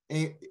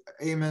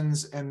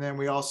Eamon's, and then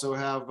we also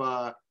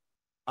have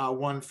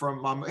one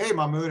from Mahmoud. Hey,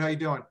 Mahmoud, how you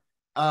doing?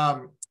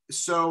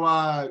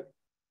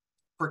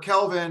 For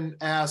Kelvin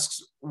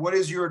asks, what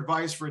is your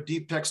advice for a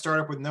deep tech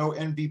startup with no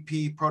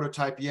MVP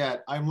prototype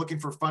yet? I'm looking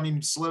for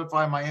funding to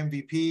solidify my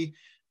MVP,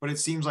 but it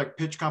seems like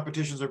pitch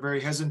competitions are very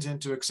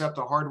hesitant to accept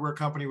a hardware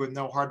company with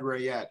no hardware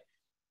yet.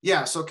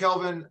 Yeah, so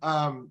Kelvin,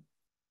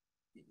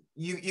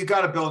 you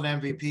got to build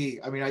an MVP.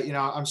 I mean,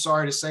 I'm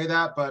sorry to say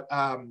that, but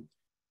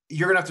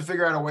you're gonna have to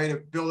figure out a way to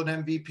build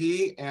an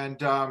MVP, and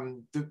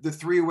the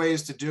 3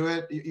 ways to do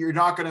it, you're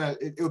not gonna,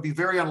 it would be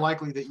very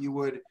unlikely that you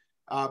would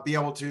be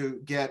able to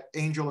get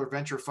angel or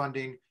venture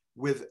funding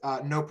with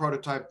no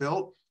prototype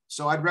built.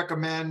 So I'd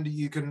recommend,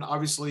 you can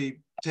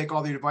obviously take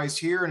all the advice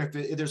here, and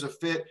if there's a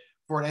fit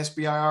for an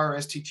SBIR or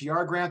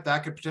STTR grant,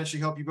 that could potentially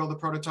help you build a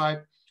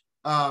prototype.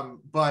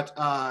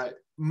 But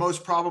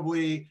most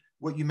probably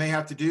what you may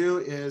have to do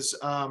is,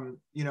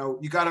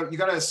 you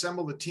gotta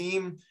assemble the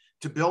team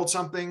to build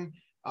something.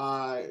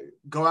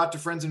 Go out to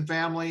friends and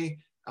family.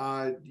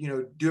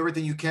 Do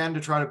everything you can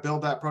to try to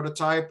build that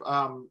prototype.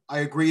 I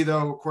agree,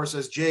 though, of course,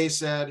 as Jay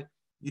said,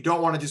 you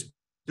don't want to just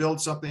build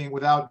something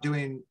without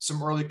doing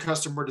some early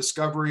customer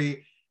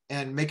discovery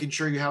and making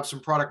sure you have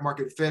some product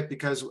market fit,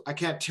 because I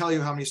can't tell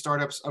you how many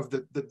startups of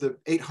the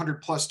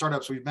 800 plus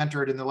startups we've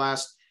mentored in the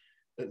last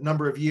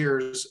number of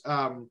years,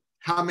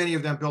 how many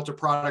of them built a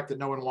product that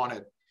no one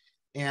wanted.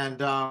 And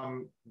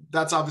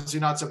that's obviously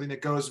not something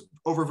that goes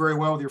over very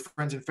well with your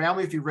friends and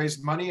family if you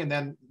raised money and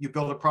then you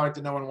build a product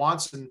that no one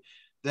wants. And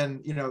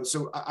then,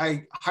 so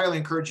I highly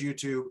encourage you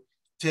to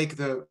take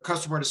the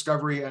customer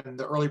discovery and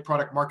the early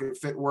product market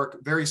fit work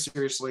very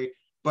seriously.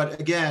 But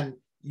again,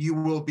 you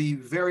will be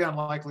very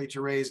unlikely to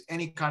raise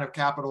any kind of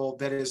capital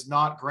that is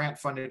not grant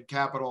funded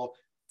capital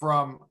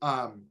from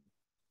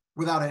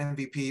without an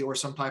MVP or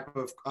some type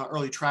of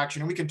early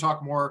traction. And we can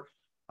talk more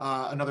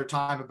another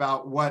time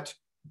about what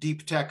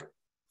deep tech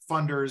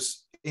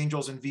funders,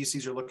 angels, and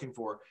VCs are looking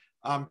for.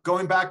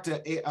 Going back to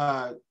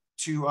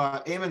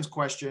Eamon's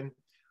question,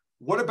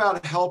 what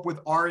about help with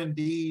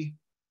R&D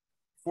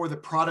for the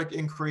product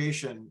in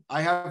creation?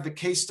 I have the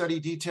case study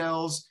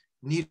details,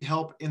 need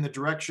help in the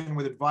direction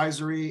with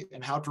advisory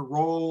and how to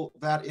roll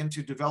that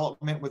into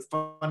development with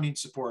funding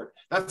support.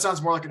 That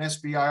sounds more like an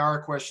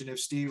SBIR question if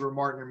Steve or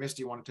Martin or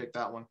Misty want to take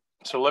that one.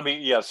 So let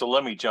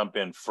me jump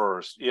in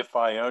first. If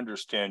I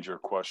understand your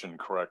question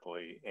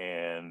correctly,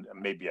 and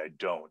maybe I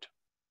don't,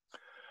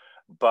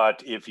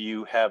 but if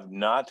you have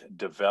not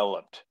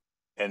developed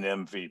an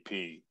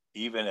MVP,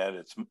 even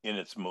in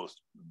its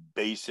most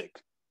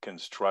basic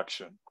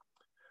construction,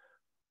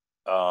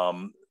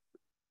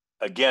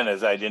 again,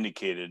 as I'd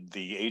indicated,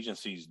 the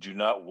agencies do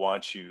not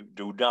want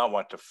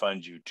to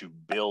fund you to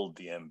build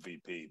the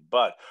MVP.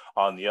 But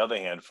on the other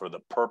hand, for the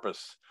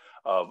purpose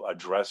of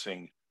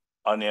addressing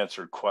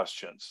unanswered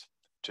questions,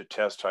 to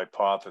test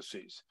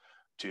hypotheses,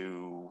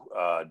 to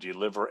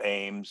deliver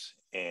aims,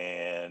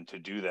 and to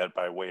do that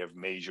by way of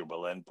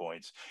measurable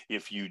endpoints,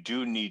 if you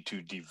do need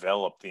to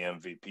develop the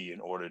MVP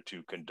in order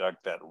to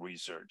conduct that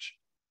research,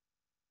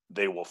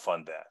 they will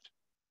fund that.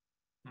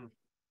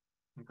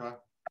 Okay.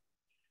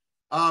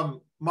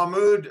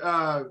 Mahmoud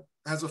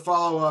has a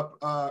follow-up,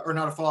 or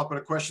not a follow-up, but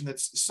a question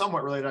that's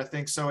somewhat related, I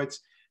think. So it's,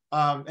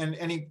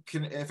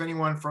 if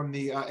anyone from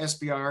the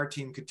SBIR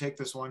team could take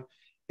this one.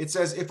 It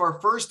says, if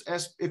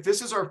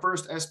this is our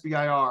first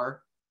SBIR,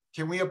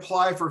 can we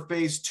apply for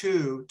phase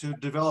 2 to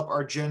develop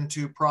our Gen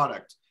 2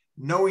 product,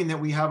 knowing that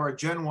we have our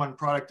Gen 1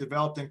 product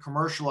developed and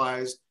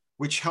commercialized,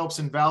 which helps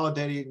in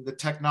validating the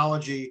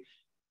technology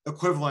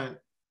equivalent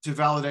to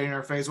validating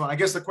our phase 1? I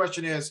guess the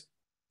question is,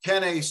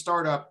 can a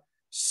startup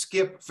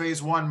skip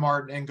phase 1,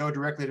 Martin, and go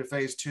directly to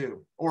phase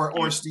 2,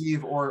 or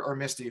Steve or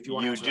Misty, if you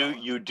want to.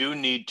 You do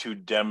need to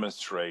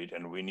demonstrate,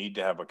 and we need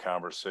to have a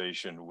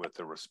conversation with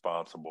the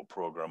responsible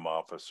program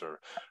officer,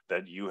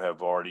 that you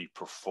have already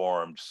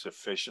performed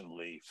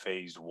sufficiently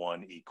phase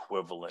 1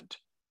 equivalent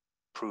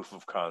proof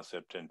of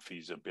concept and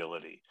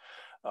feasibility.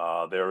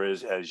 There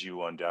is, as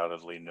you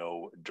undoubtedly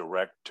know,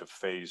 direct to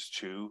phase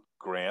 2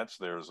 grants.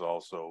 There's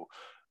also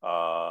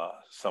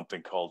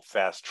something called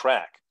fast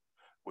track,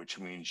 which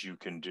means you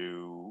can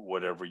do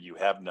whatever you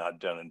have not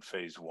done in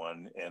phase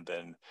 1 and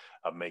then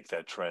make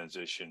that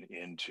transition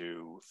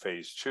into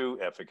phase 2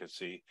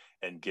 efficacy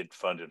and get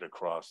funded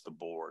across the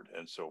board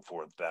and so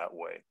forth that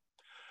way.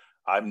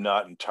 I'm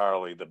not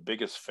entirely the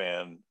biggest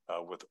fan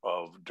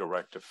of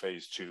direct to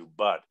phase 2,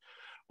 but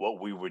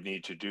what we would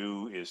need to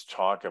do is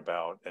talk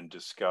about and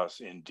discuss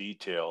in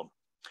detail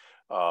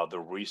the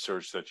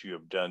research that you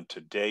have done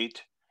to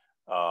date,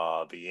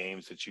 the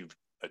aims that you've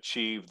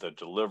achieve, the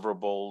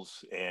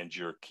deliverables, and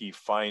your key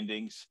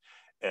findings.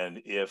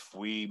 And if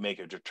we make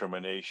a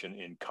determination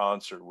in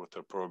concert with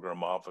the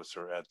program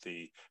officer at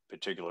the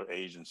particular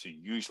agency,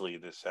 usually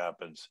this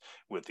happens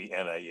with the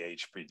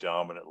NIH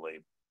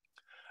predominantly,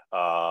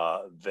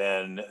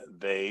 then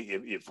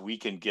if we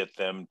can get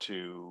them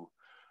to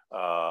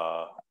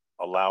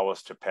allow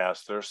us to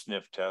pass their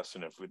sniff test,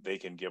 and if they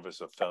can give us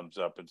a thumbs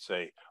up and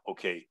say,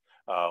 okay,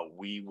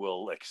 we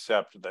will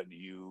accept that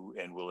you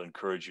and will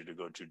encourage you to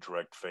go to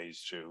direct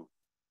phase 2,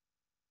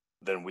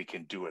 then we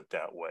can do it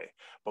that way.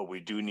 But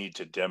we do need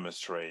to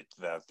demonstrate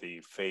that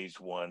the phase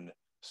 1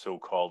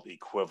 so-called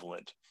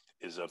equivalent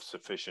is of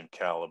sufficient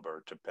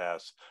caliber to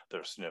pass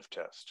their sniff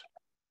test.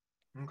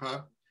 Okay.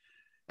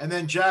 And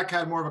then Jack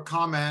had more of a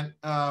comment.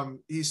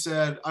 He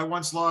said, I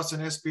once lost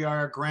an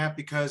SBIR grant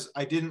because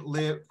I didn't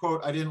live,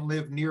 quote, I didn't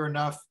live near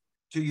enough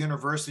to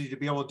university to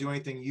be able to do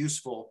anything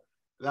useful.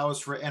 That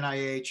was for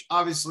NIH.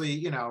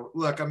 Obviously,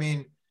 look, I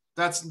mean,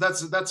 that's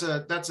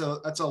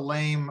a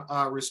lame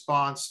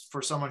response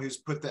for someone who's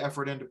put the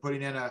effort into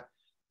putting in an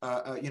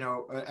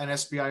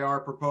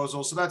SBIR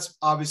proposal. So that's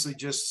obviously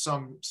just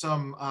some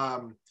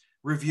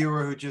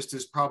reviewer who just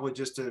is probably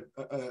just you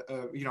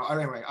know,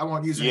 anyway, I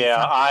won't use any.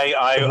 Yeah,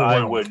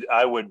 I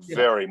would Yeah.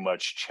 very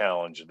much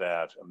challenge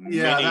that.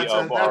 Yeah, Many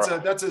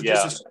that's of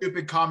just a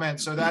stupid comment.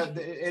 So that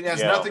it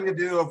has nothing to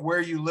do of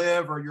where you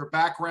live or your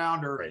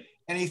background or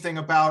anything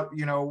about,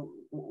 you know,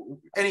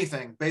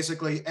 anything.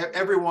 Basically,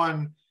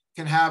 everyone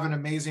can have an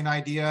amazing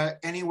idea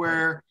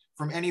anywhere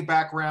from any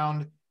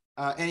background,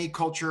 any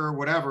culture,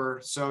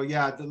 whatever. So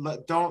yeah,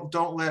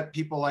 don't let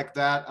people like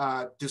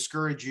that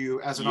discourage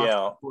you as an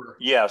entrepreneur.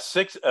 Yeah,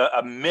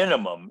 a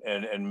minimum,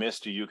 and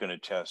Misty, you can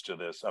attest to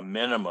this, a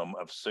minimum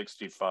of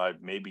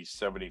 65, maybe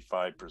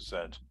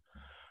 75%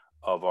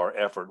 of our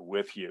effort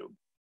with you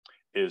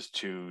is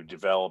to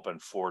develop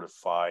and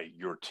fortify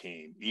your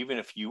team. Even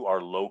if you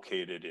are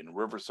located in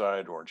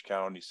Riverside, Orange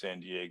County, San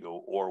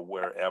Diego, or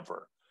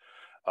wherever,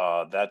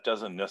 that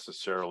doesn't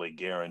necessarily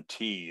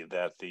guarantee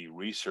that the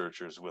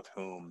researchers with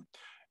whom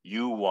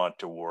you want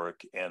to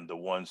work and the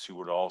ones who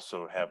would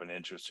also have an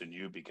interest in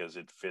you because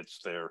it fits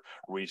their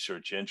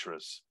research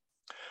interests.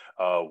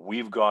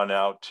 We've gone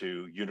out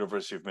to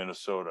University of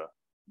Minnesota,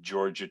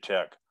 Georgia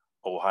Tech,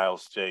 Ohio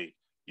State,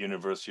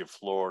 University of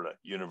Florida,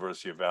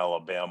 University of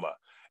Alabama,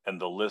 and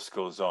the list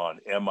goes on,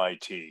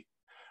 MIT.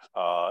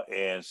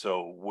 And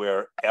so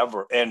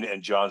wherever,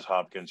 and Johns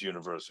Hopkins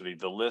University,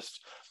 the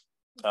list,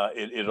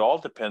 it all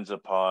depends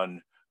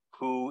upon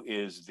who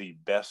is the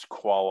best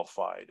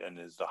qualified and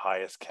is the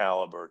highest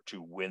caliber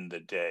to win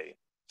the day,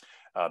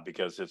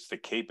 because it's the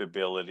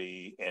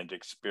capability and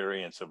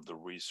experience of the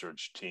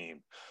research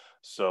team.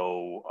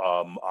 So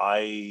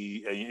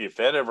if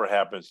that ever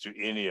happens to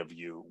any of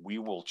you, we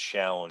will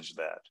challenge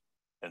that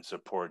and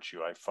support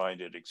you. I find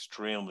it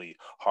extremely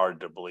hard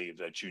to believe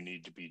that you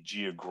need to be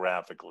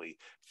geographically,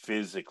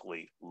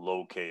 physically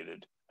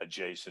located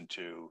adjacent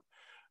to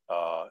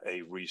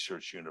a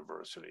research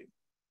university.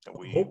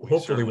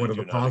 Hopefully one of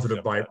the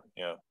positive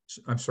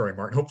I'm sorry,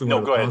 Martin. Hopefully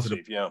one of the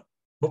positive,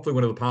 hopefully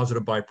one of the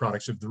positive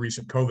byproducts of the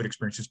recent COVID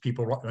experience is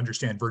people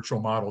understand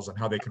virtual models and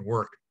how they can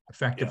work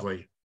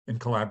effectively in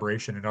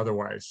collaboration and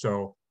otherwise.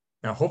 So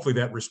now hopefully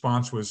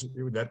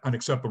that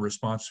unacceptable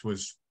response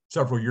was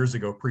several years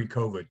ago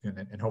pre-COVID,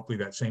 and hopefully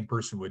that same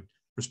person would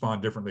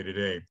respond differently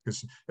today.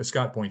 Because as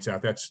Scott points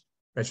out, that's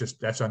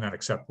an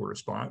unacceptable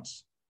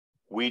response.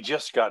 We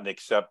just got an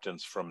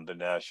acceptance from the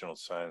National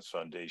Science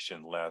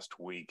Foundation last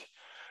week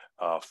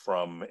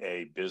from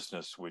a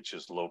business which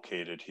is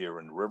located here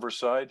in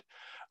Riverside.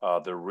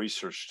 The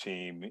research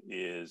team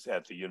is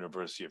at the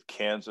University of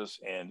Kansas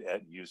and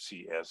at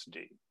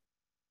UCSD.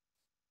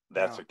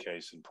 That's a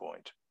case in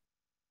point.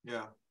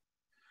 Yeah.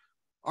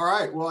 All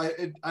right. Well,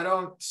 I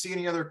don't see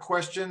any other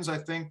questions. I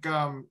think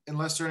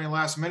unless there are any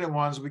last minute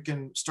ones, we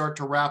can start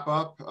to wrap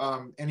up.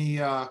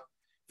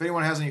 If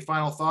anyone has any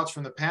final thoughts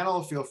from the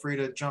panel, feel free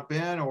to jump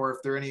in, or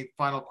if there are any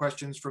final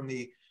questions from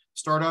the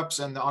startups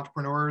and the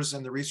entrepreneurs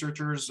and the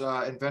researchers,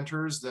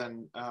 inventors,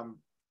 then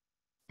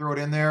throw it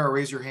in there or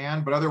raise your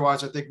hand. But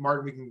otherwise, I think,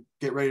 Martin, we can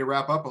get ready to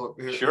wrap up.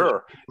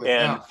 Sure.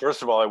 And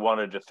first of all, I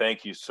wanted to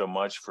thank you so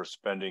much for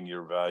spending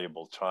your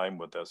valuable time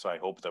with us. I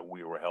hope that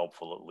we were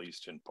helpful, at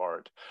least in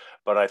part.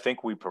 But I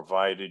think we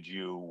provided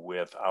you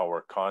with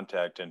our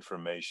contact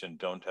information.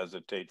 Don't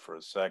hesitate for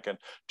a second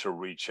to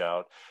reach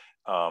out.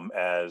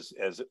 As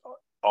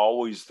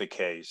always the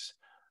case,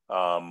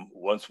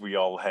 once we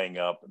all hang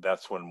up,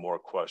 that's when more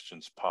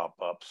questions pop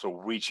up. So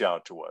reach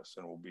out to us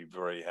and we'll be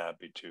very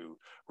happy to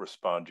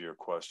respond to your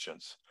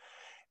questions.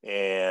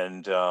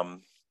 And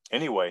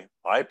anyway,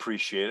 I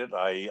appreciate it.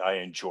 I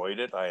enjoyed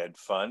it. I had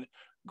fun.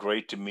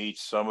 Great to meet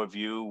some of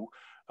you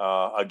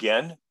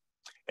again,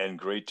 and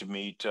great to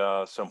meet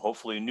some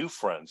hopefully new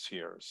friends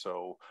here.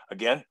 So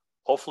again,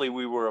 hopefully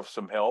we were of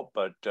some help,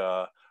 but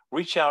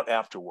reach out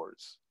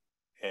afterwards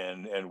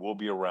and we'll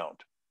be around.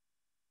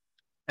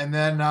 And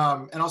then,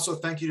 and also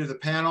thank you to the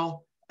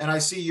panel. And I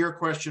see your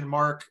question,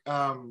 Mark.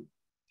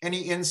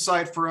 Any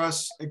insight for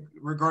us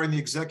regarding the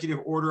executive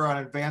order on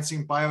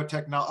advancing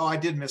biotechnology? Oh, I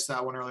did miss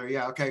that one earlier.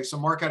 Yeah, okay. So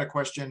Mark had a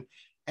question.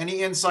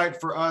 Any insight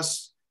for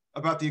us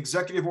about the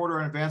executive order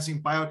on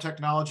advancing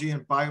biotechnology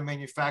and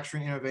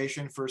biomanufacturing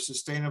innovation for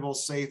sustainable,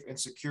 safe, and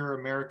secure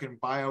American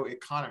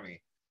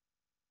bioeconomy?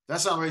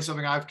 That's not really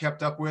something I've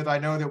kept up with. I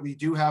know that we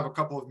do have a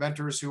couple of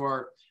mentors who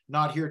are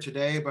not here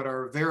today, but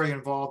are very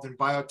involved in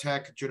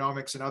biotech,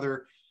 genomics, and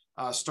other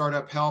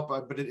startup help.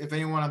 But if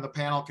anyone on the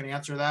panel can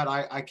answer that,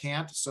 I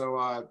can't.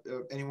 So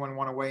anyone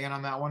want to weigh in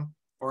on that one?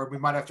 Or we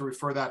might have to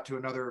refer that to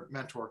another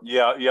mentor.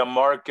 Yeah,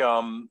 Mark,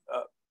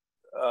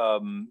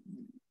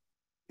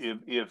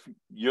 if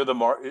you're the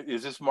Mark,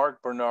 is this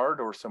Mark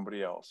Bernard or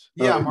somebody else?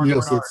 Yeah, Mark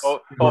Bernard.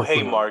 Oh,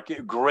 hey, Mark,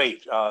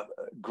 great.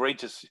 Great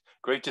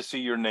to see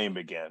your name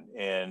again.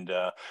 And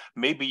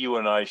maybe you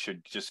and I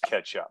should just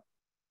catch up.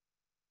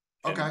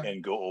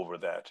 And go over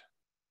that.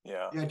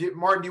 Yeah.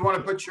 Martin, do you want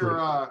to put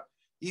your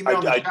email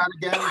in the chat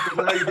again? Because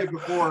I know you did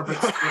before.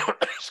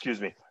 But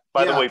excuse me.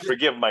 By the way,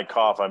 forgive my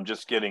cough. I'm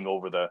just getting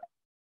over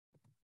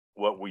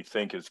what we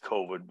think is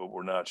COVID, but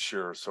we're not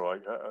sure. So I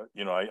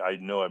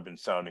know I've been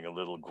sounding a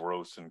little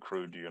gross and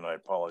crude to you, and I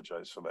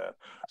apologize for that.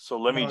 So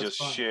let me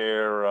just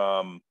share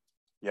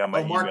Yeah,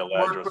 my Mark, email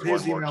Mark address put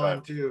his email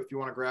in too, if you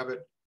want to grab it.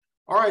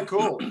 All right,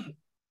 cool.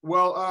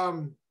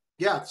 Well,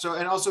 yeah, so,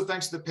 and also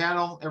thanks to the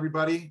panel,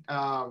 everybody.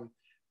 I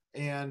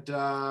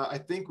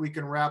think we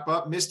can wrap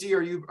up. Misty,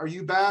 are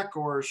you back,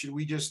 or should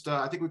we just,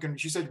 I think we can,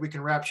 she said we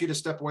can wrap. She had to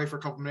step away for a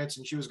couple minutes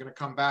and she was going to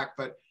come back,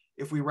 but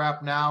if we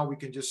wrap now, we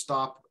can just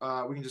stop.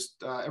 We can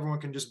just, everyone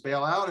can just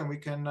bail out and we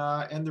can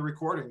end the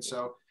recording.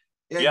 So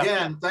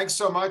again, thanks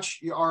so much.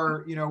 You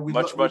are, we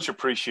much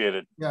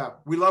appreciated. Yeah,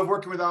 we love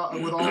working with all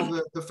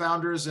the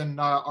founders, and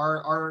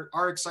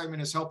our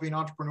excitement is helping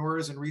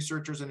entrepreneurs and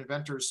researchers and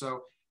inventors.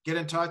 So get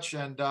in touch,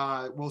 and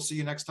we'll see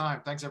you next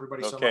time. Thanks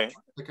everybody so much.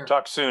 Take care.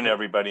 Talk soon,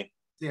 everybody.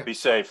 Yeah. Be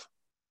safe.